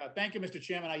work. Thank you, Mr.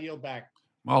 Chairman. I yield back.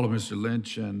 Mahalo, Mr.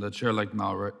 Lynch, and the chair like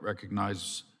now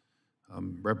recognize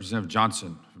Representative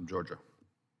Johnson from Georgia.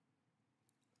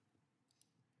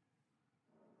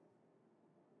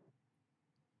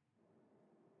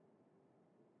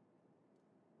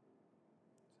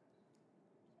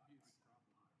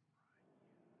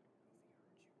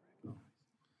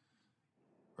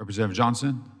 Representative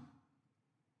Johnson.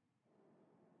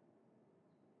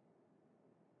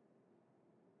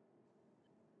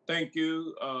 Thank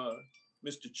you,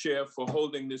 Mr. Chair, for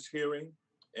holding this hearing.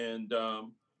 And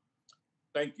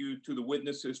thank you to the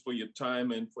witnesses for your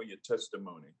time and for your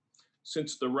testimony.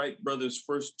 Since the Wright brothers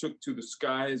first took to the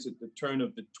skies at the turn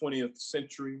of the 20th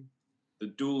century, the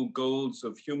dual goals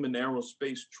of human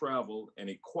aerospace travel and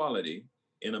equality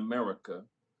in America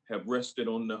have rested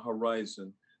on the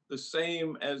horizon, the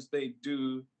same as they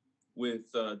do with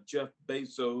Jeff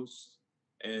Bezos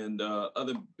and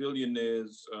other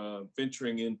billionaires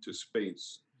venturing into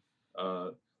space.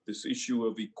 This issue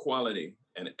of equality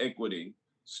and equity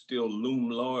still loom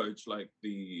large like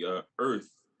the Earth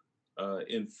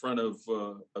in front of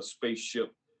a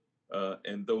spaceship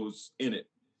and those in it.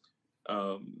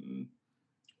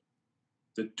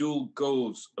 The dual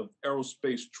goals of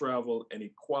aerospace travel and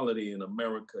equality in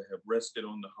America have rested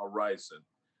on the horizon.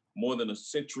 More than a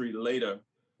century later,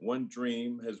 one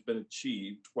dream has been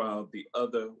achieved while the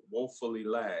other woefully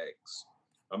lags.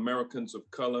 Americans of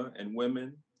color and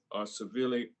women are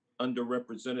severely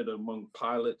underrepresented among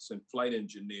pilots and flight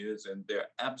engineers, and they're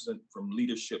absent from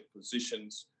leadership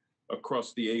positions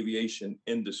across the aviation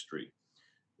industry.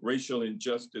 Racial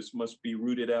injustice must be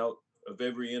rooted out of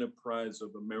every enterprise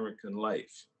of American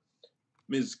life.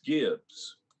 Ms.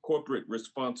 Gibbs, corporate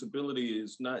responsibility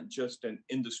is not just an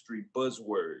industry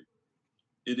buzzword.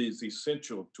 It is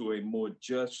essential to a more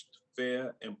just,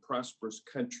 fair, and prosperous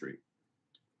country.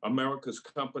 America's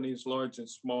companies, large and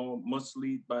small, must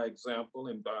lead by example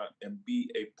and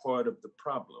be a part of the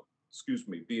problem,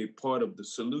 be a part of the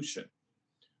solution.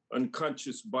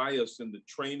 Unconscious bias in the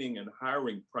training and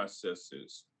hiring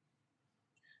processes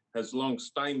has long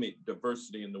stymied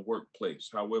diversity in the workplace.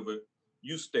 However,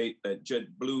 you state that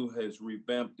JetBlue has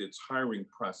revamped its hiring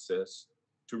process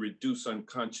to reduce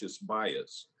unconscious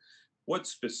bias. What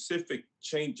specific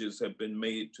changes have been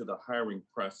made to the hiring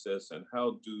process, and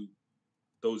how do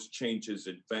those changes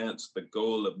advance the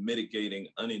goal of mitigating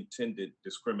unintended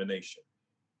discrimination?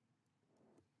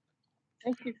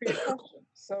 Thank you for your question.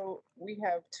 So we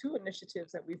have two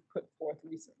initiatives that we've put forth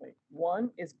recently. One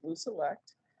is Blue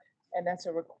Select, And that's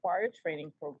a required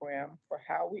training program for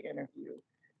how we interview,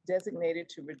 designated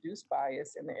to reduce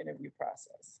bias in the interview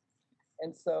process.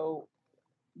 And so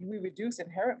we reduce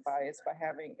inherent bias by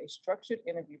having a structured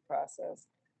interview process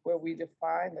where we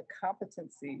define the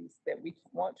competencies that we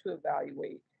want to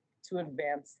evaluate to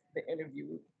advance the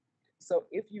interview. So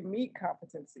if you meet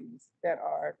competencies that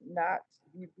are not,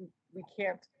 we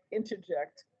can't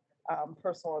interject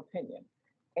personal opinion.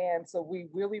 And so we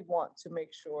really want to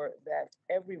make sure that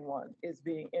everyone is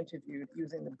being interviewed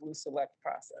using the Blue Select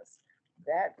process.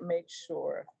 That makes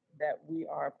sure that we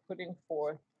are putting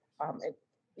forth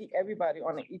everybody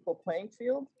on an equal playing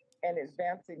field and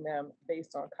advancing them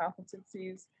based on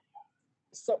competencies,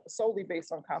 solely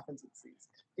based on competencies.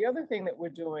 The other thing that we're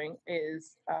doing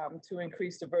is to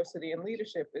increase diversity in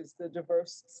leadership is the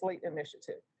Diverse Slate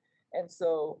Initiative. And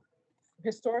so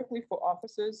historically for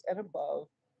officers and above,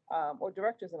 or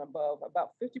directors and above,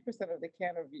 about 50% of the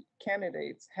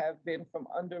candidates have been from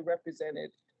underrepresented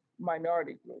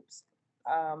minority groups.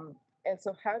 And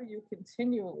so how do you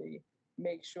continually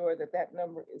make sure that that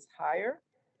number is higher?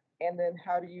 And then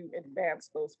how do you advance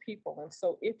those people? And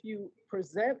so if you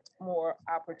present more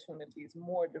opportunities,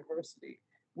 more diversity,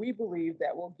 we believe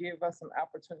that will give us an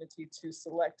opportunity to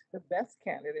select the best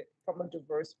candidate from a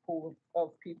diverse pool of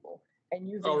people. And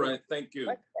using All right, thank you.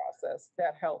 the process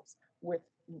that helps with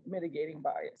mitigating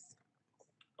bias.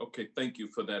 Okay, thank you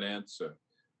for that answer.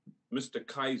 Mr.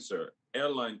 Kaiser,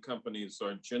 airline companies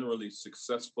are generally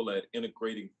successful at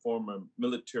integrating former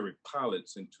military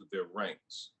pilots into their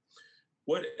ranks.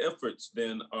 What efforts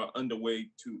then are underway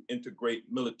to integrate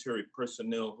military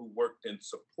personnel who worked in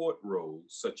support roles,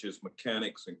 such as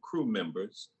mechanics and crew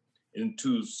members,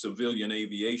 into civilian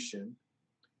aviation?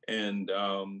 And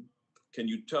can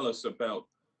you tell us about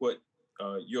what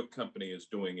your company is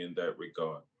doing in that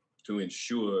regard to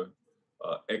ensure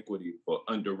equity for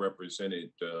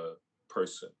underrepresented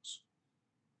persons?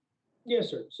 Yes,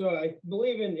 sir. So I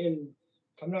believe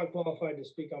I'm not qualified to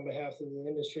speak on behalf of the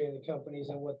industry and the companies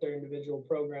and what their individual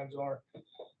programs are.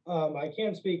 I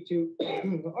can speak to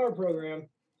our program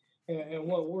and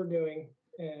what we're doing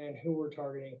and who we're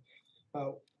targeting.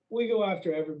 We go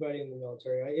after everybody in the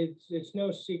military. It's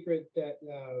no secret that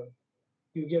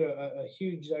you get a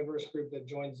huge diverse group that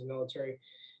joins the military,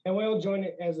 and we all join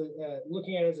it as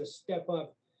looking at it as a step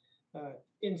up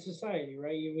in society,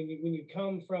 right? When you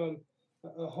come from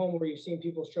a home where you've seen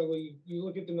people struggle, you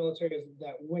look at the military as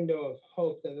that window of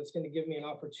hope that it's going to give me an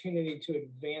opportunity to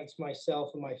advance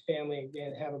myself and my family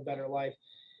and have a better life.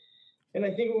 And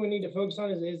I think what we need to focus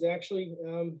on is actually,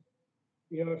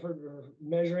 for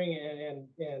measuring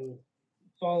and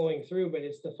following through, but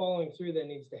it's the following through that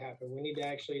needs to happen. We need to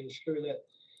actually ensure that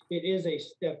it is a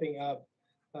stepping up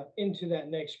into that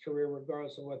next career,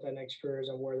 regardless of what that next career is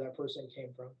and where that person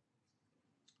came from.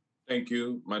 Thank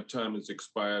you. My time has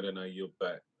expired and I yield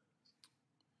back.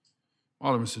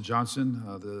 Well, Mr. Johnson,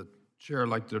 the chair would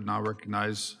like to now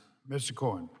recognize Mr.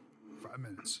 Cohen. 5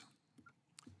 minutes.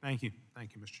 Thank you.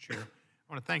 Thank you, Mr. Chair.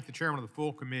 I want to thank the chairman of the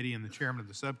full committee and the chairman of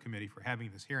the subcommittee for having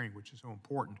this hearing, which is so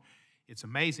important. It's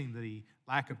amazing the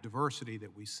lack of diversity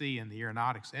that we see in the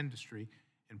aeronautics industry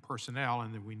and personnel,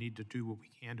 and that we need to do what we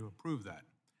can to improve that.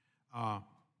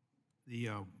 The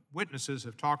witnesses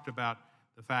have talked about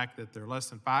the fact that there are less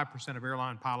than 5% of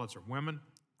airline pilots are women,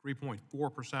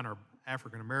 3.4% are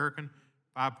African American,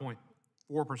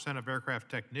 5.4% of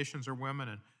aircraft technicians are women,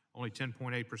 and only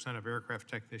 10.8% of aircraft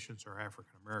technicians are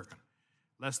African American.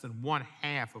 Less than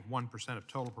 0.5% of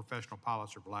total professional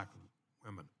pilots are Black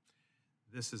women.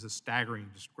 This is a staggering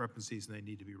discrepancies, and they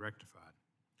need to be rectified.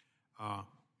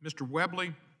 Mr.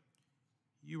 Webley,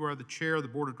 you are the chair of the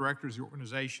board of directors of the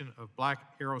Organization of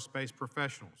Black Aerospace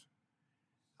Professionals.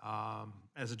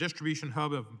 As a distribution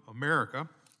hub of America,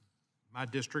 my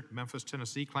district, Memphis,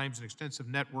 Tennessee, claims an extensive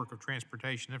network of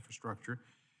transportation infrastructure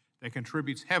that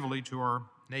contributes heavily to our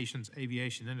nation's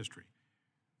aviation industry.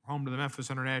 We're home to the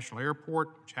Memphis International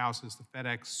Airport, which houses the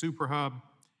FedEx Super Hub,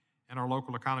 and our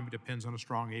local economy depends on a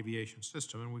strong aviation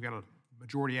system, and we've got a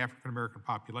majority African-American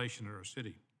population in our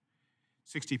city.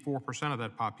 64% of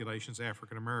that population is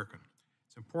African-American.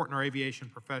 It's important our aviation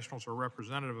professionals are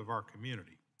representative of our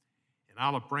community. In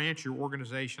Olive Branch, your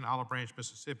organization, Olive Branch,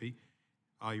 Mississippi,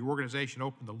 your organization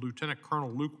opened the Lieutenant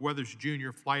Colonel Luke Weathers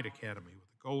Jr. Flight Academy with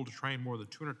the goal to train more than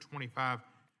 225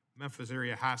 Memphis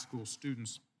area high school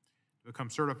students to become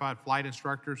certified flight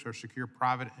instructors or secure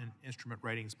private and instrument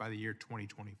ratings by the year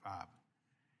 2025.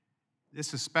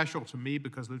 This is special to me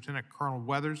because Lieutenant Colonel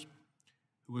Weathers,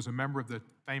 who was a member of the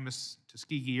famous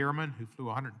Tuskegee Airmen who flew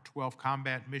 112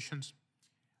 combat missions,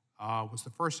 was the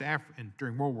first,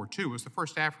 during World War II, was the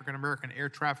first African-American air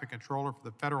traffic controller for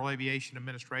the Federal Aviation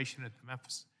Administration at the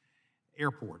Memphis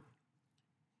airport.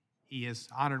 He is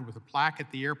honored with a plaque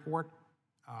at the airport.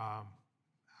 I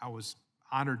was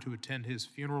honored to attend his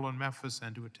funeral in Memphis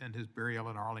and to attend his burial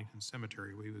in Arlington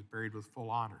Cemetery, where he was buried with full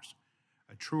honors.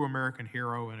 A true American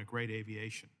hero and a great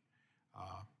aviation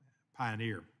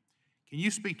pioneer. Can you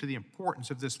speak to the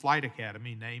importance of this flight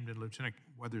academy named in Lieutenant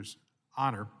Weathers'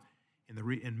 honor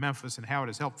in Memphis, and how it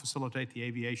has helped facilitate the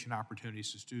aviation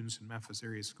opportunities to students in Memphis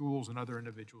area schools and other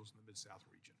individuals in the Mid-South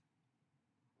region?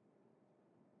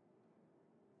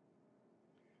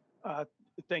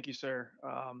 Thank you, sir.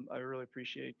 I really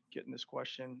appreciate getting this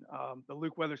question. The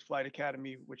Luke Weathers Flight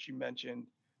Academy, which you mentioned,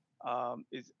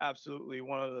 is absolutely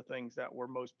one of the things that we're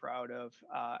most proud of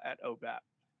at OBAP.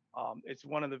 It's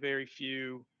one of the very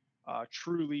few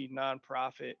truly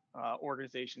nonprofit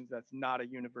organizations that's not a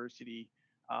university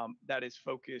that is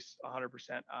focused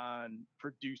 100% on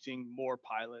producing more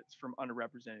pilots from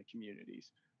underrepresented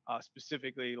communities,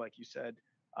 specifically, like you said,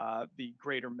 the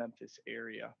greater Memphis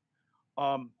area.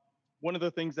 One of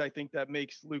the things I think that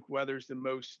makes Luke Weathers the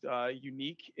most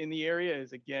unique in the area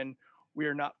is, again, we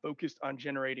are not focused on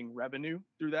generating revenue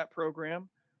through that program.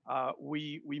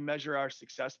 We measure our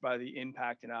success by the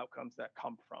impact and outcomes that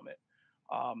come from it.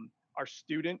 Our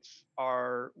students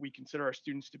we consider our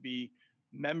students to be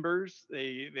members.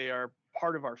 They are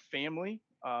part of our family.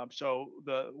 So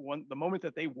the moment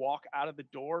that they walk out of the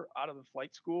door, out of the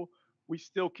flight school, we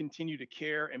still continue to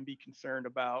care and be concerned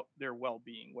about their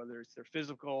well-being, whether it's their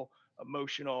physical,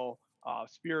 emotional,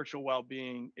 spiritual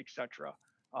well-being, etc.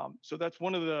 So that's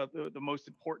one of the most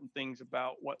important things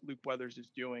about what Luke Weathers is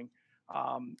doing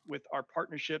with our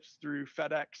partnerships through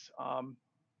FedEx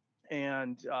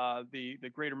and the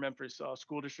Greater Memphis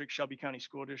School District, Shelby County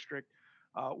School District.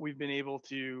 We've been able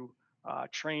to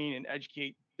train and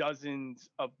educate dozens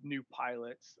of new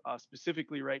pilots.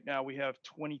 Specifically right now, we have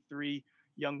 23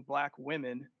 young Black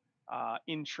women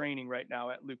in training right now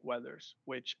at Luke Weathers,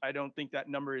 which I don't think that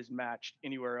number is matched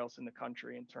anywhere else in the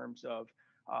country in terms of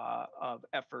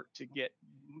effort to get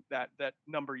that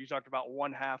number. You talked about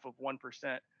 0.5%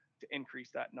 to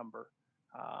increase that number.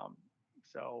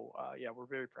 Yeah, we're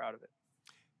very proud of it.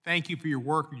 Thank you for your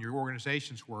work and your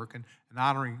organization's work and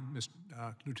honoring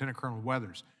Lieutenant Colonel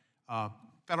Weathers.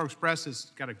 Federal Express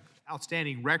has got an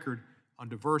outstanding record on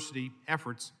diversity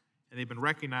efforts, and they've been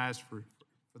recognized for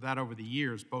that over the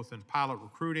years, both in pilot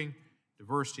recruiting,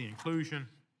 diversity inclusion,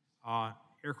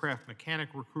 aircraft mechanic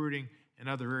recruiting, and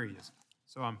other areas.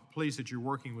 So I'm pleased that you're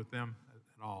working with them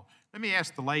and all. Let me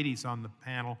ask the ladies on the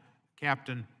panel,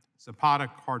 Captain Zapata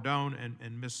Cardone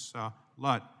and Ms.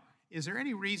 Lutt, is there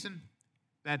any reason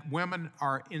that women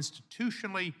are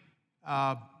institutionally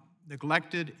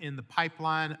neglected in the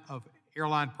pipeline of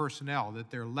airline personnel,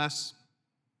 that they're less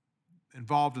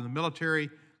involved in the military,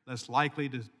 less likely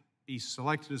to be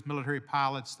selected as military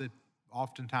pilots, that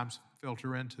oftentimes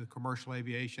filter into commercial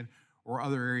aviation or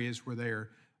other areas where they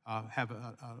have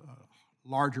a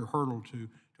larger hurdle to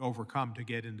overcome to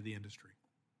get into the industry?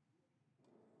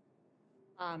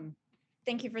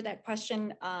 Thank you for that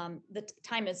question. The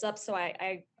time is up, so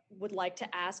I would like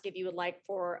to ask if you would like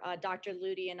for Dr.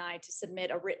 Ludi and I to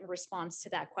submit a written response to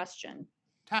that question.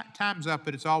 Time's up,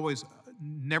 but it's always,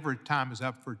 never time is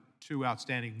up for two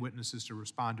outstanding witnesses to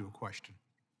respond to a question.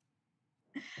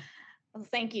 Well,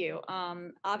 thank you.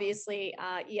 Obviously,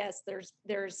 yes, there's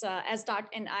as Doc,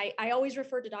 and I always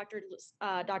refer to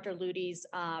Dr. Ludi's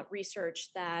research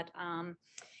that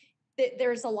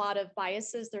there's a lot of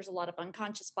biases. There's a lot of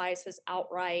unconscious biases,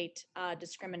 outright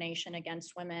discrimination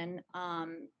against women.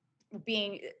 And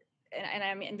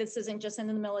I mean, this isn't just in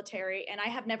the military, and I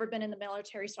have never been in the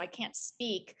military, so I can't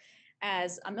speak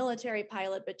as a military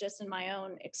pilot, but just in my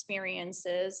own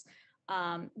experiences,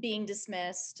 being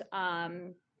dismissed,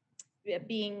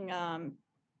 being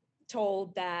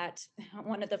told that,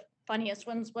 one of the funniest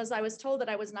ones was I was told that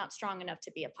I was not strong enough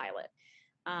to be a pilot,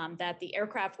 that the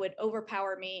aircraft would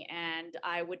overpower me and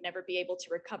I would never be able to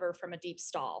recover from a deep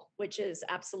stall, which is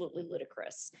absolutely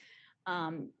ludicrous.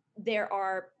 There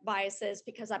are biases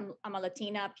because I'm a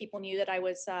Latina. People knew that I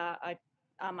was,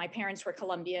 my parents were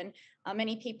Colombian.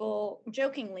 Many people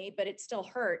jokingly, but it still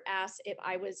hurt, asked if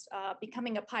I was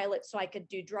becoming a pilot so I could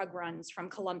do drug runs from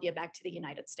Colombia back to the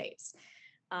United States.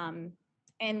 And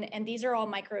these are all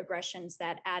microaggressions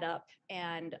that add up.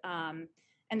 And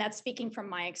that's speaking from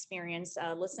my experience,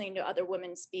 listening to other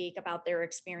women speak about their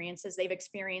experiences. They've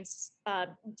experienced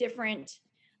different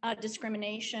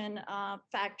discrimination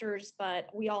factors, but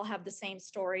we all have the same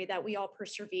story, that we all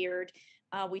persevered.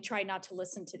 We try not to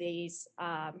listen to these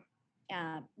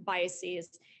biases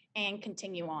and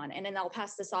continue on. And then I'll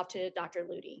pass this off to Dr.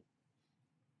 Ludi.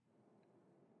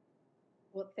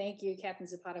 Well, thank you, Captain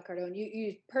Zapata Cardone.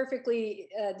 You perfectly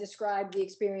described the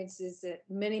experiences that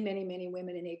many, many, many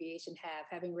women in aviation have,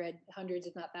 having read hundreds,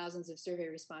 if not thousands, of survey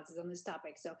responses on this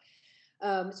topic. So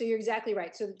you're exactly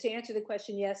right. So to answer the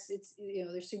question, yes, it's,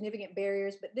 there's significant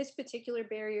barriers, but this particular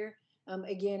barrier,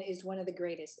 again, is one of the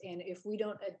greatest. And if we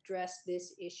don't address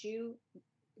this issue,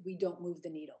 we don't move the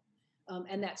needle.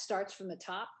 And that starts from the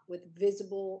top with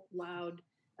visible, loud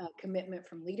commitment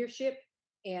from leadership.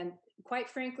 And quite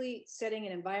frankly, setting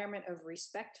an environment of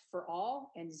respect for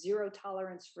all and zero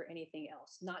tolerance for anything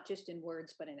else, not just in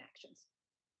words, but in actions.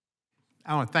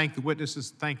 I want to thank the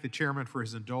witnesses, thank the chairman for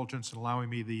his indulgence in allowing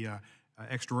me the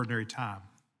extraordinary time.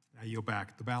 I yield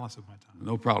back the balance of my time.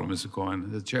 No problem, Mr. Cohen.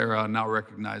 The chair now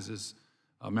recognizes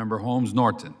Member Holmes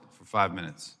Norton for 5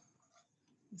 minutes.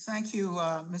 Thank you,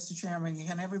 Mr. Chairman.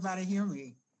 Can everybody hear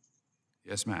me?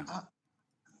 Yes, ma'am.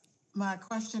 My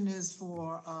question is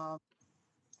for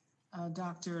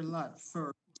Dr. Lutt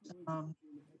first.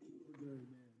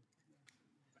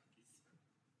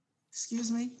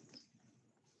 Excuse me?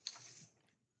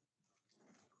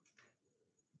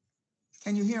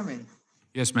 Can you hear me?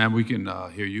 Yes, ma'am, we can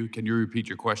hear you. Can you repeat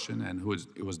your question and who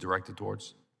it was directed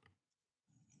towards?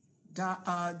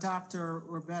 Dr.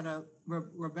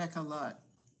 Rebecca Lutt.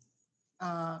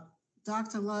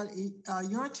 Dr. Lutt,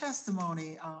 your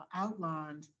testimony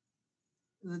outlined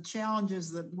the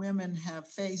challenges that women have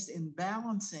faced in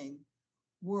balancing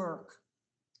work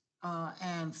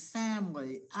and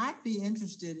family. I'd be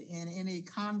interested in any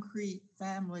concrete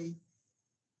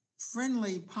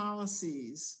family-friendly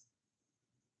policies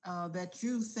that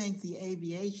you think the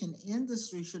aviation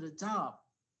industry should adopt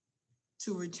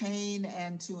to retain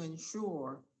and to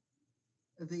ensure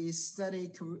the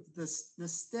steadiness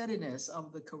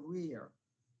of the career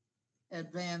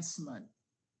advancement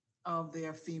of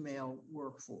their female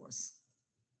workforce.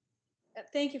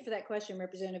 Thank you for that question,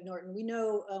 Representative Norton. We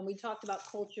know we talked about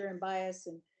culture and bias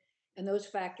and those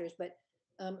factors, but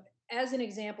as an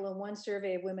example, in one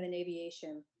survey of women in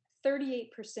aviation,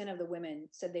 38% of the women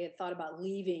said they had thought about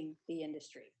leaving the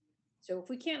industry. So if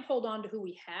we can't hold on to who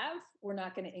we have, we're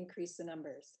not going to increase the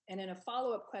numbers. And in a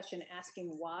follow-up question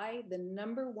asking why, the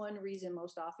number one reason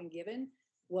most often given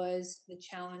was the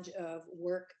challenge of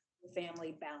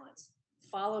work-family balance,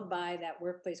 followed by that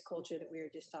workplace culture that we were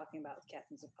just talking about with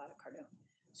Captain Zapata Cardone.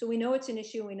 So we know it's an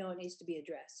issue and we know it needs to be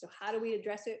addressed. So how do we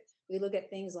address it? We look at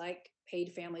things like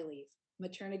paid family leave,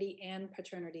 maternity and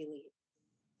paternity leave,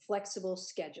 flexible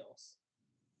schedules,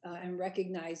 and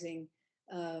recognizing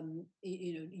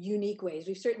unique ways.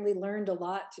 We've certainly learned a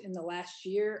lot in the last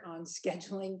year on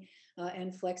scheduling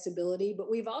and flexibility, but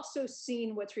we've also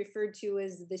seen what's referred to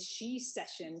as the she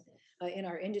session in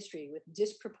our industry, with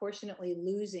disproportionately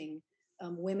losing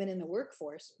women in the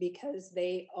workforce because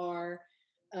they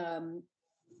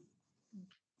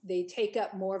take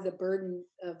up more of the burden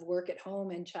of work at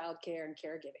home and childcare and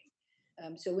caregiving.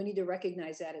 So we need to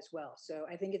recognize that as well. So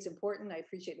I think it's important. I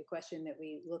appreciate the question that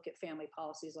we look at family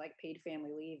policies like paid family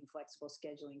leave and flexible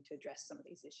scheduling to address some of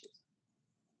these issues.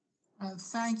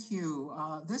 Thank you.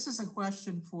 This is a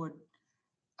question for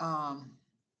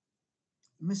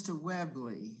Mr.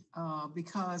 Webley,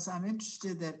 because I'm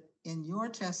interested that in your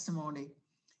testimony,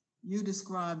 you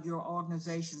described your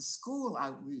organization's school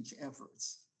outreach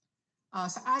efforts.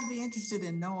 So I'd be interested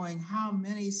in knowing how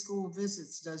many school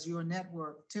visits does your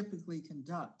network typically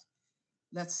conduct,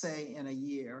 let's say in a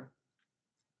year,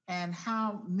 and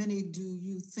how many do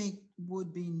you think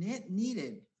would be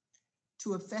needed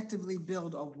to effectively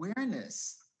build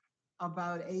awareness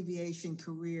about aviation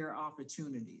career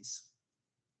opportunities?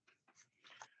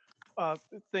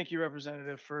 Thank you,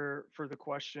 Representative, for the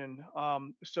question.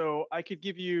 So I could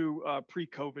give you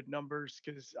pre-COVID numbers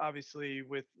because obviously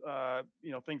with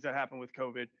things that happened with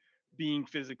COVID, being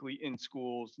physically in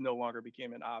schools no longer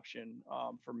became an option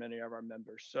for many of our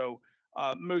members. So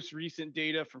most recent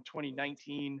data from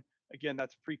 2019, again,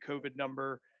 that's pre-COVID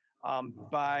number.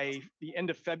 By the end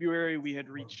of February, we had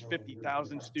reached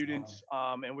 50,000 students,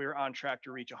 and we were on track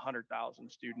to reach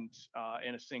 100,000 students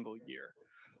in a single year.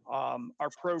 Our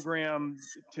program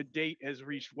to date has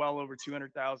reached well over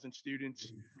 200,000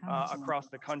 students across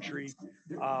the country,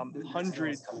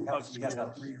 hundreds of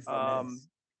schools.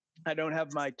 I don't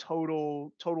have my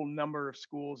total number of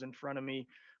schools in front of me,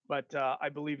 but I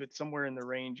believe it's somewhere in the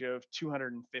range of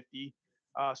 250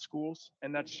 schools,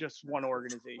 and that's just one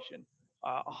organization.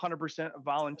 100%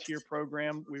 volunteer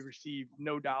program. We receive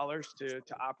no dollars to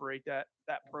operate that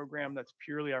program. That's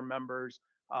purely our members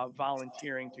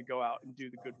volunteering to go out and do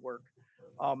the good work.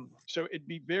 So it'd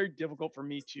be very difficult for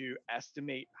me to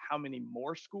estimate how many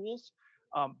more schools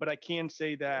But I can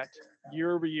say that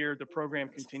year over year, the program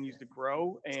continues to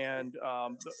grow. And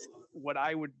what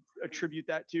I would attribute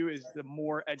that to is the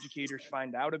more educators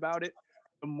find out about it,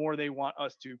 the more they want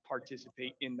us to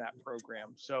participate in that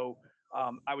program. So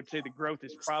I would say the growth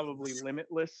is probably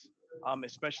limitless,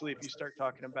 especially if you start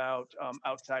talking about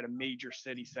outside of major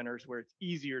city centers where it's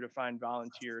easier to find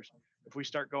volunteers. If we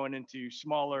start going into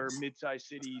smaller, mid-sized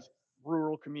cities,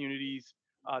 rural communities,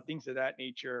 things of that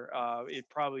nature, it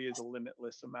probably is a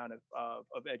limitless amount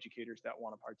of educators that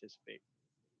want to participate.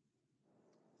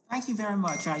 Thank you very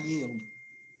much. I yield.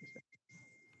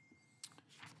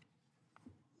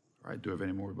 All right, do I have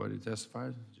any more to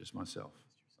testify? Just myself.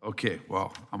 Okay,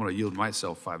 well, I'm going to yield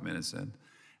myself 5 minutes then.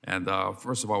 And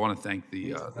first of all, I want to thank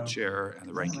the chair and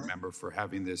the ranking member for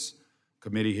having this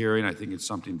committee hearing. I think it's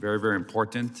something very, very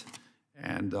important.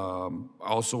 And I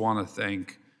also want to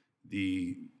thank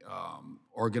the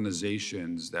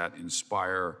organizations that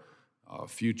inspire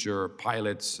future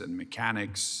pilots and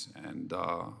mechanics and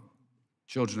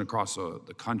children across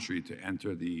the country to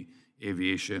enter the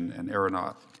aviation and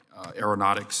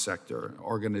aeronautics sector.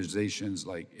 Organizations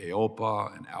like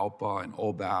AOPA and ALPA and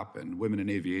OBAP and Women in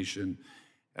Aviation,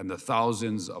 and the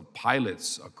thousands of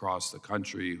pilots across the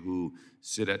country who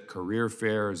sit at career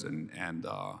fairs and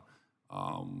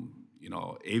you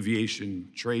know, aviation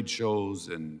trade shows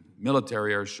and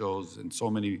military air shows, and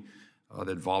so many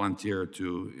that volunteer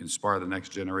to inspire the next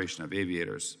generation of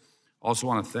aviators. Also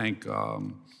want to thank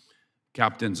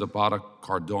Captain Zapata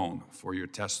Cardone for your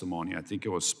testimony. I think it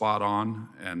was spot on,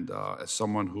 and as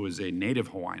someone who is a native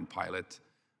Hawaiian pilot,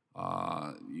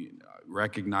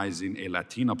 recognizing a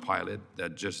Latina pilot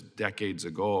that just decades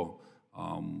ago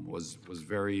was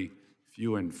very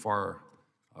few and far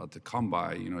to come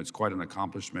by. You know, it's quite an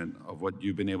accomplishment of what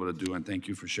you've been able to do, and thank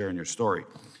you for sharing your story.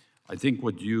 I think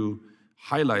what you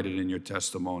highlighted in your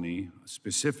testimony,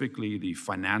 specifically the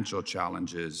financial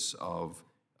challenges of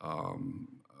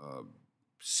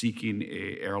seeking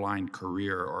an airline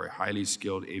career or a highly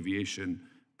skilled aviation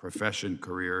profession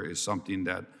career, is something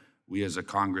that we as a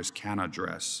Congress can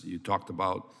address. You talked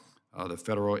about the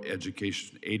federal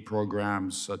education aid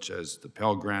programs, such as the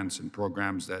Pell Grants and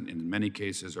programs that in many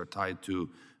cases are tied to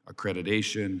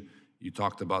accreditation. You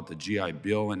talked about the GI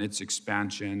Bill and its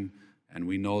expansion, and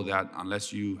we know that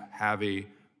unless you have a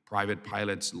private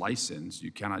pilot's license,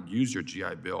 you cannot use your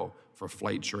GI Bill for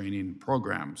flight training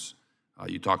programs.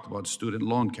 You talked about student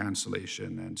loan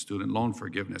cancellation and student loan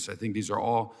forgiveness. I think these are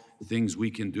all things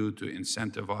we can do to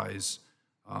incentivize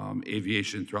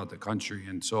aviation throughout the country.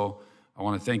 And so I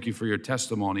want to thank you for your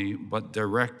testimony, but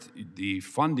direct the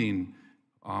funding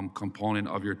component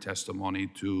of your testimony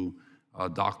to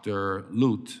Dr.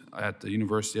 Lute at the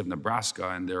University of Nebraska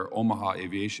and their Omaha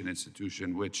Aviation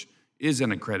Institution, which is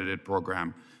an accredited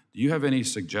program. Do you have any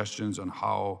suggestions on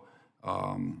how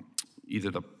either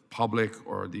the public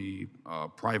or the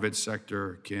private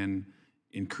sector can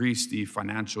increase the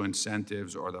financial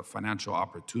incentives or the financial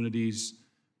opportunities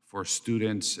for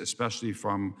students, especially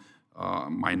from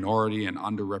minority and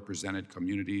underrepresented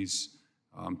communities,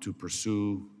 to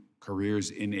pursue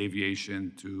careers in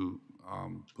aviation, to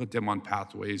put them on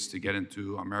pathways to get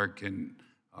into American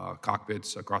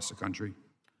cockpits across the country?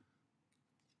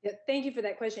 Yeah, thank you for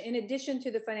that question. In addition to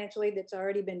the financial aid that's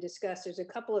already been discussed, there's a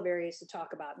couple of areas to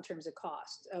talk about in terms of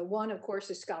cost. One, of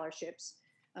course, is scholarships,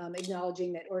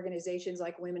 acknowledging that organizations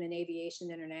like Women in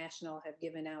Aviation International have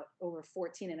given out over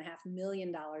 $14.5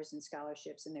 million in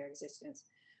scholarships in their existence.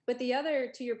 But the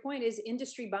other, to your point, is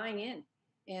industry buying in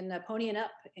and ponying up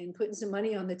and putting some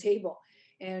money on the table.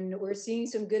 And we're seeing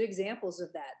some good examples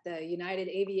of that. The United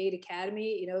Aviate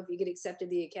Academy, you know, if you get accepted to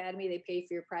the academy, they pay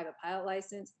for your private pilot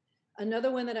license.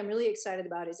 Another one that I'm really excited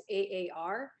about is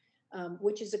AAR,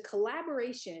 which is a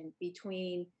collaboration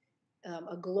between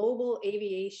a global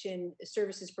aviation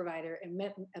services provider and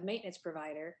a maintenance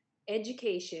provider,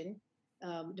 education,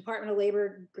 Department of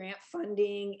Labor grant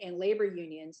funding, and labor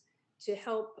unions to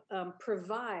help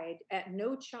provide at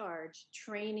no charge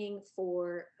training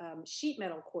for sheet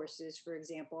metal courses, for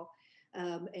example.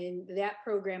 And that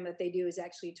program that they do is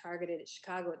actually targeted at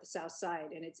Chicago at the South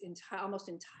Side, and it's almost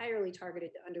entirely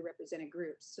targeted to underrepresented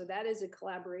groups. So that is a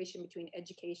collaboration between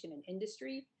education and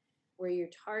industry, where you're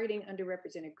targeting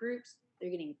underrepresented groups.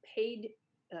 They're getting paid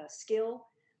skill,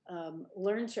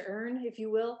 learn to earn, if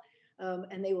you will,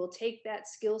 and they will take that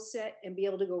skill set and be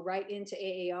able to go right into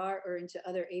AAR or into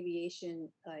other aviation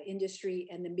industry,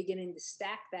 and then beginning to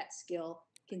stack that skill,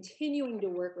 continuing to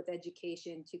work with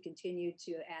education to continue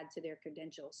to add to their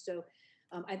credentials. So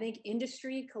I think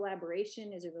industry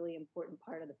collaboration is a really important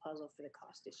part of the puzzle for the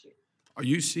cost issue. Are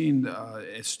you seeing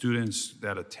students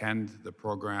that attend the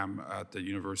program at the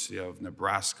University of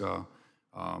Nebraska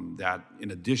that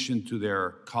in addition to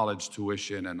their college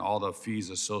tuition and all the fees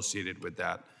associated with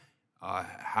that,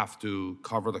 have to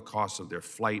cover the cost of their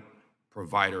flight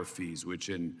provider fees, which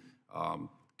in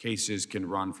cases can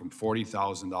run from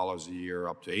 $40,000 a year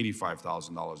up to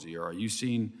 $85,000 a year. Are you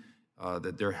seeing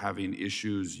that they're having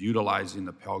issues utilizing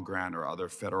the Pell Grant or other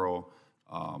federal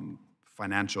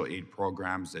financial aid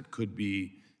programs that could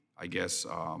be, I guess,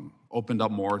 opened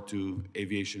up more to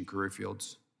aviation career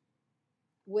fields?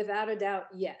 Without a doubt,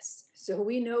 yes. So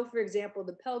we know, for example,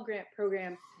 the Pell Grant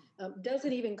program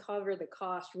doesn't even cover the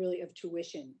cost really of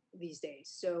tuition these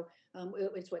days. So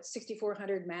it's what,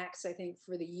 $6,400 max, I think,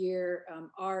 for the year.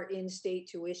 Our in-state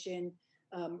tuition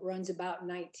runs about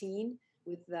 19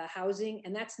 with the housing,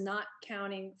 and that's not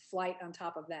counting flight on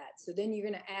top of that. So then you're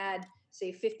going to add,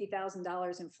 say,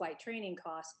 $50,000 in flight training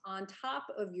costs on top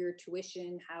of your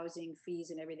tuition, housing, fees,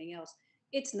 and everything else.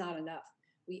 It's not enough.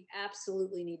 We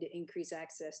absolutely need to increase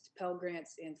access to Pell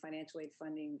Grants and financial aid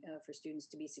funding for students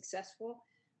to be successful.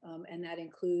 And that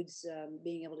includes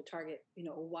being able to target,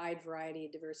 a wide variety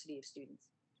of diversity of students.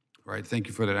 All right, thank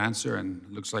you for that answer. And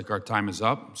it looks like our time is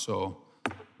up. So,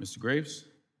 Mr. Graves.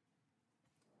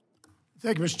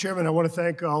 Thank you, Mr. Chairman. I want to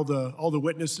thank all the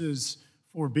witnesses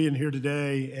for being here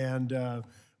today, and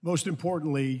most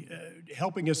importantly,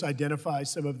 helping us identify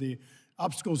some of the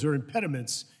obstacles or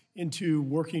impediments into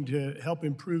working to help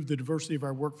improve the diversity of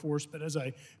our workforce. But as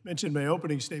I mentioned in my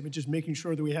opening statement, just making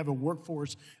sure that we have a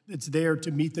workforce that's there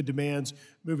to meet the demands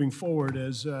moving forward,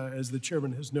 as the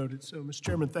chairman has noted. So, Mr.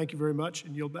 Chairman, thank you very much,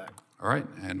 and yield back. All right,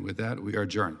 and with that, we are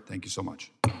adjourned. Thank you so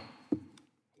much.